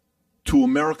indebted to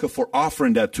America for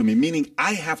offering that to me, meaning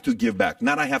I have to give back,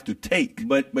 not I have to take.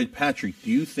 But Patrick, do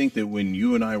you think that when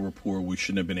you and I were poor, we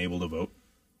shouldn't have been able to vote?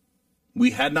 We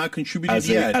had not contributed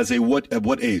yet. At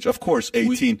what age? Of course,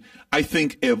 18. I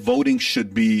think voting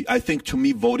should be, to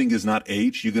me, voting is not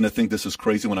age. You're going to think this is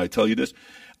crazy when I tell you this.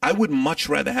 I would much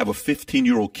rather have a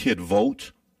 15-year-old kid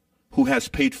vote who has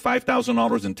paid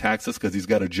 $5,000 in taxes because he's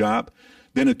got a job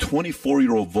than a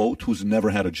 24-year-old vote who's never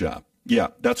had a job. Yeah,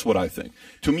 that's what I think.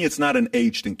 To me, it's not an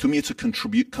age thing. To me, it's a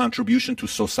contribution to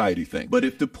society thing. But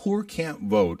if the poor can't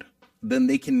vote, then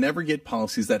they can never get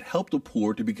policies that help the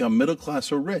poor to become middle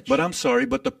class or rich. But I'm sorry,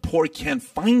 but the poor can't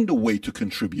find a way to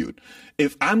contribute.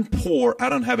 If I'm poor, I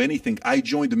don't have anything, I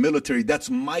joined the military, that's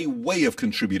my way of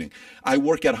contributing. I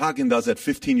work at Häagen-Dazs at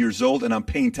 15 years old and I'm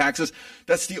paying taxes.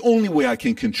 That's the only way I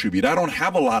can contribute. I don't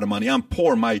have a lot of money. I'm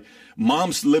poor. My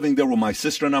mom's living there with my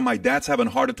sister and my dad's having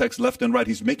heart attacks left and right.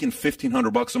 He's making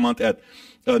 $1,500 a month at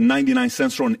 99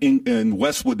 Central in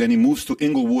Westwood. Then he moves to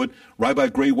Inglewood, right by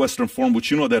Great Western Forum, which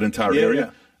you know that entire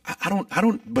area. Yeah. I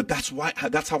don't, but that's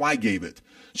how I gave it.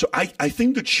 So I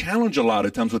think the challenge a lot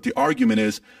of times with the argument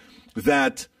is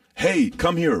that, hey,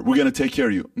 come here, we're going to take care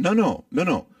of you. No.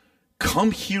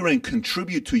 Come here and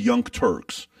contribute to Young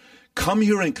Turks. Come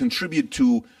here and contribute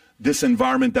to this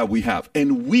environment that we have.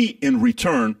 And we, in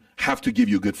return, have to give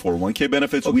you good 401k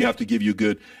benefits. Okay. We have to give you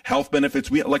good health benefits.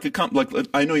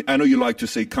 I know you like to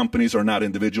say companies are not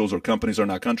individuals or companies are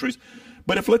not countries.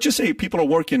 But if, let's just say, people are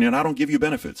working and I don't give you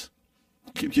benefits,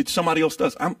 somebody else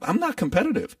does, I'm not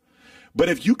competitive. But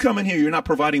if you come in here, you're not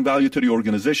providing value to the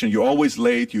organization, you're always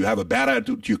late, you have a bad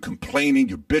attitude, you're complaining,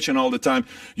 you're bitching all the time,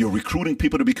 you're recruiting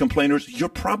people to be complainers, you're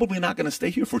probably not going to stay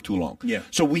here for too long. Yeah.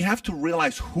 So we have to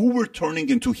realize who we're turning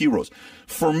into heroes.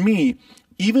 For me,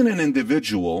 even an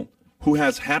individual who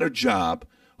has had a job,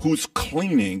 who's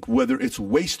cleaning, whether it's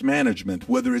waste management,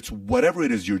 whether it's whatever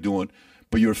it is you're doing,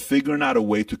 but you're figuring out a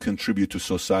way to contribute to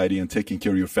society and taking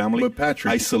care of your family, but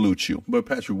Patrick, I salute you. But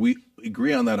Patrick, we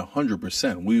agree on that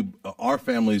 100%. Our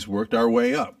families worked our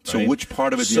way up. Right? So which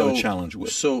part of it do you have a challenge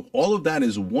with? So all of that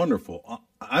is wonderful.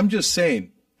 I'm just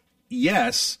saying,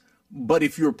 yes, but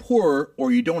if you're poor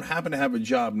or you don't happen to have a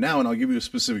job now, and I'll give you a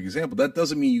specific example, that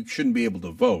doesn't mean you shouldn't be able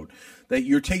to vote. That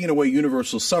you're taking away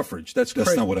universal suffrage. That's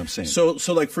not what I'm saying. So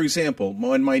like, for example,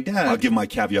 when my dad... I'll give my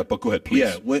caveat, but go ahead, please.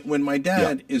 Yeah, when my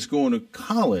dad is going to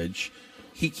college,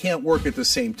 he can't work at the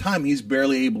same time. He's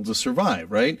barely able to survive,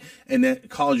 right? And that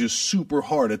college is super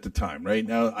hard at the time, right?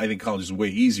 Now, I think college is way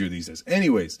easier these days.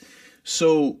 Anyways,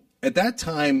 so at that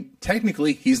time,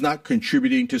 technically, he's not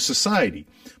contributing to society.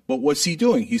 But what's he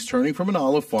doing? He's turning from an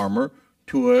olive farmer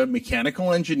to a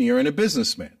mechanical engineer and a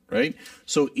businessman, right?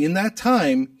 So in that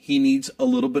time, he needs a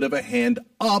little bit of a hand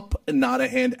up and not a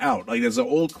hand out. Like there's an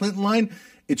old Clinton line.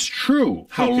 It's true.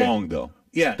 How long, though?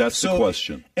 Yeah. That's the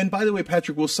question. And by the way,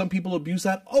 Patrick, will some people abuse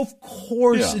that? Of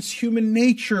course. It's human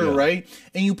nature, right?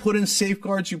 And you put in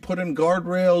safeguards, you put in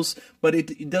guardrails, but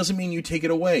it doesn't mean you take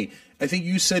it away. I think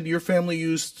you said your family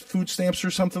used food stamps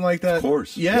or something like that. Of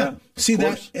course. Yeah. See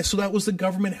that? So that was the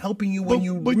government helping you when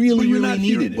you really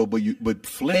needed it. But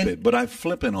flip it. But I'm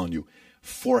flipping on you.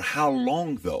 For how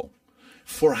long, though?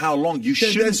 For how long? You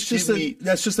shouldn't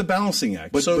That's just a balancing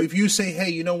act. But if you say, hey,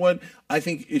 you know what? I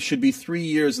think it should be 3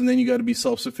 years and then you got to be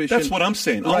self-sufficient. That's what I'm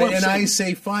saying. Right? I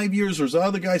say 5 years or the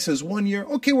other guy says 1 year.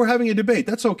 Okay, we're having a debate.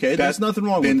 That's okay. There's nothing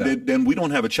wrong with that. Then we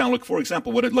don't have a challenge. Like, for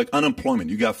example, like unemployment.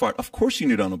 You got fired. Of course you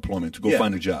need unemployment to go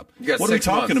find a job. What are we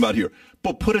talking about here?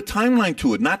 But put a timeline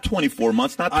to it, not 24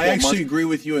 months, not 12 months. I actually agree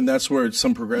with you, and that's where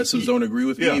some progressives don't agree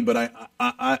with me. But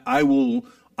I will...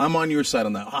 I'm on your side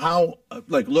on that.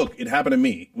 Look, it happened to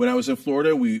me. When I was in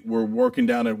Florida, we were working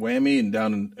down at WWAMI and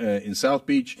down in South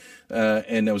Beach,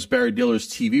 and that was Barry Diller's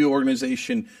TV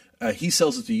organization. He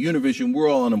sells it to Univision. We're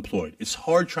all unemployed. It's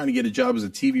hard trying to get a job as a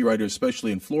TV writer,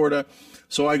 especially in Florida.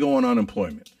 So I go on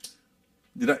unemployment.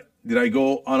 Did I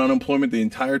go on unemployment the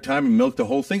entire time and milk the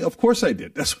whole thing? Of course I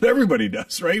did. That's what everybody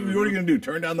does, right? What are you going to do?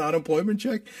 Turn down the unemployment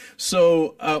check?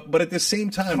 So, but at the same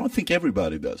time, I don't think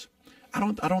everybody does. I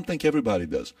don't think everybody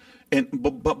does. And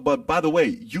but by the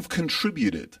way, you've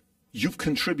contributed. You've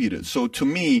contributed. So to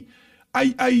me,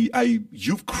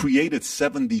 you've created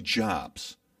 70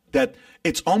 jobs. That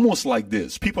it's almost like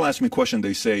this. People ask me a question.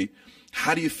 They say,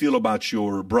 "How do you feel about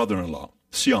your brother-in-law,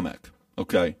 Siamak?"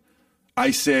 Okay,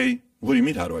 I say, "What do you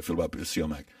mean? How do I feel about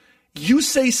Siamak?" You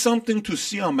say something to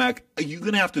Siamak, you're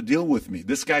gonna have to deal with me.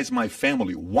 This guy's my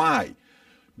family. Why?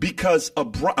 Because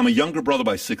I'm a younger brother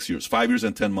by 6 years, 5 years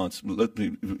and 10 months. Let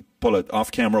me pull it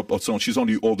off camera. So she's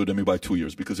only older than me by 2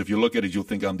 years, because if you look at it, you'll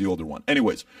think I'm the older one.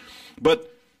 Anyways,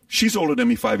 but she's older than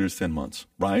me 5 years, 10 months,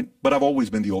 right? But I've always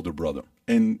been the older brother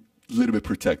and a little bit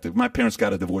protective. My parents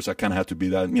got a divorce. I kind of had to be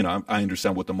that. You know, I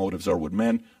understand what the motives are with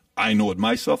men. I know it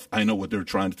myself. I know what they're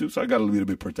trying to do, so I got a little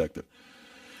bit protective.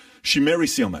 She married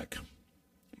Siamak.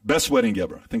 Best wedding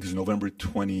ever. I think it's November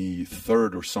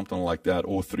 23rd or something like that.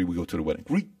 03, we go to the wedding.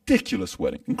 Ridiculous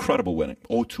wedding. Incredible wedding.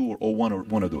 02 or 01 or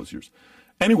one of those years.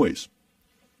 Anyways,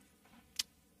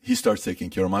 he starts taking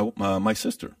care of my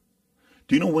sister.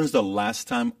 Do you know when's the last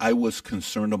time I was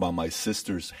concerned about my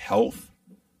sister's health,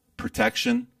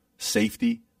 protection,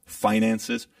 safety,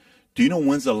 finances? Do you know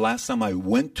when's the last time I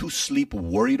went to sleep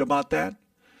worried about that?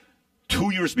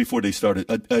 2 years before they started,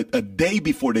 a day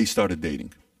before they started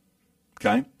dating.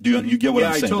 Okay? Do you get what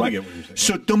I'm saying? I totally right? get what you're saying.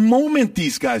 So the moment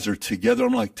these guys are together,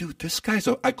 I'm like, dude, this guy's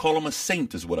I call him a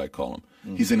saint is what I call him.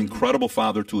 Mm-hmm. He's an incredible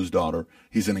father to his daughter.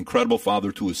 He's an incredible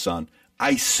father to his son.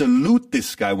 I salute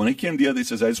this guy. When he came the other day, he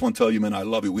says, I just want to tell you, man, I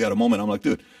love you. We had a moment. I'm like,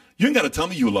 dude, you ain't got to tell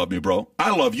me you love me, bro.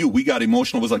 I love you. We got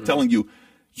emotional. It was like telling you,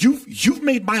 you've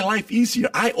made my life easier.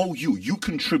 I owe you. You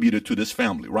contributed to this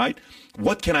family, right?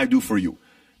 What can I do for you?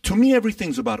 To me,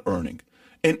 everything's about earning.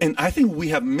 And I think we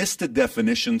have missed the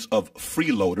definitions of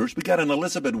freeloaders. We got an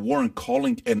Elizabeth Warren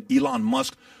calling and Elon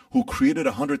Musk who created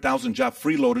 100,000 job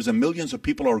freeloaders, and millions of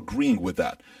people are agreeing with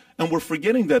that. And we're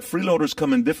forgetting that freeloaders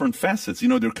come in different facets. You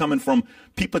know, they're coming from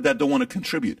people that don't want to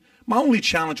contribute. My only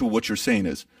challenge with what you're saying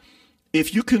is,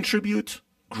 if you contribute,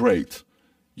 great.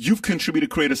 You've contributed,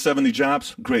 created 70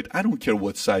 jobs, great. I don't care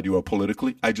what side you are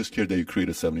politically. I just care that you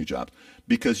created 70 jobs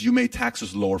because you made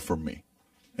taxes lower for me.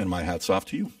 And my hat's off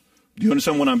to you. Do you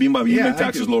understand what I mean by you make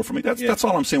taxes lower for me? That's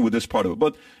all I'm saying with this part of it.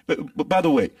 But by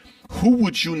the way, who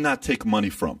would you not take money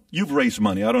from? You've raised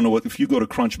money. I don't know what, if you go to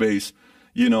Crunchbase,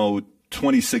 you know,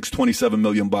 26, 27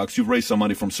 million bucks. You've raised some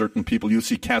money from certain people. You'll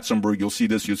see Katzenberg. You'll see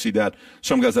this. You'll see that.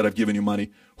 Some guys that have given you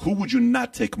money. Who would you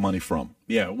not take money from?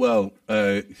 Yeah, well,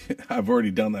 I've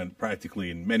already done that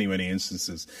practically in many, many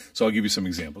instances. So I'll give you some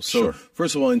examples. So Sure.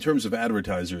 First of all, in terms of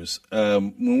advertisers,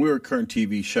 when we were at Current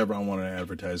TV, Chevron wanted to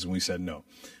advertise, and we said no.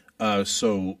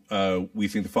 So we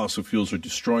think the fossil fuels are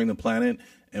destroying the planet,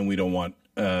 and we don't want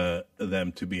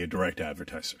them to be a direct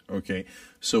advertiser. Okay,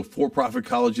 so for-profit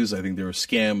colleges, I think they're a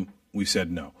scam. We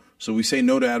said no. So we say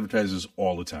no to advertisers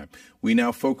all the time. We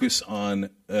now focus on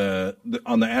the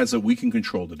ads that we can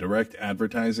control, the direct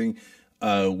advertising.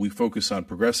 We focus on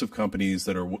progressive companies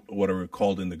that are what are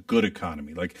called in the good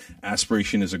economy. Like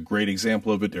Aspiration is a great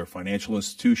example of it. They're a financial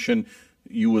institution.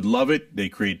 You would love it. They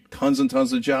create tons and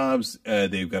tons of jobs.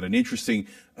 They've got an interesting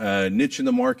niche in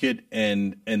the market,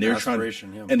 and they're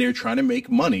trying to make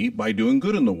money by doing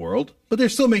good in the world. But they're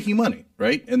still making money,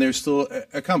 right? And they're still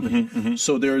a company. Mm-hmm, mm-hmm.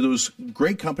 So there are those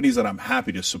great companies that I'm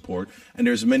happy to support, and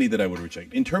there's many that I would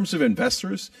reject. In terms of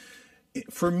investors,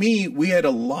 for me, we had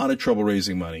a lot of trouble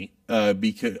raising money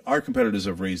because our competitors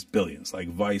have raised billions. Like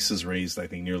Vice has raised, I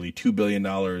think, nearly $2 billion.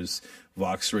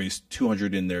 Vox raised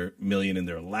 $200 million in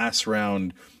their last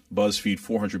round. BuzzFeed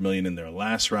 $400 million in their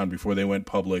last round before they went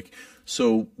public.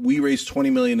 So we raised $20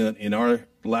 million in our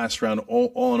last round.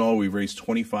 All in all, we've raised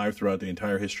 25 throughout the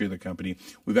entire history of the company.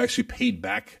 We've actually paid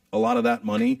back a lot of that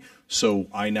money. So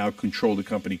I now control the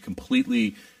company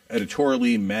completely,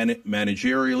 editorially,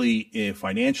 managerially,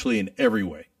 financially, in every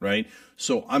way, right?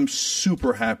 So I'm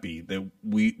super happy that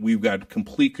we've got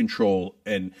complete control.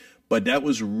 But that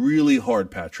was really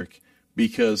hard, Patrick,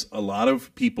 because a lot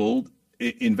of people,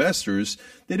 investors,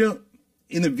 they don't,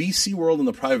 in the VC world, in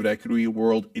the private equity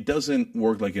world, it doesn't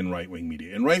work like in right-wing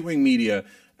media. In right-wing media,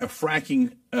 a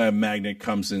fracking magnate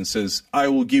comes in and says, I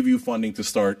will give you funding to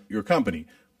start your company,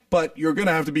 but you're going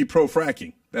to have to be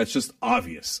pro-fracking. That's just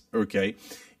obvious, okay?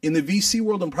 In the VC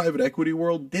world and private equity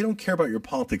world, they don't care about your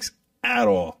politics at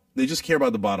all, They just care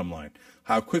about the bottom line.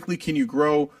 How quickly can you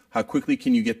grow? How quickly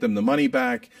can you get them the money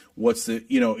back? What's the,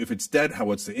 if it's debt,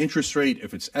 what's the interest rate?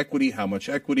 If it's equity, how much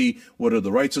equity? What are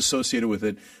the rights associated with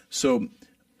it? So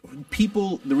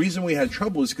the reason we had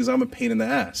trouble is because I'm a pain in the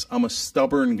ass. I'm a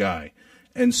stubborn guy.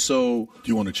 And so. Do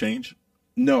you want to change?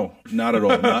 No, not at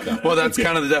all. Well, that's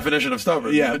kind of the definition of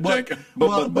stubborn. Yeah,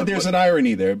 but there's an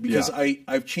irony there because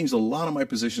I've changed a lot of my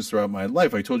positions throughout my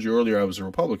life. I told you earlier I was a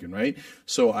Republican, right?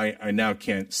 So I now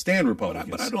can't stand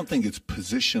Republicans. But I don't think it's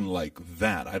positioned like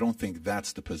that. I don't think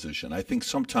that's the position. I think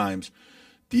sometimes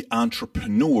the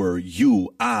entrepreneur,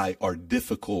 I, are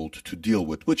difficult to deal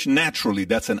with, which naturally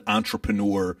that's an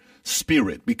entrepreneur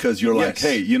spirit because you're like,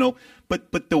 hey,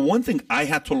 but the one thing I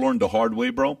had to learn the hard way,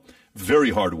 bro, very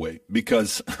hard way,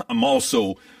 because I'm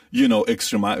also,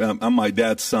 extreme. I'm my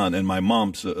dad's son and my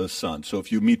mom's son. So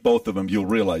if you meet both of them, you'll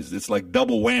realize it's like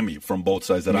double whammy from both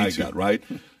sides that I got, right?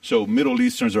 So Middle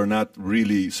Easterns are not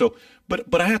really so.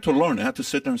 But I had to learn. I had to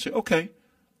sit there and say, okay,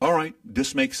 all right,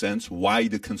 this makes sense. Why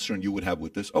the concern you would have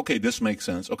with this? Okay, this makes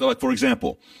sense. Okay, like for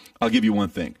example, I'll give you one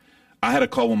thing. I had a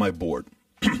call with my board,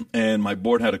 and my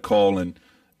board had a call, and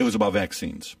it was about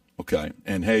vaccines. Okay.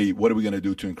 And hey, what are we going to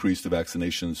do to increase the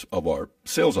vaccinations of our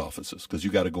sales offices? Because you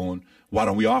got to go and why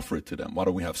don't we offer it to them? Why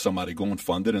don't we have somebody go and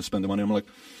fund it and spend the money? I'm like,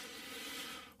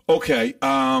 okay.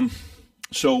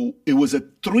 So it was a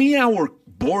 3-hour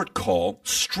board call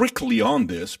strictly on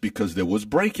this because there was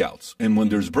breakouts. And when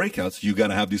there's breakouts, you got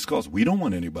to have these calls. We don't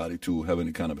want anybody to have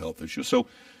any kind of health issue. So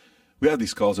we had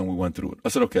these calls and we went through it. I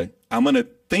said, okay, I'm going to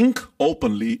think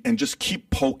openly and just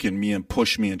keep poking me and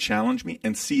push me and challenge me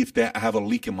and see if I have a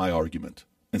leak in my argument.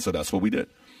 And so that's what we did.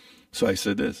 So I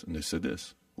said this and they said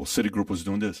this. Well, Citigroup was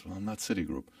doing this. Well, I'm not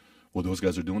Citigroup. Well, those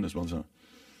guys are doing this. Well,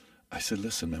 I said,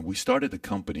 listen, man, we started the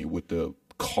company with the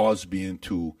cause being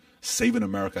to save in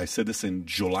America. I said this in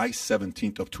July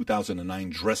 17th of 2009,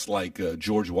 dressed like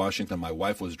George Washington. My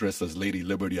wife was dressed as Lady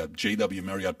Liberty at JW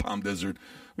Marriott Palm Desert.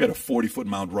 We had a 40-foot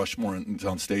Mount Rushmore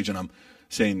on stage, and I'm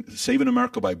saying, saving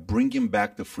America by bringing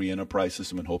back the free enterprise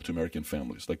system and hope to American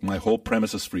families. Like, my whole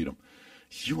premise is freedom.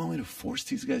 You want me to force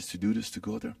these guys to do this, to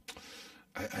go there?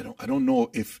 I don't know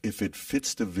if it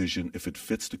fits the vision, if it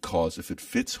fits the cause, if it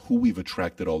fits who we've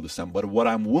attracted all this time. But what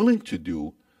I'm willing to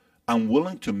do, I'm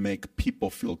willing to make people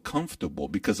feel comfortable,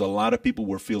 because a lot of people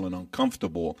were feeling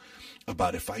uncomfortable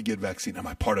about, if I get vaccine, am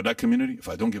I part of that community? If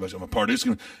I don't get vaccine, am I part of this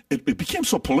community? It became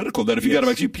so political that if you got a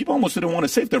vaccine, people almost didn't want to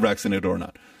say if they're vaccinated or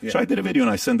not. Yeah. So I did a video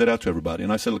and I sent it out to everybody.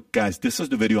 And I said, look, guys, this is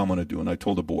the video I'm going to do. And I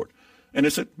told the board. And they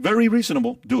said, very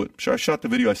reasonable, do it. So I shot the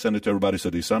video, I sent it to everybody,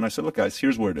 said, I said, look, guys,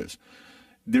 here's where it is.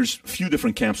 There's a few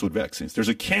different camps with vaccines. There's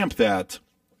a camp that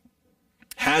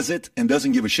has it and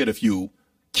doesn't give a shit if you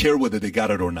care whether they got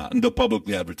it or not, and they'll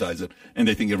publicly advertise it, and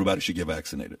they think everybody should get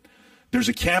vaccinated. There's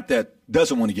a camp that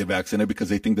doesn't want to get vaccinated because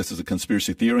they think this is a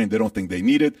conspiracy theory and they don't think they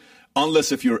need it.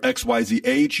 Unless if you're XYZ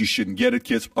age, you shouldn't get it,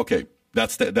 kids. Okay,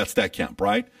 that's that camp,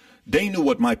 right? They knew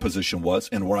what my position was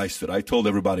and where I stood. I told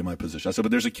everybody my position. I said,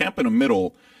 but there's a camp in the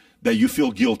middle that you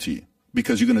feel guilty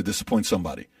because you're going to disappoint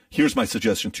somebody. Here's my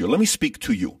suggestion to you. Let me speak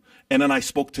to you. And then I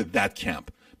spoke to that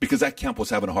camp, because that camp was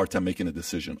having a hard time making a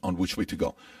decision on which way to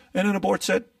go. And then the board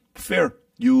said, fair.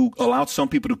 You allowed some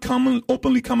people to come and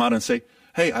openly come out and say,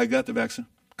 hey, I got the vaccine.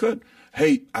 Good.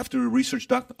 Hey, after a research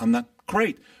doctor, I'm not.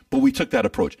 Great. But we took that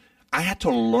approach. I had to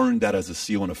learn that as a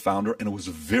CEO and a founder, and it was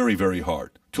very, very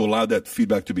hard to allow that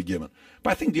feedback to be given.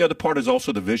 But I think the other part is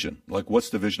also the vision. Like,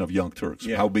 what's the vision of Young Turks?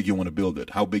 Yeah. How big you want to build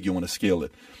it? How big you want to scale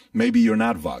it? Maybe you're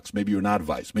not Vox. Maybe you're not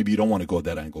Vice. Maybe you don't want to go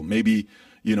that angle. Maybe,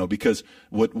 because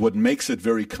what makes it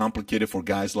very complicated for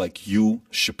guys like you,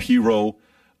 Shapiro,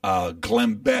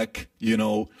 Glenn Beck,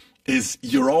 is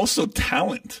you're also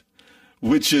talent,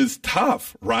 which is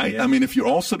tough, right? Yeah. I mean, if you're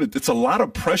also, it's a lot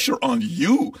of pressure on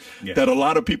you that a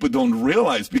lot of people don't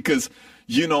realize, because,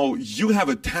 you have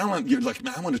a talent. You're like,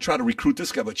 man, I want to try to recruit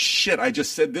this guy, but shit, I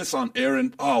just said this on air,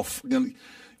 and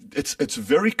it's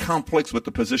very complex with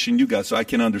the position you got. So I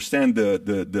can understand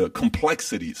the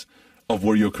complexities of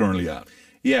where you're currently at.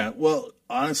 Yeah, well,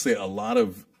 honestly, a lot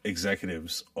of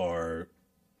executives are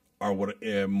what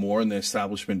more in the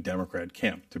establishment Democrat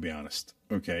camp, to be honest.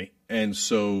 Okay, and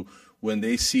so when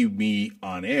they see me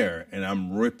on air and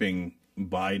I'm ripping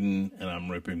Biden and I'm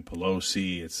ripping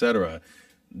Pelosi, etc.,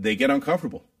 they get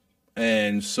uncomfortable,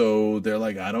 and so they're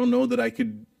like, I don't know that I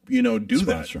could, do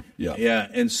Sponsor. that. Yeah,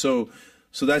 and so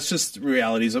that's just the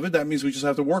realities of it. That means we just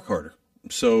have to work harder.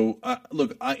 So,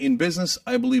 look, in business,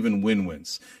 I believe in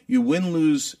win-wins. You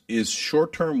win-lose is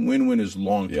short-term, win-win is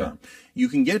long-term. Yeah. You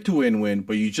can get to win-win,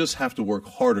 but you just have to work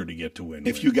harder to get to win-win.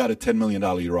 If you got a $10 million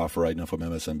a year offer right now from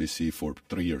MSNBC for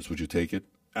 3 years, would you take it?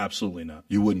 Absolutely not.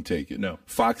 You wouldn't take it. No.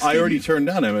 Fox. I TV. already turned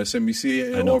down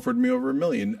MSNBC. It offered me over $1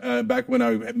 million back when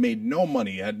I had made no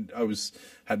money. Had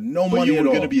no But money you at were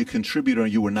all. going to be a contributor,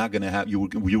 and you were not going to have you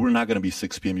were not going to be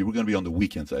 6 p.m. You were going to be on the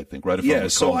weekends, I think, right? If I Yeah, recall.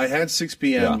 so I had 6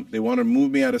 p.m. Yeah. They wanted to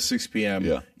move me out of 6 p.m.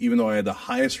 Yeah. even though I had the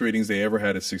highest ratings they ever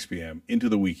had at 6 p.m. into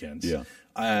the weekends. Yeah.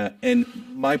 And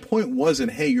my point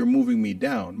wasn't, hey, you're moving me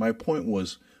down. My point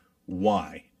was,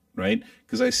 why, right?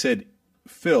 Because I said,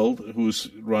 Phil, who was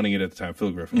running it at the time,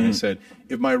 Phil Griffin, I said,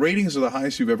 if my ratings are the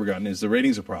highest you've ever gotten, is the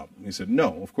ratings a problem? He said,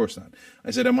 no, of course not.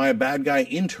 I said, am I a bad guy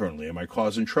internally? Am I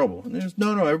causing trouble? And there's,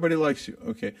 no, everybody likes you.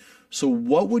 Okay. So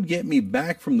what would get me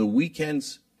back from the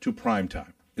weekends to prime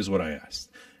time is what I asked.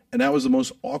 And that was the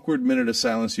most awkward minute of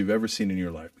silence you've ever seen in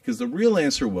your life. Because the real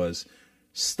answer was,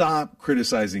 stop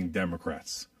criticizing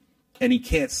Democrats. And he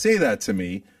can't say that to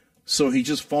me. So he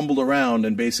just fumbled around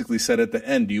and basically said at the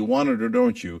end, do you want it or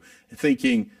don't you?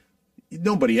 Thinking,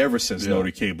 nobody ever says no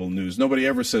to cable news. Nobody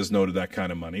ever says no to that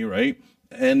kind of money, right?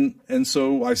 And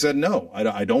so I said, no,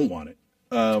 I don't want it.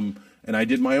 And I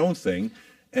did my own thing.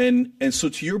 And so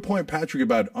to your point, Patrick,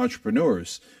 about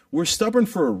entrepreneurs, we're stubborn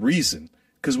for a reason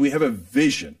because we have a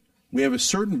vision. We have a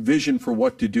certain vision for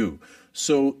what to do.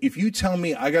 So if you tell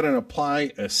me I got to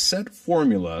apply a set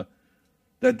formula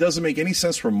that doesn't make any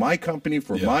sense for my company,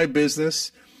 for my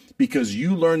business, because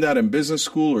you learned that in business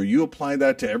school or you apply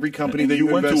that to every company that you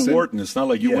went invest to in. Wharton. It's not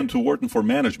like you went to Wharton for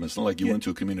management. It's not like you went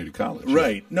to a community college.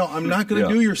 Right. No, I'm not going to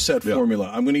Yeah. do your set formula.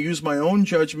 I'm going to use my own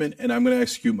judgment and I'm going to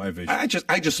execute my vision.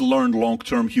 I just learned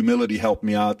long-term humility helped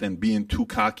me out, and being too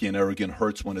cocky and arrogant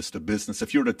hurts when it's the business.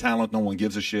 If you're the talent, no one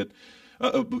gives a shit.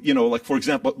 Like for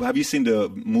example, have you seen the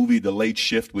movie The Late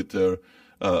Shift with the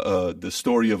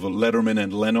story of Letterman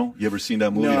and Leno? You ever seen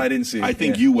that movie? No, I didn't see it. I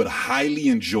think you would highly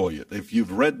enjoy it. If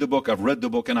you've read the book, I've read the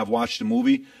book and I've watched the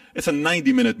movie. It's a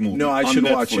 90-minute movie. No, I on should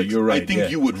Netflix. watch it. You're right. I think Yeah.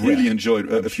 you would really Yeah. enjoy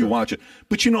it if you watch it.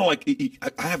 But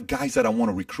I have guys that I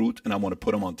want to recruit and I want to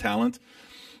put them on talent.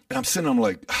 And I'm sitting, I'm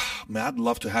like, man, I'd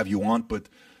love to have you on, but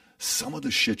some of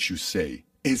the shit you say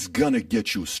is going to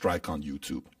get you a strike on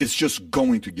YouTube. It's just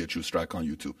going to get you a strike on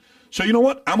YouTube. So you know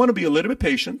what? I'm going to be a little bit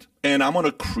patient, and I'm going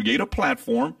to create a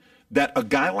platform that a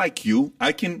guy like you,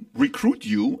 I can recruit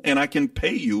you and I can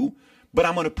pay you, but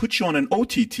I'm going to put you on an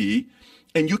OTT,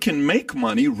 and you can make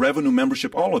money, revenue,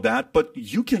 membership, all of that, but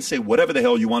you can say whatever the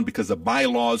hell you want because the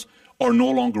bylaws are no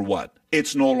longer what?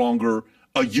 It's no longer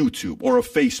a YouTube or a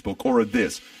Facebook or a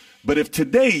this. But if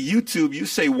today, YouTube, you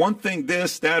say one thing,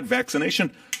 this, that,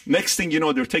 vaccination, next thing you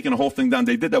know, they're taking the whole thing down.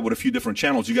 They did that with a few different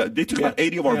channels. They took about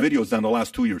 80 of our videos down the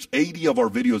last 2 years. 80 of our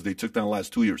videos they took down the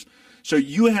last 2 years. So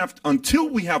you have, until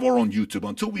we have our own YouTube,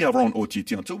 until we have our own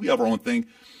OTT, until we have our own thing,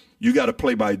 you got to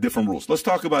play by different rules. Let's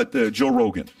talk about Joe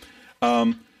Rogan.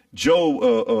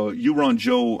 Joe, you were on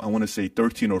Joe, I want to say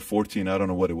 13 or 14. I don't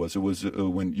know what it was. It was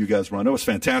when you guys were on. It was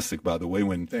fantastic, by the way.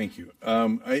 Thank you.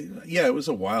 It was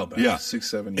a while back. Yeah.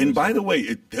 6-7 years And by ago. the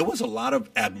way, there was a lot of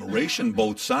admiration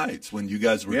both sides when you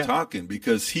guys were talking,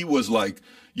 because he was like,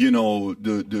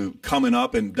 the coming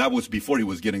up, and that was before he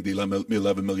was getting the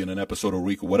 11 million an episode a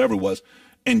week or whatever it was.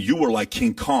 And you were like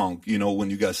King Kong, when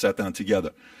you guys sat down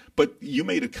together. But you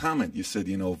made a comment. You said,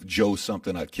 if Joe's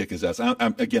something, I'd kick his ass.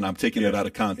 I'm taking it out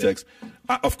of context.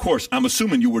 Of course, I'm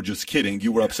assuming you were just kidding.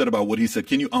 You were upset about what he said.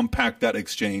 Can you unpack that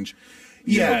exchange?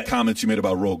 Comments you made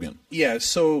about Rogan. Yeah,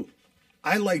 so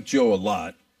I like Joe a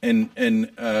lot, and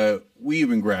we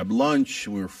even grabbed lunch.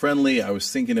 We were friendly. I was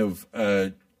thinking of.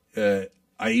 I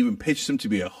even pitched him to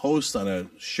be a host on a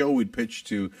show we'd pitch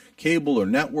to cable or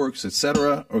networks,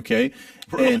 etc. Okay,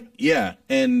 Really?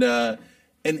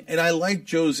 And I like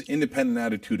Joe's independent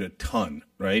attitude a ton,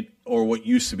 right? Or what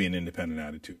used to be an independent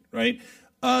attitude, right?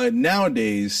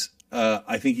 Nowadays,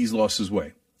 I think he's lost his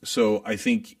way. So I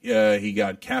think he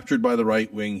got captured by the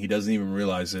right wing. He doesn't even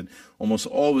realize it. Almost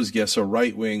all of his guests are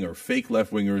right wing or fake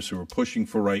left wingers who are pushing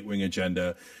for right wing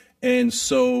agenda, and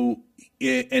so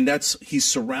he's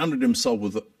surrounded himself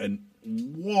with a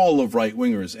wall of right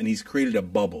wingers, and he's created a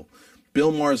bubble.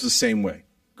 Bill Maher's the same way.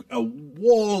 A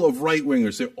wall of right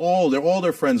wingers. All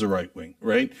their friends are right wing,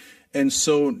 right? And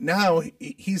so now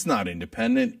he's not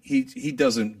independent. He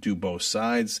doesn't do both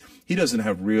sides. He doesn't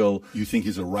have real. You think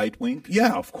he's a right wing?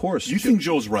 Yeah, of course. You think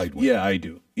Joe's right wing? Yeah, I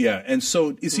do. Yeah, and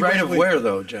so is he Right of wing? where,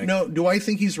 though, Jake? No, do I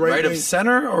think he's right? Right wing? of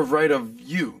center or right of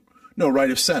you? No,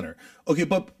 right of center. Okay,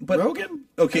 but Rogan?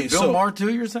 Okay, And Bill so Maher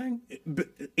too, you're saying? but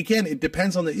again, it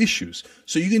depends on the issues.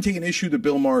 So you can take an issue that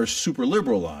Bill Maher is super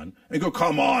liberal on and go,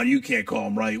 come on, you can't call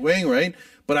him right wing, right?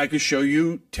 But I could show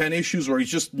you 10 issues where he's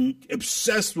just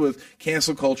obsessed with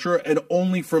cancel culture and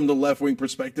only from the left wing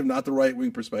perspective, not the right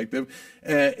wing perspective.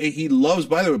 He loves,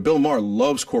 by the way, Bill Maher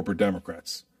loves corporate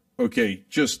Democrats. Okay,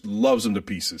 just loves him to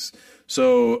pieces.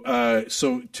 So,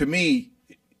 so to me,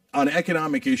 on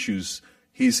economic issues,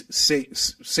 he's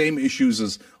same issues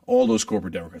as all those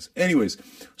corporate Democrats. Anyways,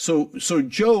 so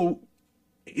Joe,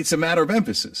 it's a matter of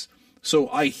emphasis. So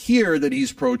I hear that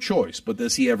he's pro-choice, but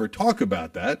does he ever talk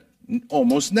about that?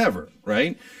 Almost never,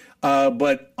 right?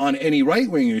 But on any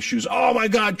right-wing issues, oh my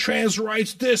God, trans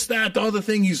rights, this, that, the other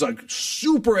thing, he's like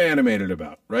super animated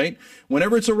about, right?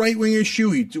 Whenever it's a right-wing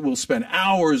issue, he will spend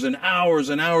hours and hours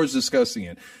and hours discussing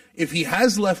it. If he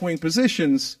has left-wing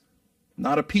positions,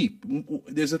 not a peep.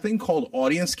 There's a thing called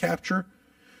audience capture,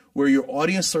 where your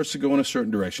audience starts to go in a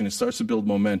certain direction. It starts to build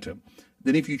momentum.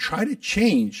 Then if you try to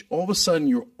change, all of a sudden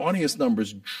your audience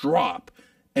numbers drop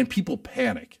and people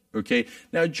panic. Okay.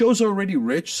 Now Joe's already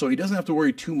rich, so he doesn't have to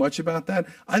worry too much about that.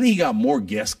 I think he got more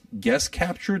guests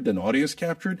captured than audience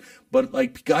captured, but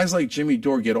like guys like Jimmy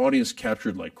Dore get audience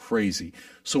captured like crazy.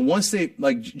 So once they,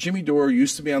 like Jimmy Dore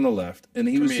used to be on the left, and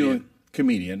he was doing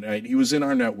comedian, right? He was in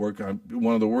our network.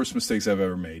 One of the worst mistakes I've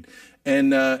ever made.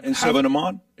 And so having him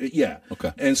on, yeah.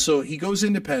 Okay. And so he goes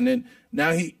independent.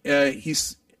 Now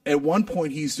he's at one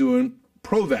point he's doing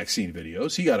pro-vaccine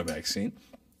videos. He got a vaccine.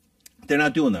 They're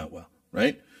not doing that well,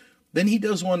 right? Then he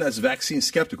does one that's vaccine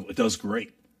skeptical. It does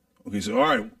great. Okay, so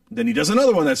all right. Then he does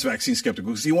another one that's vaccine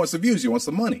skeptical because he wants the views, he wants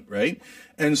the money, right?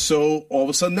 And so all of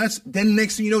a sudden then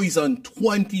next thing you know, he's on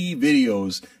 20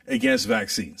 videos against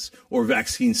vaccines or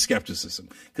vaccine skepticism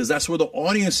because that's where the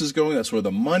audience is going, that's where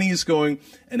the money is going,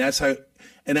 and that's how.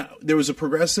 And there was a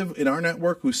progressive in our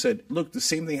network who said, look, the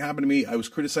same thing happened to me. I was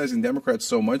criticizing Democrats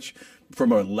so much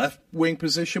from a left-wing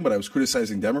position, but I was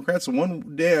criticizing Democrats. And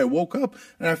one day I woke up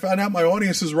and I found out my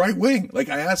audience is right-wing. Like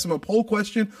I asked him a poll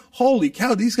question. Holy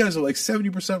cow, these guys are like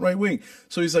 70% right-wing.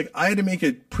 So he's like, I had to make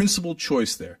a principled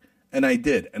choice there. And I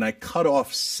did. And I cut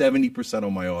off 70%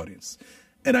 of my audience.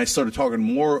 And I started talking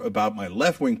more about my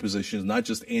left-wing positions, not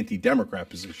just anti-Democrat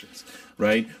positions,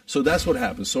 right? So that's what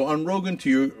happened. So on Rogan, to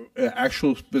your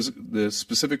the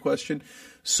specific question,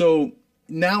 so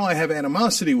now I have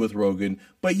animosity with Rogan,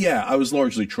 but yeah, I was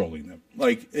largely trolling them.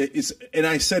 Like and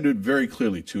I said it very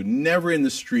clearly too, never in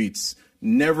the streets,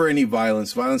 never any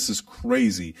violence. Violence is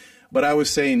crazy. But I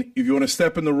was saying, if you want to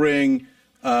step in the ring,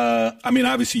 I mean,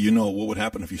 obviously, you know what would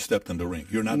happen if you stepped in the ring.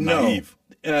 You're not naive.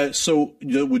 So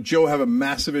would Joe have a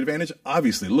massive advantage?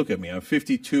 Obviously, look at me. I'm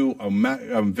 52.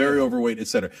 I'm very overweight,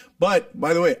 etc. But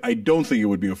by the way, I don't think it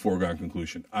would be a foregone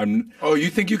conclusion. Oh,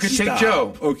 you think you could take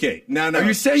Joe? Okay. Now, are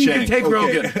you saying you can take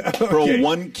Rogan? Bro,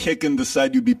 one kick in the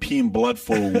side, you'd be peeing blood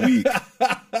for a week.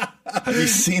 Have you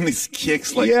seen his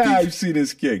kicks? I've seen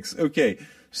his kicks. Okay.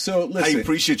 So listen. I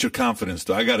appreciate your confidence,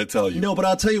 though. I got to tell you. No, but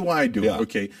I'll tell you why I do it.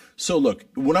 Okay. So look,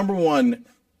 number one,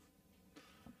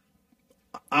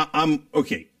 I'm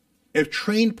okay. A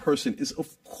trained person is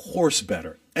of course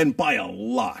better, and by a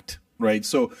lot, right?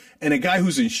 So, and a guy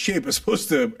who's in shape is opposed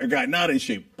to a guy not in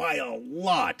shape by a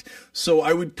lot. So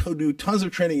I would do tons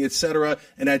of training, etc.,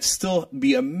 and I'd still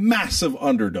be a massive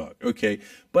underdog. Okay,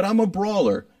 but I'm a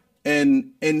brawler.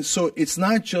 And so it's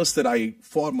not just that I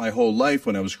fought my whole life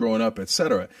when I was growing up,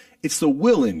 etc. It's the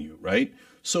will in you, right?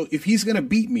 So if he's going to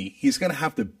beat me, he's going to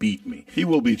have to beat me. He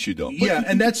will beat you, though. Yeah,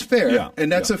 and that's fair.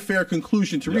 And that's a fair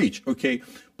conclusion to reach, okay?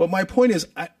 But my point is,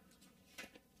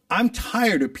 I'm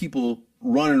tired of people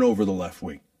running over the left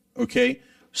wing, okay?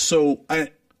 So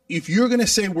if you're going to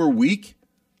say we're weak,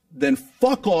 then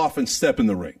fuck off and step in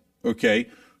the ring, okay?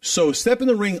 So step in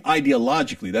the ring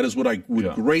ideologically. That is what I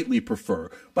would greatly prefer.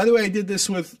 By the way, I did this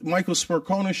with Michael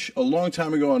Smerconish a long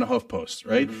time ago on the HuffPost,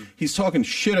 right? Mm-hmm. He's talking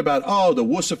shit about, the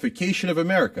wussification of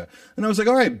America. And I was like,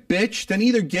 all right, bitch, then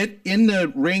either get in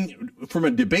the ring from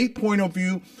a debate point of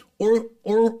view or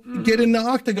get in the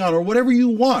octagon or whatever you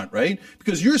want, right?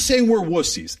 Because you're saying we're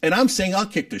wussies, and I'm saying I'll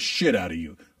kick the shit out of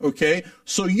you, okay?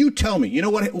 So you tell me, you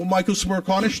know what Michael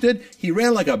Smerconish did? He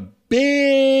ran like a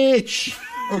bitch,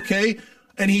 okay?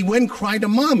 And he went and cried to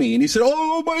mommy, and he said,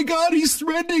 "Oh my God, he's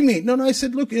threatening me." No, I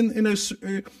said, "Look,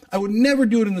 I would never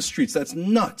do it in the streets. That's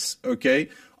nuts." Okay,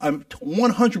 I'm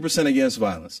 100% against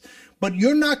violence, but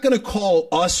you're not going to call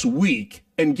us weak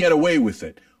and get away with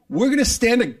it. We're going to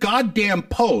stand a goddamn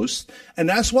post, and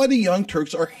that's why the Young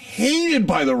Turks are hated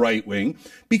by the right wing,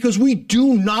 because we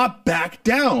do not back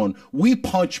down. We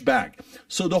punch back.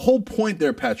 So the whole point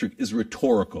there, Patrick, is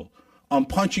rhetorical. I'm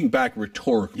punching back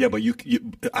rhetorically. Yeah, but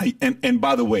and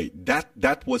by the way,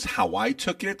 that was how I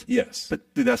took it. Yes, but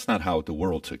that's not how the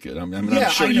world took it. I'm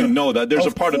sure you know that. There's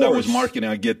a part of that was marketing.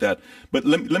 I get that. But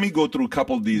let me go through a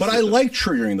couple of these. But I like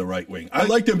triggering the right wing. I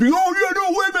like them being,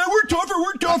 wait, man, we're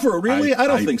We're tougher. Really? I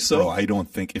don't think so. Bro, I don't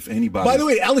think if anybody. By the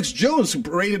way, Alex Jones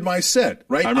rated my set,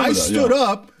 right? I stood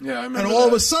up, Yeah, I and remember all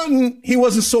of that. a sudden, he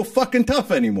wasn't so fucking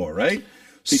tough anymore, right?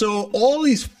 So all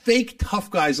these fake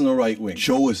tough guys in the right wing.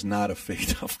 Joe is not a fake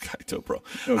tough guy, though, bro.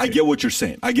 Okay. I get what you're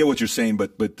saying.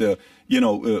 But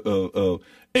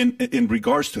and in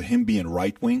regards to him being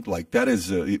right wing, like that is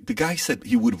the guy said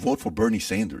he would vote for Bernie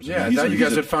Sanders. Yeah, I mean, I thought you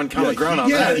guys had found common ground on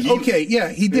Yeah,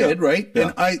 that. he did, Yeah. right?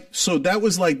 Yeah. And so that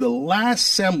was like the last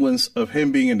semblance of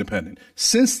him being independent.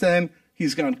 Since then,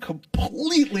 he's gone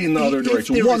completely in the other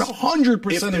direction,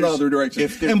 100% in the other direction.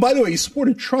 And by the way, he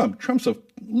supported Trump. Trump's a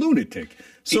lunatic.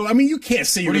 So, I mean, you can't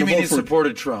say you're What do you going to mean vote he for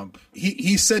supported Trump?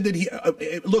 He said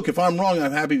that look, if I'm wrong,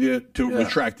 I'm happy to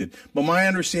retract it. But my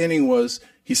understanding was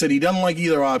he said he doesn't like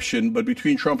either option, but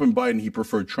between Trump and Biden, he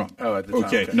preferred Trump. Oh, at the time.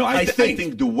 Okay. Okay. No, I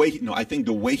think the way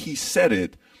he said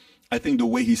it,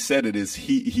 is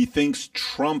he thinks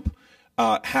Trump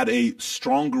had a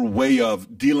stronger way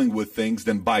of dealing with things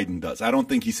than Biden does. I don't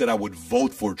think he said I would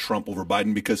vote for Trump over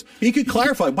Biden because he could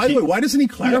clarify. By the way, why doesn't he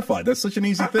clarify? Yeah. That's such an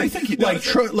easy thing. I think he does.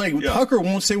 Tucker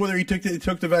won't say whether he took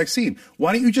the vaccine.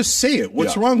 Why don't you just say it?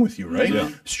 What's Yeah. wrong with you, right?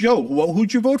 Yeah. Joe,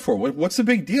 who'd you vote for? What's the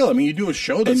big deal? I mean, you do a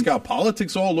show that's got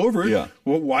politics all over it. Yeah.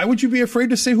 Well, why would you be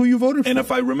afraid to say who you voted for? And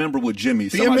if I remember with Jimmy,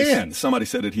 Be a man. somebody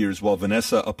said it here as well,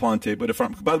 Vanessa Aponte. But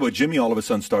by the way, Jimmy all of a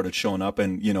sudden started showing up,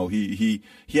 and he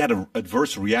had an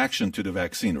adverse reaction to the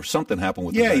vaccine, or something happened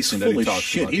with the he's vaccine full that he of talks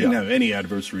shit. about. He didn't have any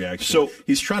adverse reaction. So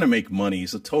he's trying to make money.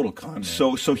 He's a total con man.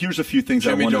 So here's a few things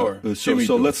Jimmy I Dore. want Jimmy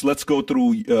so Dore. let's go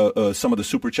through some of the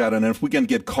super chat, and if we can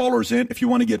get callers in, if you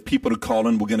want to get people to call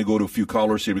in, we're going to go to a few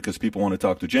callers here because people want to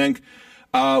talk to Cenk.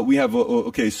 We have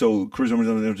so Chris. Okay.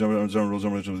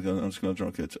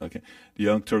 The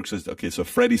Young Turks says okay. So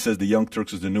Freddie says the Young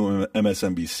Turks is the new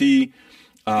MSNBC.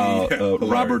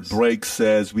 Robert Brake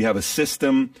says we have a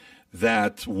system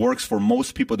that works for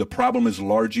most people. The problem is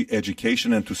largely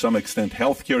education and to some extent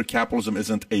healthcare. Capitalism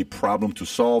isn't a problem to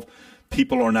solve.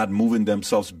 People are not moving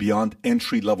themselves beyond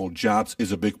entry-level jobs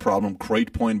is a big problem.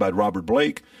 Great point by Robert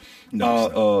Blake.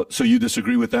 So you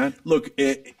disagree with that? Look,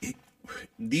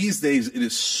 these days it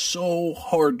is so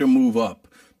hard to move up.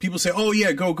 People say, "Oh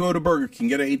yeah, go to Burger King,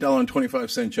 get an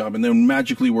 $8.25 job, and then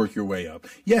magically work your way up."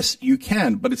 Yes, you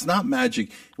can, but it's not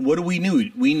magic. What do we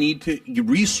need? We need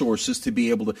resources to be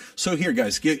able to. So here,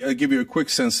 guys, I'll give you a quick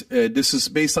sense. This is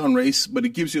based on race, but it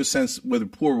gives you a sense whether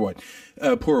poor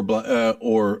or black,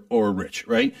 or rich,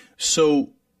 right?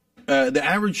 So the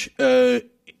average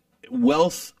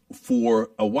wealth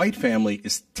for a white family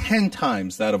is 10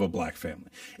 times that of a black family.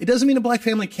 It doesn't mean a black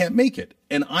family can't make it.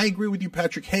 And I agree with you,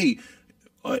 Patrick. Hey.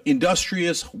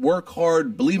 Industrious, work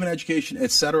hard, believe in education,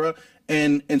 etc.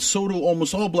 And so do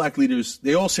almost all black leaders.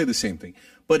 They all say the same thing.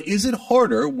 But is it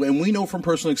harder, when we know from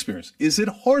personal experience, is it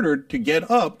harder to get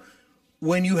up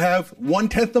when you have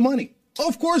 1/10 the money?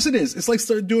 Of course it is. It's like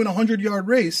doing a 100-yard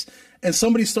race and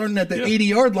somebody's starting at the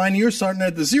 80-yard line and you're starting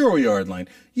at the 0-yard line.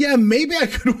 Yeah, maybe I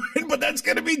could win, but that's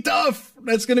going to be tough.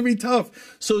 That's going to be tough.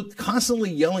 So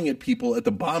constantly yelling at people at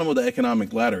the bottom of the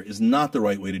economic ladder is not the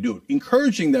right way to do it.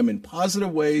 Encouraging them in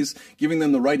positive ways, giving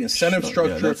them the right incentive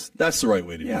structure, that's the right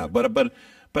way to do it. Yeah,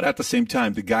 but at the same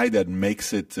time, the guy that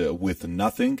makes it with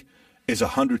nothing is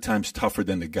 100 times tougher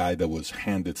than the guy that was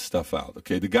handed stuff out.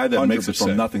 Okay, the guy that makes it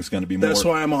from nothing is going to be more. That's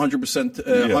why I'm 100%,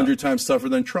 100 times tougher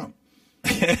than Trump.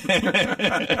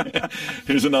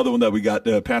 Here's another one that we got,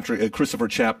 Patrick, Christopher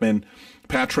Chapman.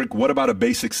 Patrick, what about a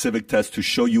basic civic test to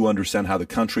show you understand how the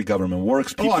country government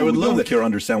works? People I would who love don't that. care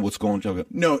understand what's going on.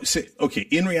 No, okay.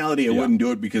 In reality, I wouldn't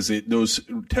do it because those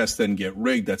tests then get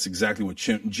rigged. That's exactly what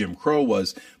Jim Crow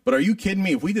was. But are you kidding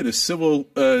me? If we did a civil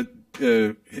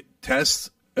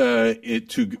test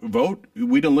to vote,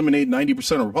 we'd eliminate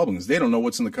 90% of Republicans. They don't know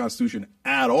what's in the Constitution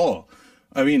at all.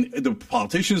 I mean, the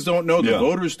politicians don't know. The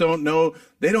voters don't know.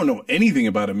 They don't know anything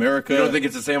about America. You don't think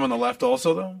it's the same on the left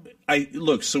also, though?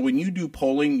 So when you do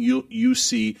polling, you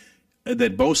see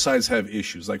that both sides have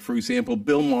issues. Like, for example,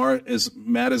 Bill Maher, as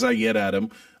mad as I get at him,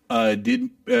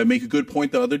 did make a good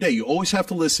point the other day. You always have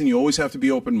to listen. You always have to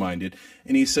be open-minded.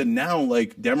 And he said now,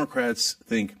 like, Democrats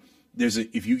think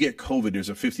if you get COVID, there's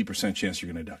a 50% chance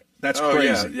you're going to die. That's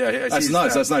crazy. Yeah, that's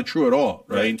nuts. That's not true at all,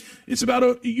 right? It's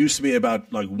it used to be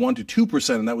about like 1 to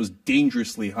 2%, and that was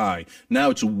dangerously high.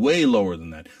 Now it's way lower than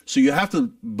that. So you have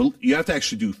to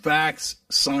actually do facts,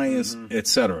 science,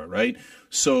 etc. Right?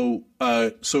 So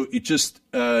it just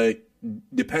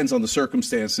depends on the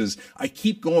circumstances. I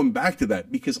keep going back to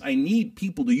that because I need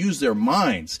people to use their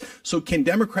minds. So can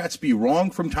Democrats be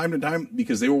wrong from time to time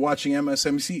because they were watching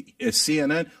MSNBC,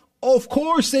 CNN? Of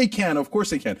course they can. Of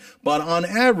course they can. But on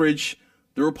average,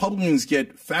 The Republicans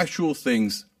get factual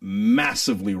things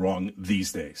massively wrong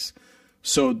these days.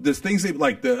 So the things they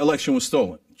like, the election was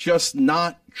stolen, just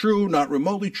not true, not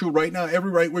remotely true. Right now,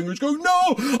 every right-winger is going,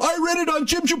 no, I read it on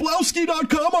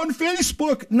JimJablowski.com on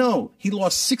Facebook. No, he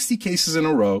lost 60 cases in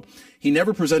a row. He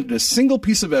never presented a single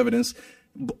piece of evidence.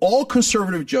 All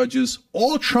conservative judges,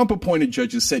 all Trump-appointed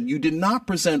judges said you did not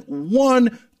present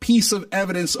one piece of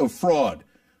evidence of fraud.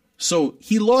 So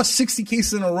he lost 60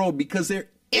 cases in a row because there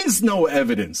is no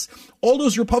evidence. All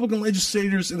those Republican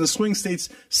legislators in the swing states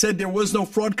said there was no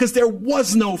fraud because there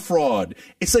was no fraud.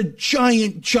 It's a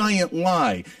giant, giant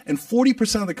lie. And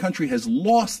 40% of the country has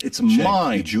lost its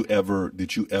mind. Did you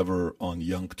ever on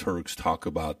Young Turks talk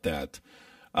about that?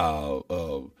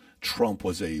 Trump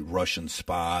was a Russian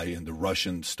spy and the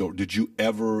Russian story. Did you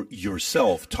ever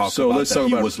yourself talk about that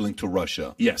he was linked to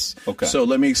Russia? Yes. Okay. So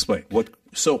let me explain. What?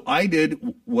 So I did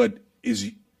what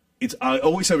is. I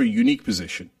always have a unique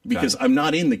position because I'm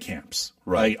not in the camps.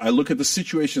 Right. I look at the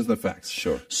situations and the facts.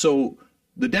 Sure. So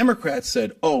the Democrats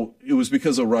said, oh, it was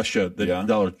because of Russia that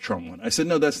Donald Trump won. I said,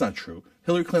 no, that's not true.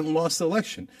 Hillary Clinton lost the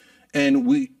election.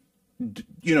 And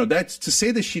that's to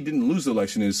say that she didn't lose the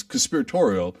election is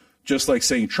conspiratorial, just like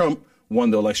saying Trump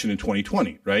won the election in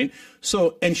 2020, right?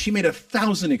 So, and she made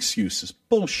 1,000 excuses.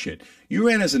 Bullshit. You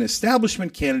ran as an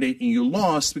establishment candidate and you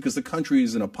lost because the country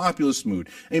is in a populist mood.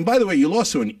 And by the way, you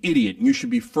lost to an idiot and you should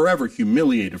be forever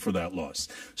humiliated for that loss.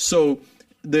 So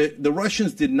the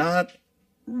Russians did not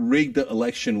rig the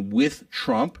election with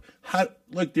Trump.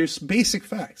 There's basic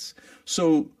facts.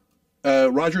 So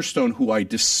Roger Stone, who I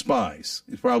despise,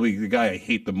 is probably the guy I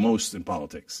hate the most in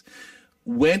politics,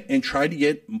 went and tried to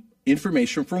get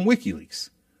information from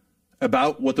WikiLeaks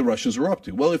about what the Russians were up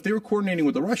to. Well, if they were coordinating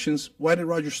with the Russians, why did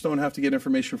Roger Stone have to get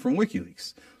information from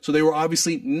WikiLeaks? So they were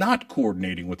obviously not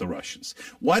coordinating with the Russians.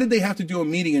 Why did they have to do a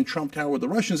meeting in Trump Tower with the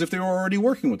Russians if they were already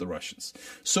working with the Russians?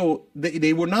 So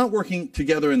they were not working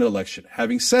together in the election.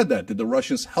 Having said that, did the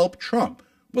Russians help Trump?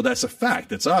 Well, that's a fact.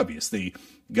 That's obvious. They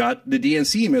got the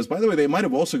DNC emails. By the way, they might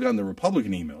have also gotten the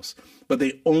Republican emails, but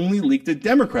they only leaked the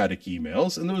Democratic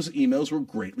emails, and those emails were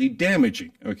greatly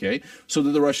damaging. Okay, so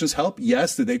did the Russians help?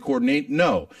 Yes. Did they coordinate?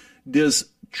 No. Does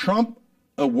Trump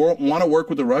want to work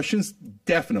with the Russians?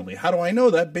 Definitely. How do I know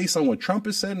that? Based on what Trump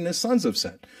has said and his sons have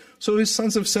said. So his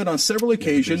sons have said on several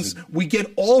occasions, we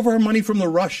get all of our money from the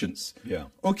Russians. Yeah.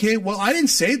 Okay, well, I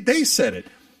didn't say it. They said it.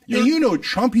 And you know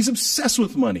Trump, he's obsessed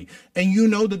with money. And you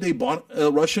know that they bought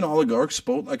Russian oligarchs,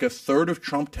 bought like a third of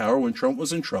Trump Tower when Trump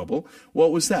was in trouble.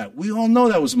 What was that? We all know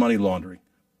that was money laundering.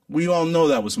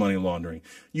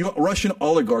 Russian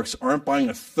oligarchs aren't buying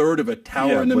a third of a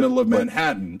tower in the middle of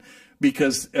Manhattan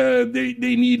because they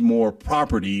need more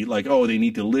property, like, oh, they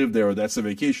need to live there, or that's a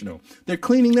vacation home. They're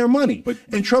cleaning their money.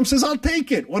 And Trump says, I'll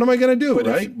take it. What am I going to do,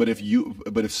 right? But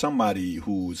if somebody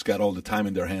who's got all the time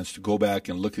in their hands to go back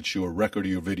and look at your record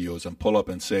of your videos and pull up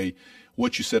and say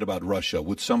what you said about Russia,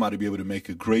 would somebody be able to make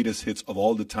a greatest hits of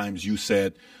all the times you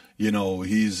said,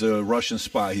 he's a Russian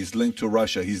spy, he's linked to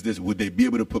Russia, he's this? Would they be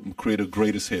able to create a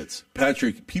greatest hits?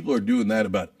 Patrick, people are doing that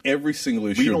about every single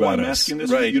issue. You know why I'm us. asking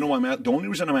this? Right. You know why the only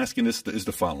reason I'm asking this is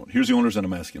the following. Here's the only reason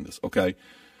I'm asking this, okay?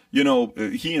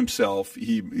 He himself,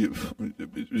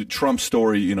 Trump's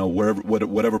story,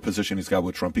 whatever position he's got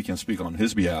with Trump, he can speak on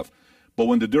his behalf. But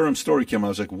when the Durham story came, I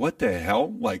was like, what the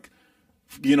hell? Like,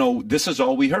 this is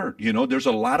all we heard. There's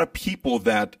a lot of people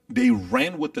that they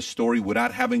ran with the story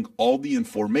without having all the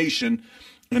information,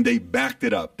 and they backed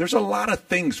it up. There's a lot of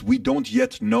things we don't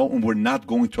yet know, and we're not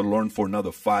going to learn for another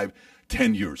 5-10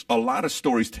 years. A lot of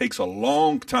stories takes a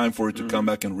long time for it to come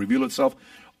back and reveal itself.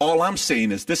 All I'm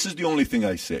saying is, this is the only thing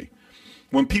I say.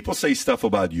 When people say stuff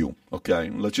about you, okay,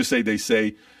 let's just say they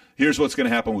say, here's what's going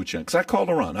to happen with Chen. Because I called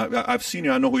around. I've seen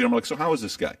you. I know who you are. I'm like, so how is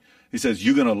this guy? He says,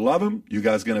 you're going to love him. You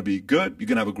guys going to be good. You're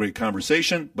going to have a great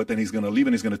conversation. But then he's going to leave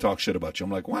and he's going to talk shit about you.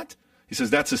 I'm like, what? He says,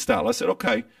 that's his style. I said,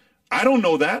 okay. I don't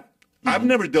know that. I've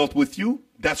never dealt with you.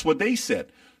 That's what they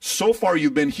said. So far,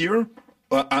 you've been here.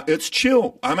 It's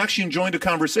chill. I'm actually enjoying the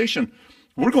conversation.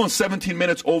 We're going 17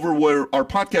 minutes over where our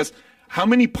podcast. How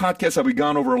many podcasts have we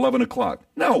gone over 11 o'clock?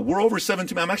 No, we're over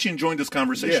 17. I'm actually enjoying this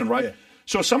conversation, right? Yeah.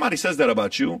 So if somebody says that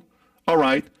about you, all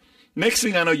right. Next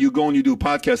thing I know, you go and you do a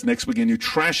podcast next week and you're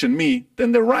trashing me,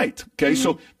 then they're right. Okay,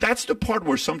 so that's the part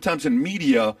where sometimes in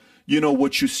media,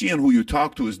 what you see and who you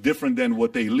talk to is different than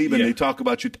what they leave and they talk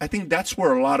about you. I think that's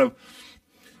where a lot of...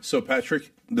 So,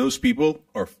 Patrick, those people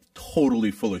are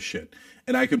totally full of shit.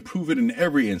 And I can prove it in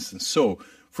every instance. So,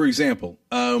 for example,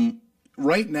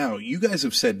 right now, you guys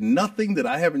have said nothing that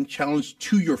I haven't challenged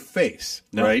to your face,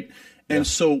 right? And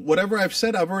so whatever I've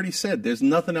said, I've already said. There's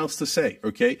nothing else to say,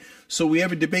 okay? So we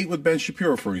have a debate with Ben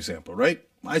Shapiro, for example, right?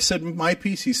 I said my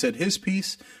piece. He said his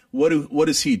piece. What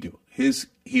does he do?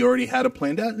 He already had it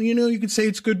planned out. And, you could say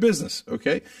it's good business,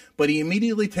 okay? But he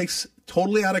immediately takes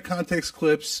totally out of context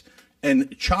clips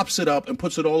and chops it up and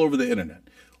puts it all over the internet.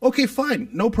 Okay, fine.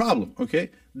 No problem, okay?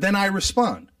 Then I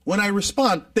respond. When I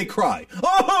respond, they cry.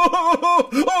 Oh,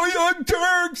 Young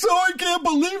Turks. Oh, I can't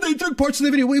believe they took parts of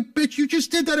the video. Wait, bitch, you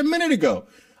just did that a minute ago.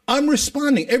 I'm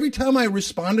responding. Every time I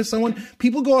respond to someone,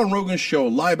 people go on Rogan's show,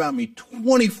 lie about me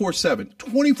 24/7.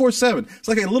 24/7. It's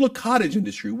like a little cottage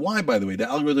industry. Why, by the way? The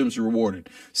algorithms are rewarded.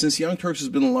 Since Young Turks has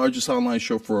been the largest online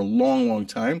show for a long, long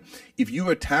time, if you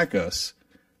attack us,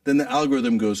 then the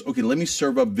algorithm goes, okay, let me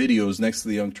serve up videos next to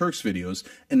the Young Turks videos,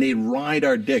 and they ride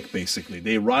our dick, basically.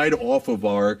 They ride off of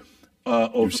our...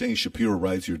 You're saying Shapiro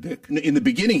rides your dick? In the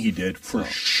beginning he did, for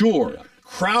sure. Yeah.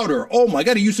 Crowder, oh my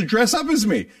God, he used to dress up as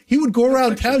me. He would go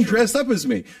around town dressed up as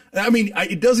me. I mean,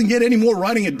 it doesn't get any more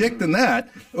riding a dick than that,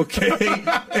 okay?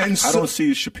 And I don't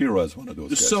see Shapiro as one of those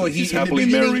guys. So he's happily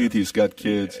married, he's got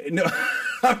kids. No,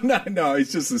 I'm not. No,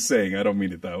 it's just a saying. I don't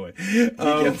mean it that way.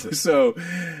 So,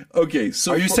 okay.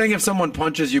 So are you saying if someone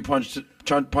punches, you punch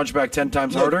back 10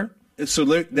 times harder? So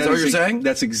that's what you're saying?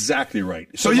 That's exactly right.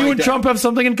 So you and Trump have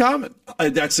something in common.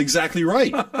 That's exactly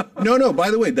right. No,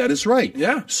 by the way, that is right.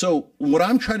 Yeah. So what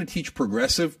I'm trying to teach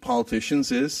progressive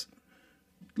politicians is,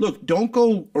 look, don't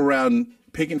go around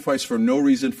picking fights for no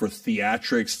reason, for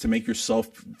theatrics, to make yourself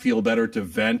feel better, to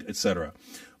vent, etc.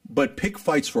 But pick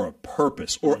fights for a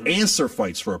purpose, or answer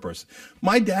fights for a person.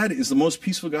 My dad is the most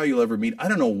peaceful guy you'll ever meet. I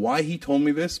don't know why he told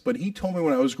me this, but he told me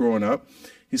when I was growing up,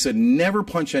 he said, never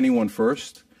punch anyone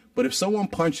first. But if someone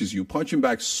punches you, punch them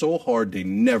back so hard they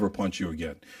never punch you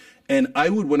again. And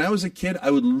when I was a kid,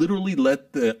 I would literally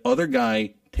let the other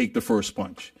guy take the first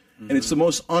punch. And it's the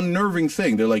most unnerving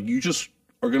thing. They're like, you just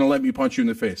are going to let me punch you in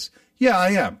the face. Yeah, I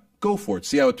am. Go for it.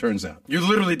 See how it turns out. You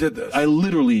literally did this. I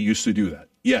literally used to do that.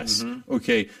 Yes.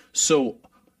 Okay. So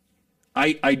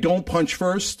I don't punch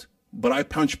first, but I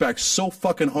punch back so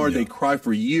fucking hard they cry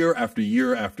for year after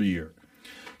year after year.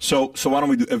 So why don't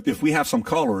we do, if we have some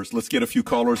callers, let's get a few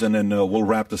callers and then we'll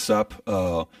wrap this up.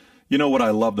 You know what I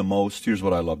love the most? Here's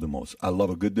what I love the most. I love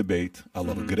a good debate. I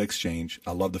love a good exchange.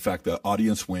 I love the fact that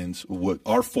audience wins. What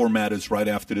our format is right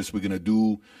after this, we're going to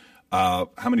do,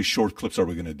 how many short clips are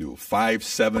we going to do? 5,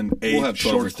 7, 8 we'll have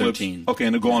 12 short or 13. clips? Okay,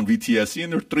 and they'll go on VTSC,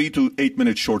 and they're 3 to 8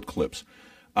 minute short clips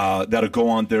that'll go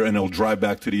on there, and it'll drive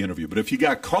back to the interview. But if you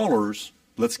got callers...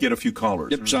 Let's get a few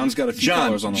callers. Yep, John's got a few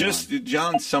callers on the line.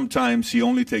 John, sometimes he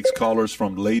only takes callers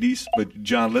from ladies, but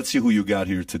John, let's see who you got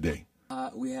here today.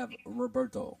 We have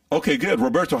Roberto. Okay, good.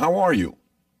 Roberto, how are you?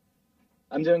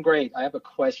 I'm doing great. I have a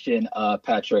question,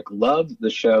 Patrick. Love the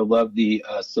show. Love the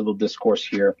civil discourse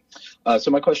here.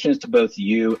 So my question is to both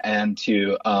you and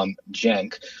to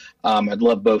Cenk. I'd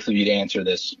love both of you to answer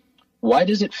this. Why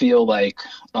does it feel like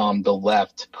the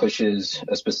left pushes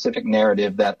a specific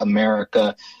narrative that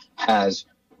America has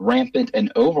rampant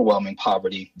and overwhelming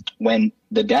poverty when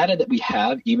the data that we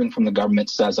have, even from the government,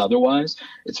 says otherwise?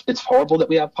 It's horrible that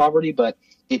we have poverty, but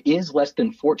it is less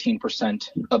than 14%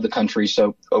 of the country.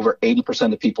 So over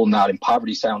 80% of people not in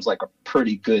poverty sounds like a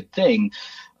pretty good thing.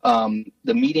 The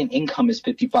median income is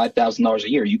 $55,000 a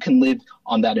year. You can live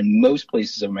on that in most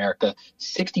places of America.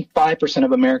 65%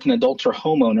 of American adults are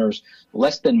homeowners,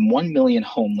 less than 1 million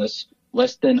homeless,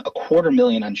 less than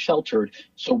 250,000 unsheltered.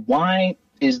 So why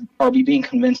are we being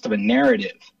convinced of a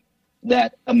narrative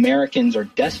that Americans are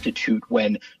destitute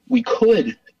when we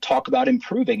could talk about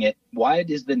improving it? Why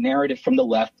is the narrative from the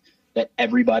left that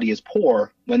everybody is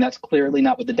poor when that's clearly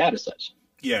not what the data says?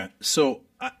 Yeah, so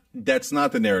that's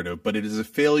not the narrative, but it is a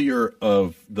failure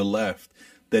of the left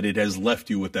that it has left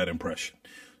you with that impression.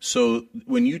 So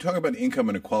when you talk about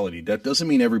income inequality, that doesn't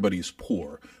mean everybody's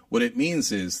poor. What it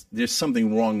means is there's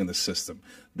something wrong in the system.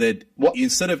 That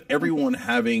instead of everyone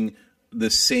having the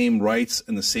same rights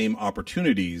and the same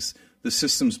opportunities, the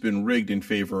system's been rigged in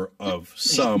favor of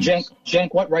some.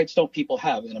 Cenk, what rights don't people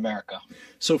have in America?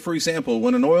 So, for example,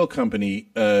 when an oil company,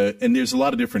 and there's a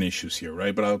lot of different issues here,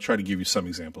 right? But I'll try to give you some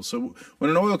examples. So when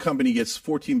an oil company gets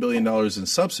 $14 billion in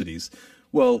subsidies,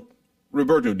 well,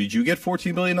 Roberto, did you get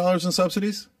 $14 billion in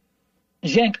subsidies?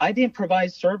 Cenk, I didn't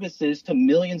provide services to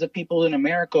millions of people in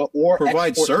America or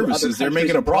provide services. They're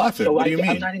making a profit. So what do you mean?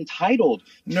 I'm not entitled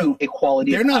to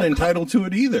equality. They're not entitled to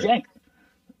it either. Cenk,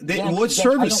 what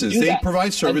services? They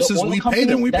provide services. We pay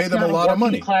them. We pay them a lot of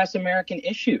money. That's not a working class American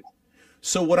issue.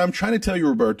 So what I'm trying to tell you,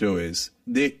 Roberto, is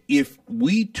that if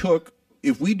we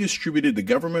distributed the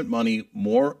government money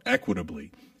more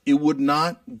equitably it would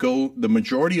not go, the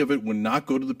majority of it would not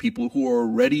go to the people who are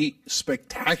already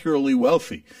spectacularly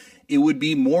wealthy. It would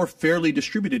be more fairly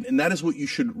distributed, and that is what you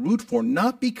should root for,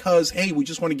 not because, hey, we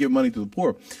just want to give money to the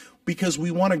poor, because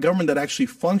we want a government that actually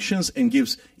functions and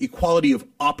gives equality of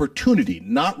opportunity,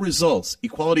 not results,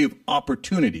 equality of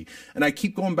opportunity. And I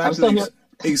keep going back to the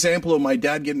example of my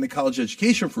dad getting a college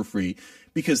education for free,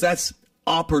 because that's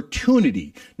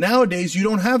opportunity. Nowadays, you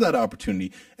don't have that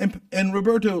opportunity. And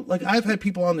Roberto, like, I've had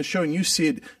people on the show, and you see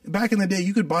it. Back in the day,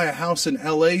 you could buy a house in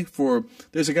L.A.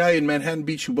 there's a guy in Manhattan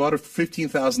Beach who bought it for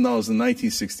 $15,000 in the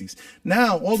 1960s.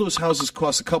 Now, all those houses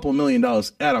cost a couple $1 million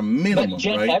at a minimum, but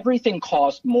Jen, right? everything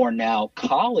costs more now.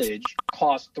 College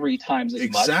costs 3 times as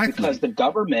much because the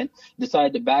government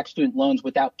decided to back student loans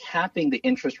without capping the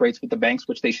interest rates with the banks,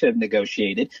 which they should have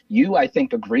negotiated. You, I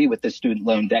think, agree with the student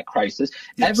loan debt crisis.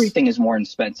 Yes. Everything is more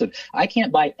expensive. I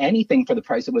can't buy anything for the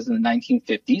price it was in the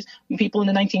 1950s. And people in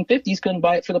the 1950s couldn't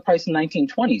buy it for the price in the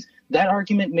 1920s. That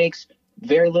argument makes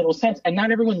very little sense. And not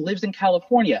everyone lives in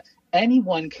California.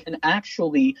 Anyone can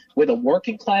actually, with a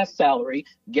working class salary,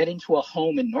 get into a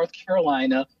home in North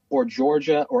Carolina or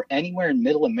Georgia or anywhere in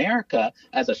middle America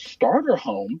as a starter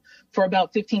home for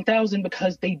about $15,000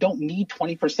 because they don't need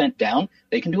 20% down.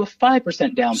 They can do a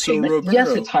 5% down payment. Roberto, yes,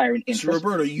 it's higher in interest. So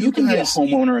Roberto, you can be a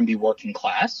homeowner and be working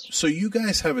class. So you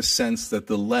guys have a sense that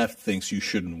the left thinks you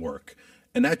shouldn't work.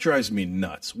 And that drives me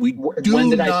nuts. When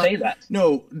did I say that?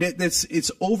 No,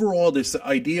 it's overall this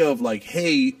idea of like,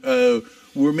 hey,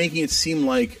 we're making it seem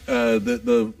like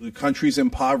the country's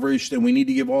impoverished and we need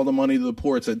to give all the money to the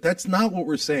poor. That's not what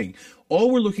we're saying.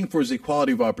 All we're looking for is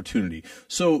equality of opportunity.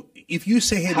 So if you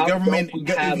say, hey, the government,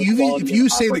 if you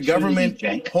say the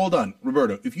government, hold on,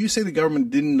 Roberto, if you say the government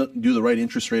didn't do the right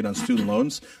interest rate on student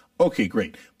loans, okay,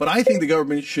 great. But I think the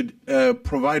government should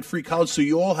provide free college so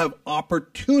you all have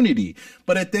opportunity.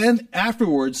 But then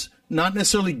afterwards, not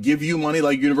necessarily give you money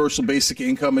like universal basic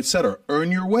income, et cetera.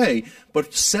 Earn your way,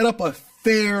 but set up a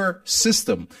fair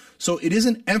system. So it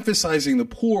isn't emphasizing the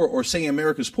poor or saying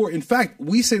America's poor. In fact,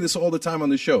 we say this all the time on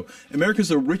the show. America's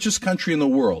the richest country in the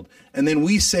world. And then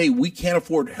we say we can't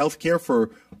afford health care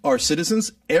for our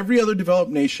citizens. Every other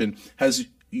developed nation has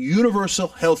universal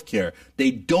health care. They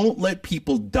don't let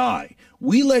people die.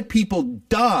 We let people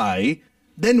die.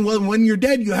 Then when you're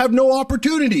dead, you have no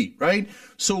opportunity, right?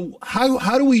 So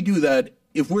how do we do that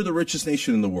if we're the richest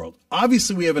nation in the world?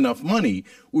 Obviously, we have enough money.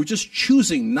 We're just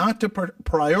choosing not to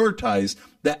prioritize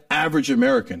the average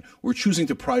American. We're choosing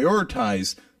to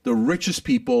prioritize the richest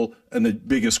people and the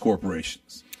biggest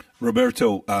corporations.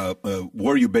 Roberto,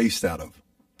 where are you based out of?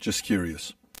 Just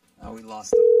curious. We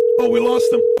lost him. Oh, we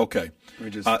lost him? Okay.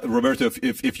 Roberto,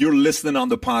 if you're listening on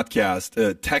the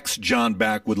podcast, text John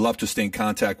back. Would love to stay in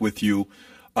contact with you.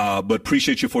 But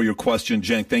appreciate you for your question,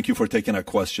 Jen. Thank you for taking our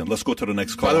question. Let's go to the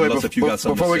next caller. By the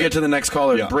way, before we get to the next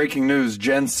caller, breaking news: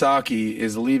 Jen Psaki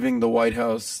is leaving the White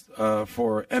House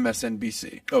for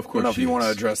MSNBC. Of course, I don't know if you want to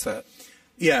address that.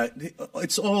 Yeah,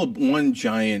 it's all one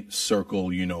giant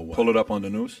circle. You know what? Pull it up on the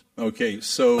news. Okay,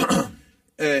 so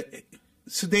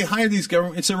so they hire these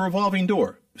government. It's a revolving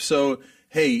door. So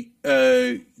hey,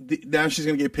 now she's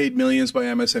going to get paid millions by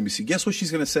MSNBC. Guess what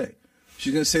she's going to say?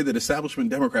 She's going to say that establishment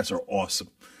Democrats are awesome.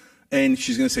 And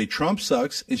she's going to say Trump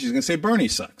sucks, and she's going to say Bernie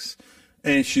sucks.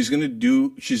 And she's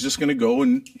just going to go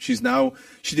and she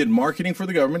did marketing for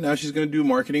the government. Now she's going to do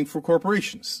marketing for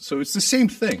corporations. So it's the same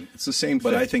thing.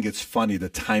 But I think it's funny, the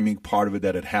timing part of it,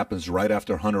 that it happens right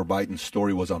after Hunter Biden's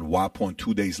story was on WAPO, and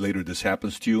 2 days later this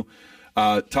happens to you.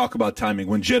 Talk about timing.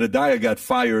 When Jedediah got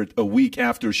fired a week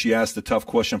after she asked the tough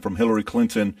question from Hillary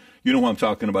Clinton, you know who I'm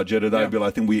talking about, Jedediah Bill.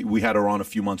 I think we had her on a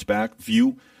few months back.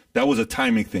 That was a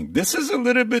timing thing. This is a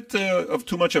little bit of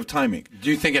too much of timing. Do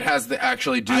you think it has to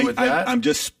actually do with that? I'm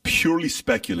just purely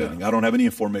speculating. Yeah. I don't have any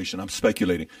information. I'm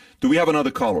speculating. Do we have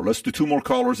another caller? Let's do 2 more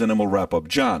callers and then we'll wrap up.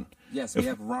 John. Yes, we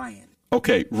have Ryan.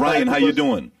 Okay, Ryan, how you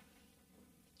doing?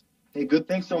 Hey, good.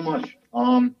 Thanks so much.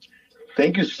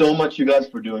 Thank you so much, you guys,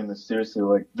 for doing this. Seriously,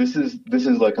 like this is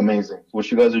like amazing what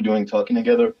you guys are doing, talking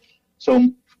together.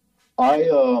 So,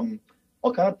 I'll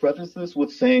kind of preface this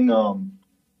with saying,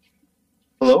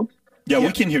 hello. Yeah,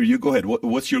 we can hear you. Go ahead.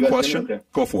 What's your question? Okay.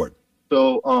 Go for it.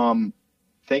 So,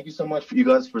 thank you so much for you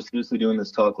guys for seriously doing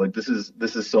this talk. Like this is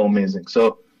so amazing.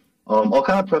 So, I'll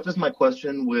kind of preface my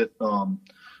question with,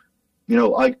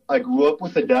 I grew up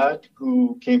with a dad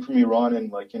who came from Iran,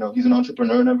 and he's an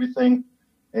entrepreneur and everything.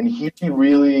 And he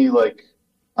really,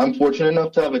 I'm fortunate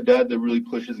enough to have a dad that really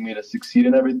pushes me to succeed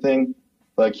in everything.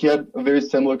 Like, he had a very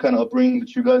similar kind of upbringing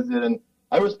that you guys did. And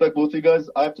I respect both of you guys.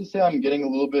 I have to say I'm getting a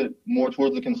little bit more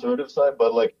towards the conservative side.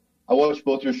 But, I watch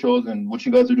both your shows, and what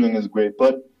you guys are doing is great.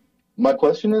 But my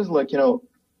question is, I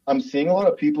I'm seeing a lot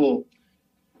of people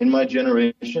in my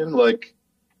generation, like,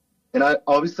 and I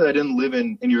didn't live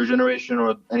in your generation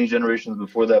or any generations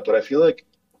before that, but I feel like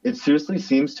it seriously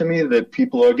seems to me that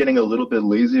people are getting a little bit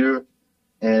lazier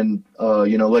and,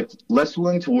 like less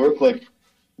willing to work, like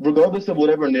regardless of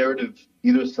whatever narrative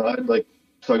either side, like,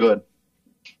 so go ahead.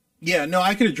 Yeah, no,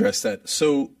 I can address that.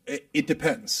 So it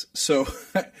depends. So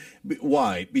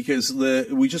why? Because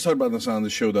we just talked about this on the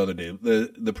show the other day.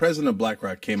 The president of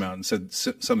BlackRock came out and said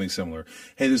something similar.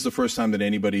 Hey, this is the first time that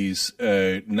anybody's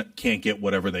can't get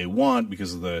whatever they want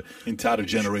because of the entire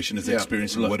generation is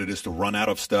experiencing what it is to run out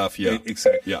of stuff. Yeah,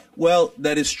 exactly. Yeah. Well,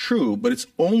 that is true, but it's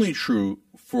only true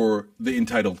for the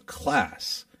entitled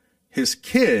class. His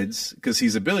kids, because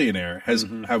he's a billionaire,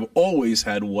 have always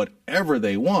had whatever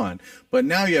they want. But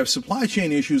now you have supply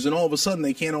chain issues, and all of a sudden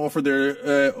they can't order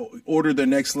their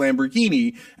next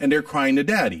Lamborghini, and they're crying to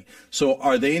daddy. So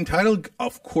are they entitled?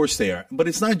 Of course they are. But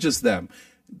it's not just them.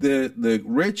 The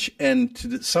rich and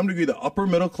to some degree the upper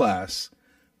middle class,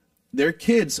 their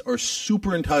kids are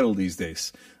super entitled these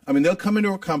days. I mean, they'll come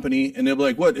into a company and they'll be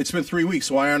like, "What? It's been 3 weeks.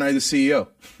 Why aren't I the CEO?"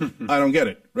 I don't get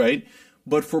it, right?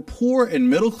 But for poor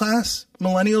and middle class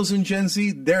millennials and Gen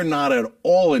Z, they're not at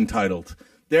all entitled.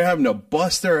 They're having to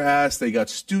bust their ass. They got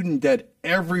student debt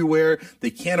everywhere.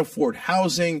 They can't afford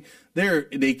housing.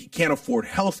 They can't afford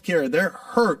health care. They're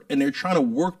hurt, and they're trying to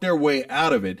work their way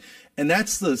out of it. And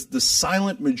that's the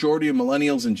silent majority of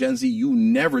millennials and Gen Z you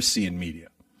never see in media.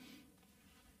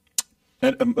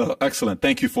 And, excellent.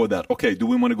 Thank you for that. Okay, do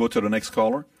we want to go to the next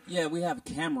caller? Yeah, we have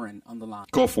Cameron on the line.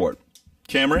 Go for it.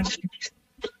 Cameron?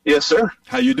 Yes, sir.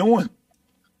 How you doing?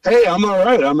 Hey, I'm all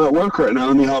right. I'm at work right now.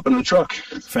 Let me hop in the truck.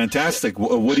 Fantastic.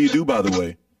 What do you do, by the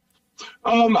way?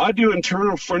 I do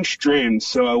internal French drains,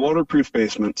 so waterproof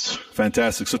basements.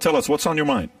 Fantastic. So tell us, what's on your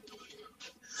mind?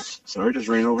 Sorry, just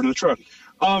ran over to the truck.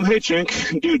 Hey,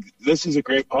 Chink, dude, this is a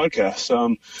great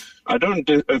podcast. I don't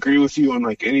agree with you on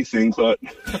like anything, but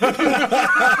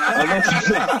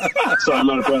sorry, I'm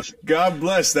out of breath. God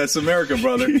bless. That's America,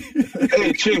 brother.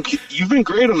 Hey, Chink, you've been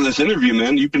great on this interview,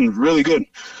 man. You've been really good.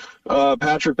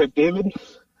 Patrick McDavid,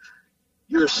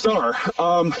 you're a star.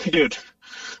 Dude,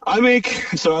 I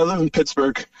live in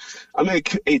Pittsburgh. I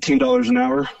make $18 an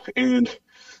hour, and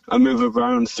I move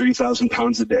around 3,000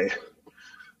 pounds a day.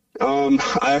 I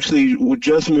actually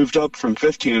just moved up from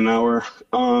 15 an hour.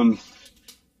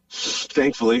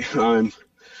 Thankfully, I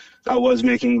was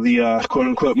making the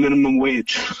quote-unquote minimum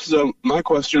wage. So my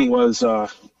question was, how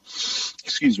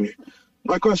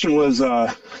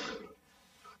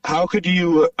could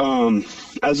you,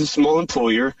 as a small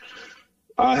employer,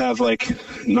 I have like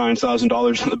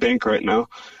 $9,000 in the bank right now.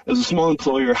 As a small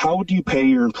employer, how would you pay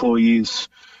your employees?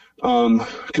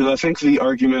 Because I think the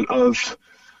argument of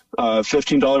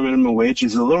 $15 minimum wage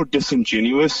is a little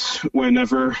disingenuous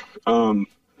whenever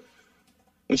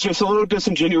it's just a little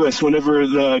disingenuous whenever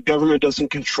the government doesn't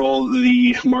control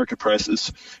the market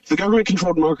prices. If the government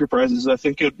controlled market prices, I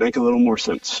think it would make a little more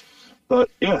sense. But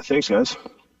yeah, thanks, guys.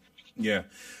 Yeah.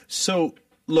 So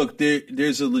look,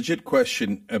 there's a legit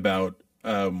question about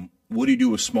what do you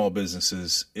do with small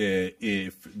businesses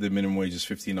if the minimum wage is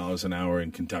 $15 an hour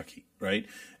in Kentucky, right?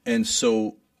 And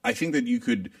so I think that you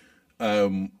could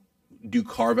do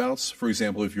carve-outs. For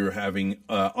example, if you're having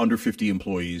under 50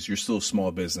 employees, you're still a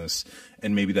small business,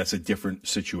 and maybe that's a different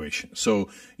situation. So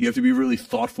you have to be really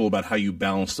thoughtful about how you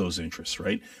balance those interests,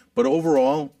 right? But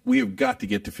overall, we have got to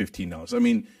get to $15. I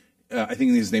mean, I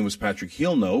think his name was Patrick.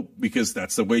 He'll know because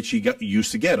that's the wage he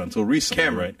used to get until recently,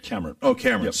 right? Cameron. Oh,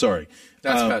 Cameron. Yep. Sorry.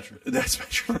 That's Patrick. That's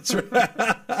Patrick. That's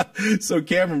right. So,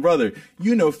 Cameron, brother,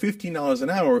 $15 an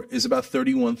hour is about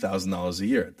 $31,000 a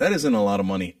year. That isn't a lot of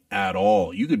money at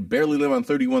all. You could barely live on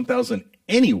 $31,000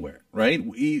 anywhere, right?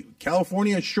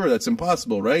 California, sure, that's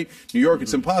impossible, right? New York,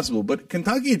 it's impossible. But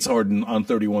Kentucky, it's hard on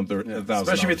 $31,000.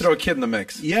 Especially if you throw a kid in the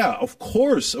mix. Yeah, of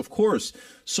course.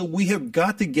 So we have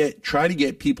got to try to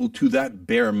get people to that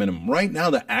bare minimum. Right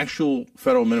now, the actual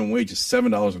federal minimum wage is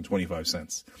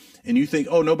 $7.25. And you think,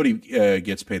 oh, nobody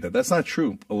gets paid that. That's not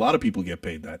true. A lot of people get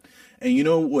paid that. And you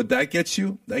know what that gets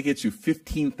you? That gets you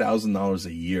 $15,000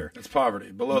 a year. That's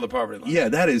poverty, below the poverty line. Yeah,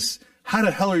 that is. How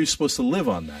the hell are you supposed to live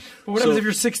on that? But what happens if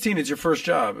you're 16? It's your first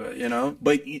job,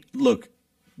 But look,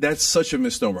 that's such a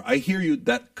misnomer. I hear you.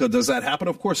 Does that happen?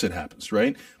 Of course it happens,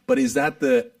 right? But is that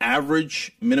the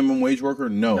average minimum wage worker?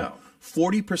 No.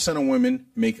 40% of women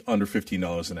make under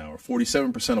 $15 an hour.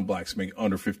 47% of blacks make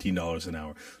under $15 an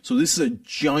hour. So this is a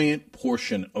giant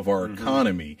portion of our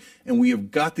economy, and we have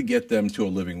got to get them to a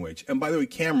living wage. And by the way,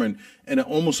 Cameron and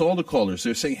almost all the callers,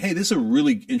 they're saying, hey, this is a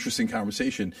really interesting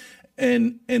conversation.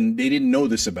 and they didn't know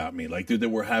this about me. Like they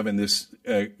were having this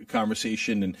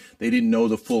conversation, and they didn't know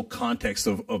the full context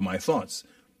of my thoughts.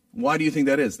 Why do you think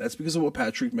that is? That's because of what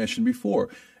Patrick mentioned before.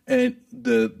 And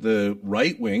the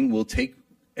right wing will take,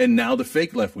 and now the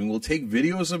fake left wing will take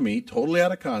videos of me totally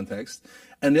out of context,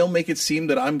 and they'll make it seem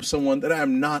that I'm someone that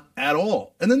I'm not at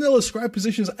all. And then they'll ascribe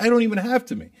positions I don't even have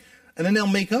to me. And then they'll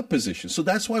make up positions. So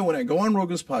that's why when I go on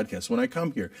Rogan's podcast, when I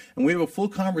come here and we have a full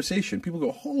conversation, people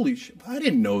go, holy shit, I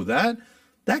didn't know that.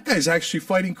 That guy's actually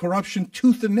fighting corruption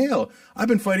tooth and nail. I've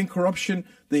been fighting corruption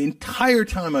the entire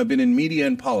time I've been in media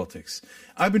and politics.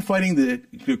 I've been fighting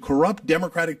the corrupt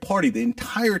Democratic Party the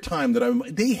entire time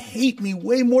that they hate me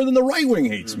way more than the right wing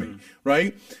hates me,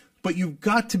 right? But you've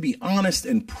got to be honest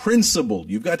and principled.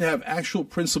 You've got to have actual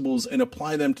principles and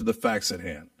apply them to the facts at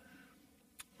hand.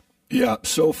 Yeah,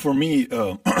 so for me,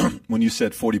 when you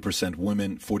said 40%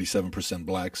 women, 47%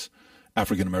 blacks,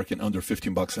 African American, under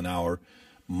 $15 an hour,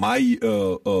 my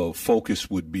focus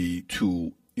would be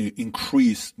to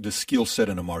increase the skill set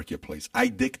in the marketplace. I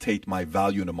dictate my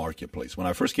value in the marketplace. When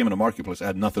I first came in the marketplace, I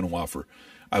had nothing to offer.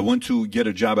 I went to get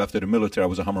a job after the military. I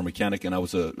was a Hummer mechanic, and I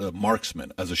was a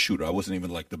marksman as a shooter. I wasn't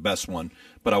even like the best one,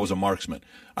 but I was a marksman.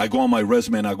 I go on my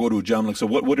resume, and I go to a job, and I say,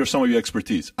 what are some of your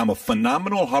expertise? I'm a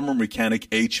phenomenal Hummer mechanic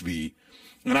HV,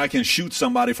 and I can shoot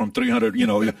somebody from 300,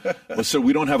 so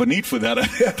we don't have a need for that.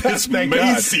 It's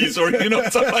Macy's or,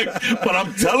 so but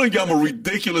I'm telling you, I'm a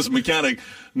ridiculous mechanic.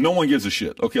 No one gives a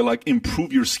shit. Okay, like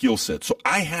improve your skill set. So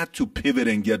I had to pivot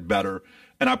and get better.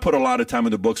 And I put a lot of time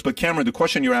in the books. But Cameron, the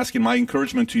question you're asking, my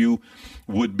encouragement to you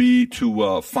would be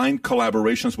to find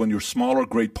collaborations when you're smaller.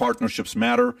 Great partnerships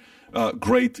matter.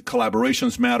 Great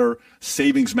collaborations matter.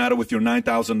 Savings matter with your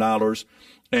 $9,000.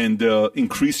 And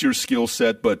increase your skill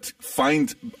set, but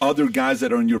find other guys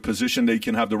that are in your position that you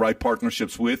can have the right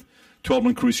partnerships with to help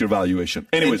increase your valuation.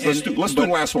 Anyways, let's do the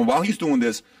last one. While he's doing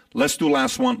this, let's do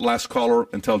last one, last caller,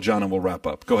 and tell John, and we'll wrap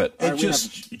up. Go ahead. And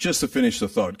just to finish the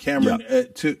thought, Cameron,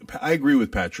 I agree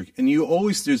with Patrick. And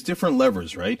there's different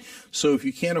levers, right? So if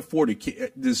you can't afford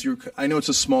it, I know it's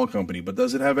a small company, but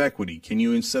does it have equity? Can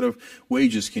you, instead of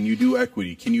wages, can you do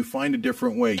equity? Can you find a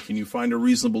different way? Can you find a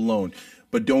reasonable loan?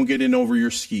 But don't get in over your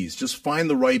skis. Just find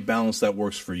the right balance that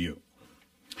works for you.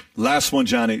 Last one,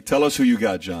 Johnny. Tell us who you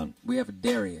got, John. We have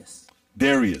Darius.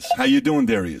 Darius. How you doing,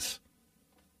 Darius?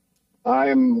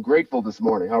 I'm grateful this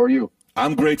morning. How are you?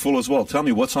 I'm grateful as well. Tell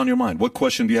me, what's on your mind? What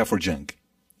question do you have for Cenk?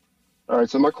 All right,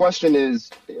 so my question is,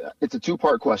 it's a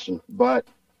two-part question, but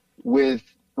with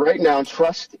right now,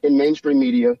 trust in mainstream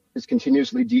media is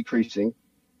continuously decreasing,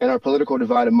 and our political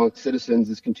divide amongst citizens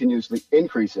is continuously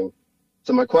increasing.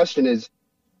 So my question is,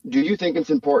 do you think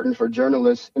it's important for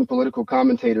journalists and political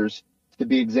commentators to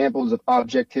be examples of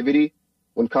objectivity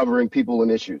when covering people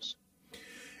and issues?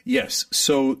 Yes.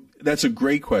 So that's a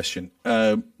great question.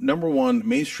 Number one,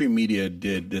 mainstream media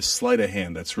did this sleight of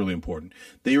hand that's really important.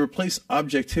 They replaced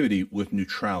objectivity with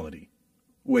neutrality.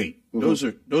 Wait,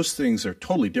 those things are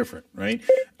totally different, right?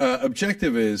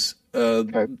 Objective is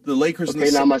the Lakers. Okay,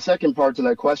 now my second part to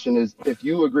that question is, if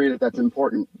you agree that that's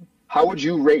important, how would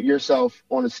you rate yourself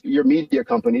on your media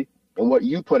company and what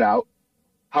you put out?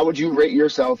 How would you rate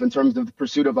yourself in terms of the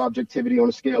pursuit of objectivity on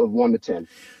a scale of 1 to 10?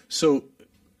 So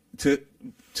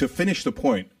to finish the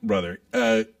point, brother,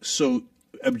 so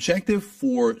objective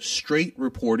for straight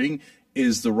reporting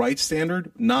is the right standard,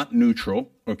 not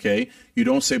neutral, okay? You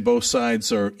don't say both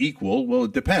sides are equal. Well,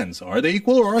 it depends. Are they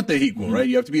equal or aren't they equal, right?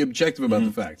 You have to be objective about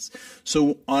the facts.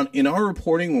 So in our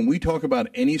reporting, when we talk about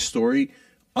any story,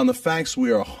 on the facts,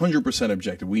 we are 100%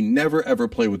 objective. We never, ever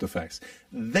play with the facts.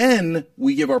 Then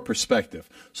we give our perspective.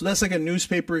 So that's like a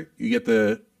newspaper. You get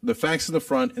the facts in the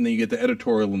front, and then you get the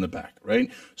editorial in the back,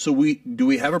 right? So do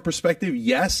we have a perspective?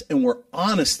 Yes, and we're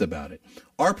honest about it.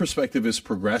 Our perspective is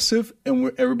progressive,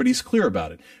 and everybody's clear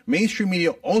about it. Mainstream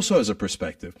media also has a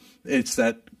perspective. It's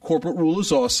that corporate rule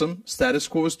is awesome, status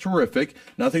quo is terrific,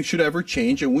 nothing should ever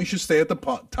change, and we should stay at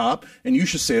the top, and you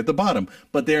should stay at the bottom.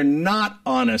 But they're not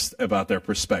honest about their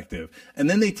perspective. And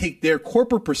then they take their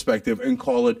corporate perspective and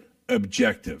call it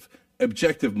objective.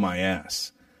 Objective my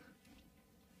ass.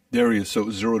 Darius, so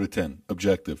 0 to 10,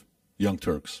 objective, Young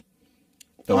Turks.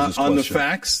 That was his on the question.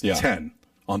 facts, 10.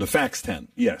 On the facts, 10.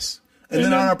 Yes. And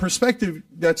then on our perspective,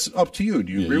 that's up to you.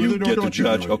 Do you agree with it or don't you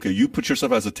agree with it? Okay, you put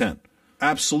yourself as a 10.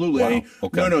 Absolutely. Wow.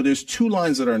 Okay. No, there's two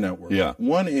lines at our network. Yeah.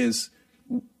 One is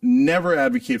never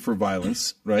advocate for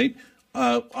violence, right?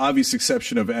 Obvious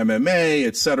exception of MMA,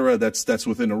 et cetera. That's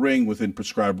within a ring, within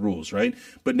prescribed rules, right?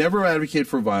 But never advocate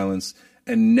for violence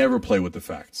and never play with the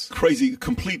facts. Crazy,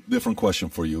 complete different question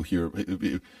for you here.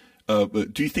 Do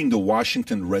you think the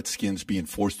Washington Redskins being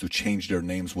forced to change their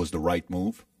names was the right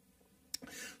move?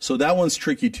 So that one's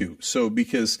tricky too. So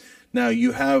because now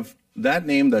you have that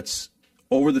name that's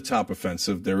over the top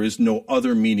offensive. There is no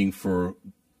other meaning for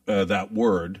that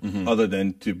word other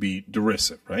than to be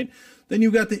derisive, right? Then you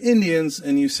got the Indians,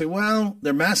 and you say, well,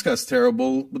 their mascot's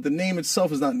terrible, but the name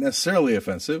itself is not necessarily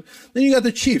offensive. Then you got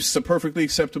the Chiefs, it's a perfectly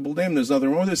acceptable name. There's nothing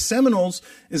wrong with it. Seminoles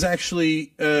is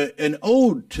actually an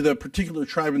ode to the particular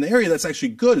tribe in the area. That's actually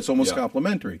good. It's almost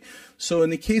complimentary. So in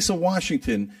the case of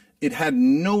Washington, it had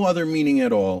no other meaning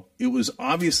at all. It was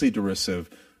obviously derisive.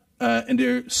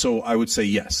 So I would say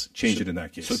yes, change it in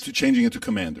that case. So changing it to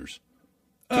Commanders.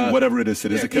 Whatever it is,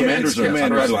 a Commanders. Yeah,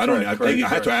 Commanders. I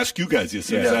had to ask you guys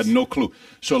this. I had no clue.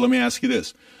 So let me ask you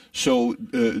this. So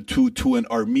to an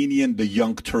Armenian, the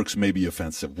Young Turks may be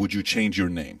offensive. Would you change your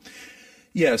name?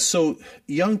 Yeah, so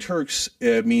Young Turks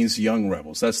means young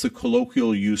rebels. That's the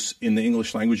colloquial use in the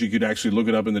English language. You could actually look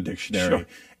it up in the dictionary. Sure.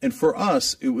 And for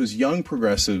us, it was young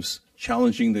progressives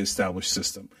challenging the established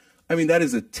system. I mean, that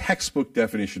is a textbook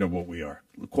definition of what we are,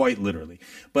 quite literally.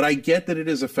 But I get that it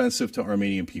is offensive to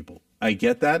Armenian people. I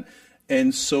get that.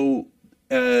 And so,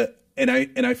 and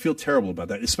I feel terrible about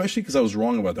that, especially because I was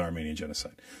wrong about the Armenian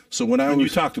genocide. So you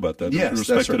talked about that. Yes,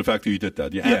 respect to the fact that you did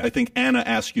that. Yeah. I think Anna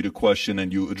asked you the question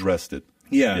and you addressed it.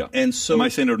 Yeah. And so, am I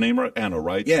saying her name right? Anna,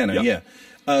 right? Yeah, Anna,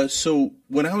 yeah. So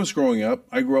when I was growing up,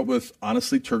 I grew up with,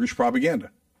 honestly, Turkish propaganda,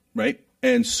 right?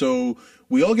 And so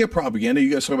we all get propaganda.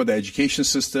 You guys talk about the education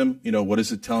system. You know, what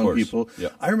is it telling people? Yeah.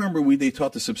 I remember they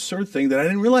taught this absurd thing that I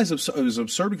didn't realize it was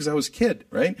absurd because I was a kid,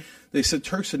 right? They said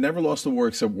Turks had never lost a war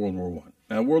except World War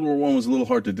I. Now, World War I was a little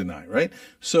hard to deny, right?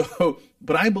 So,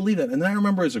 but I believe that. And then I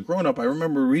remember as a grown-up, I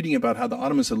remember reading about how the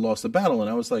Ottomans had lost the battle. And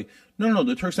I was like, no,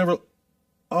 the Turks never...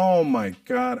 Oh, my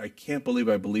God, I can't believe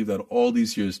I believed that all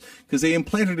these years because they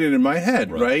implanted it in my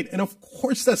head, right? And, of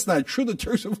course, that's not true. The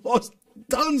Turks have lost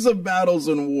tons of battles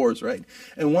and wars, right?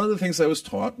 And one of the things I was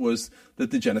taught was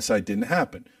that the genocide didn't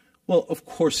happen. Well, of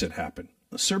course it happened.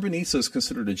 Srebrenica is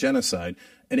considered a genocide,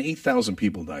 and 8,000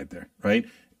 people died there, right?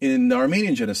 In the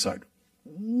Armenian genocide,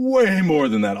 way more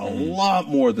than that, a lot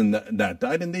more than that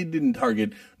died, and they didn't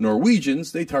target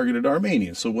Norwegians, they targeted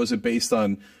Armenians. So was it based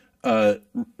on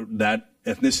that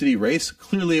ethnicity, race?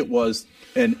 Clearly it was,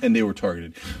 and they were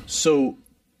targeted. So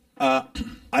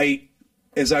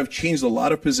as I've changed a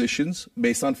lot of positions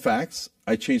based on facts,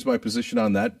 I changed my position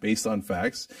on that based on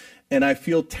facts, and I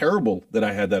feel terrible that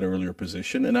I had that earlier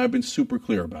position, and I've been super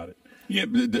clear about it. Yeah,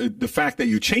 the fact that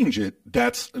you change it,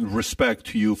 that's respect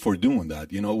to you for doing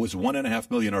that. You know, it was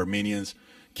 1.5 million Armenians,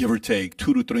 give or take,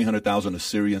 200,000 to 300,000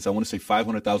 Assyrians. I want to say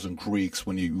 500,000 Greeks.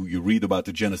 When you read about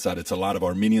the genocide, it's a lot of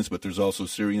Armenians, but there's also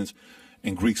Syrians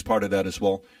and Greeks part of that as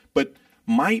well. But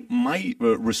my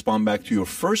respond back to your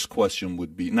first question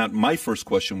would be, not my first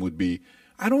question would be,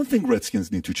 I don't think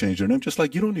Redskins need to change their name, just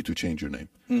like you don't need to change your name.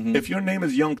 If your name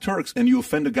is Young Turks and you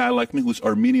offend a guy like me who's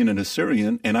Armenian and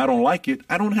Assyrian and I don't like it,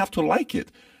 I don't have to like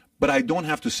it. But I don't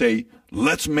have to say,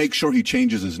 let's make sure he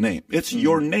changes his name. It's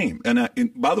your name. And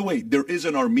by the way, there is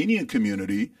an Armenian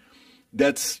community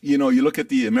that's, you know, you look at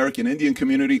the American Indian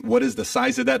community, what is the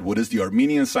size of that? What is the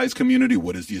Armenian size community?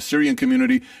 What is the Assyrian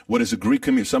community? What is the Greek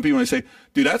community? Some people may say,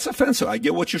 dude, that's offensive. I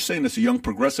get what you're saying. It's a young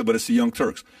progressive, but it's the Young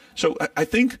Turks. So I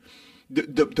think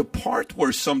the part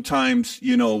where sometimes,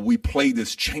 you know, we play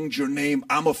this change your name,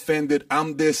 I'm offended,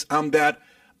 I'm this, I'm that.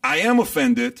 I am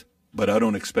offended, but I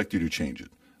don't expect you to change it.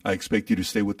 I expect you to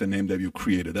stay with the name that you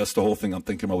created. That's the whole thing I'm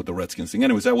thinking about with the Redskins thing.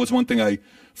 Anyways, that was one thing a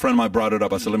friend of mine brought it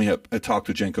up. I said, let me talk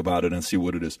to Cenk about it and see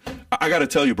what it is. I got to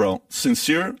tell you, bro,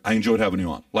 sincere, I enjoyed having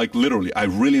you on. Like, literally, I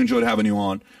really enjoyed having you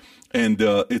on. And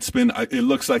it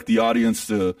looks like the audience,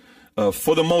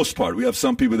 for the most part, we have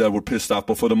some people that were pissed off,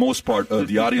 but for the most part,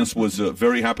 the audience was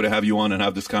very happy to have you on and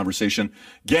have this conversation.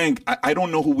 Gang, I don't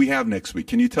know who we have next week.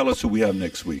 Can you tell us who we have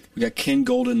next week? We got Ken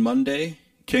Golden Monday.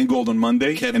 Ken Golden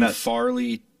Monday. Kevin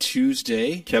Farley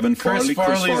Tuesday. Kevin Farley,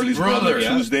 Chris Farley's brother,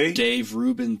 Tuesday. Dave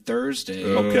Rubin Thursday.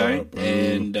 Okay.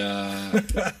 And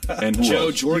who Joe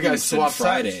else? Jorgensen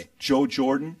Friday. Joe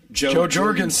Jordan. Joe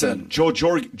Jorgensen. Joe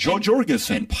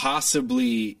Jorgensen. And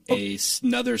possibly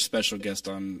another special guest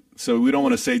on. So we don't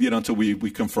want to say it until we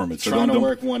confirm it. So trying to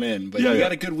work one in. But we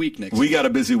got a good week next week. We got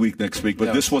a busy week next week,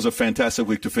 but this was a fantastic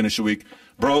week to finish the week.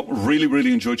 Bro, really,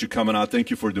 really enjoyed you coming out. Thank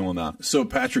you for doing that. So,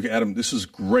 Patrick, Adam, this is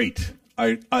great.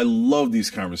 I love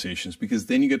these conversations because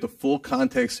then you get the full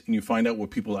context and you find out what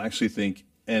people actually think.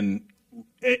 And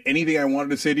anything I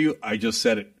wanted to say to you, I just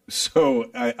said it.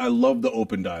 So I love the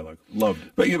open dialogue. Loved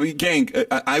it. But gang,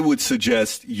 I would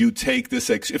suggest you take this.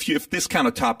 If this kind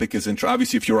of topic is interesting,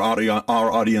 obviously if you're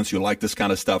our audience, you like this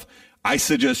kind of stuff. I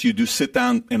suggest you do sit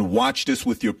down and watch this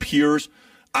with your peers.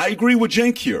 I agree with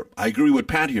Cenk here. I agree with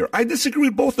Pat here. I disagree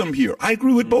with both of them here. I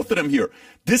agree with both of them here.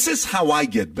 This is how I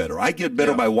get better. I get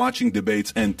better by watching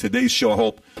debates, and today's show, I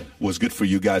hope, was good for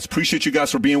you guys. Appreciate you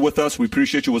guys for being with us. We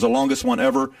appreciate you. It was the longest one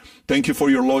ever. Thank you for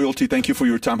your loyalty. Thank you for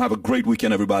your time. Have a great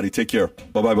weekend, everybody. Take care.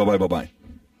 Bye-bye, bye-bye, bye-bye.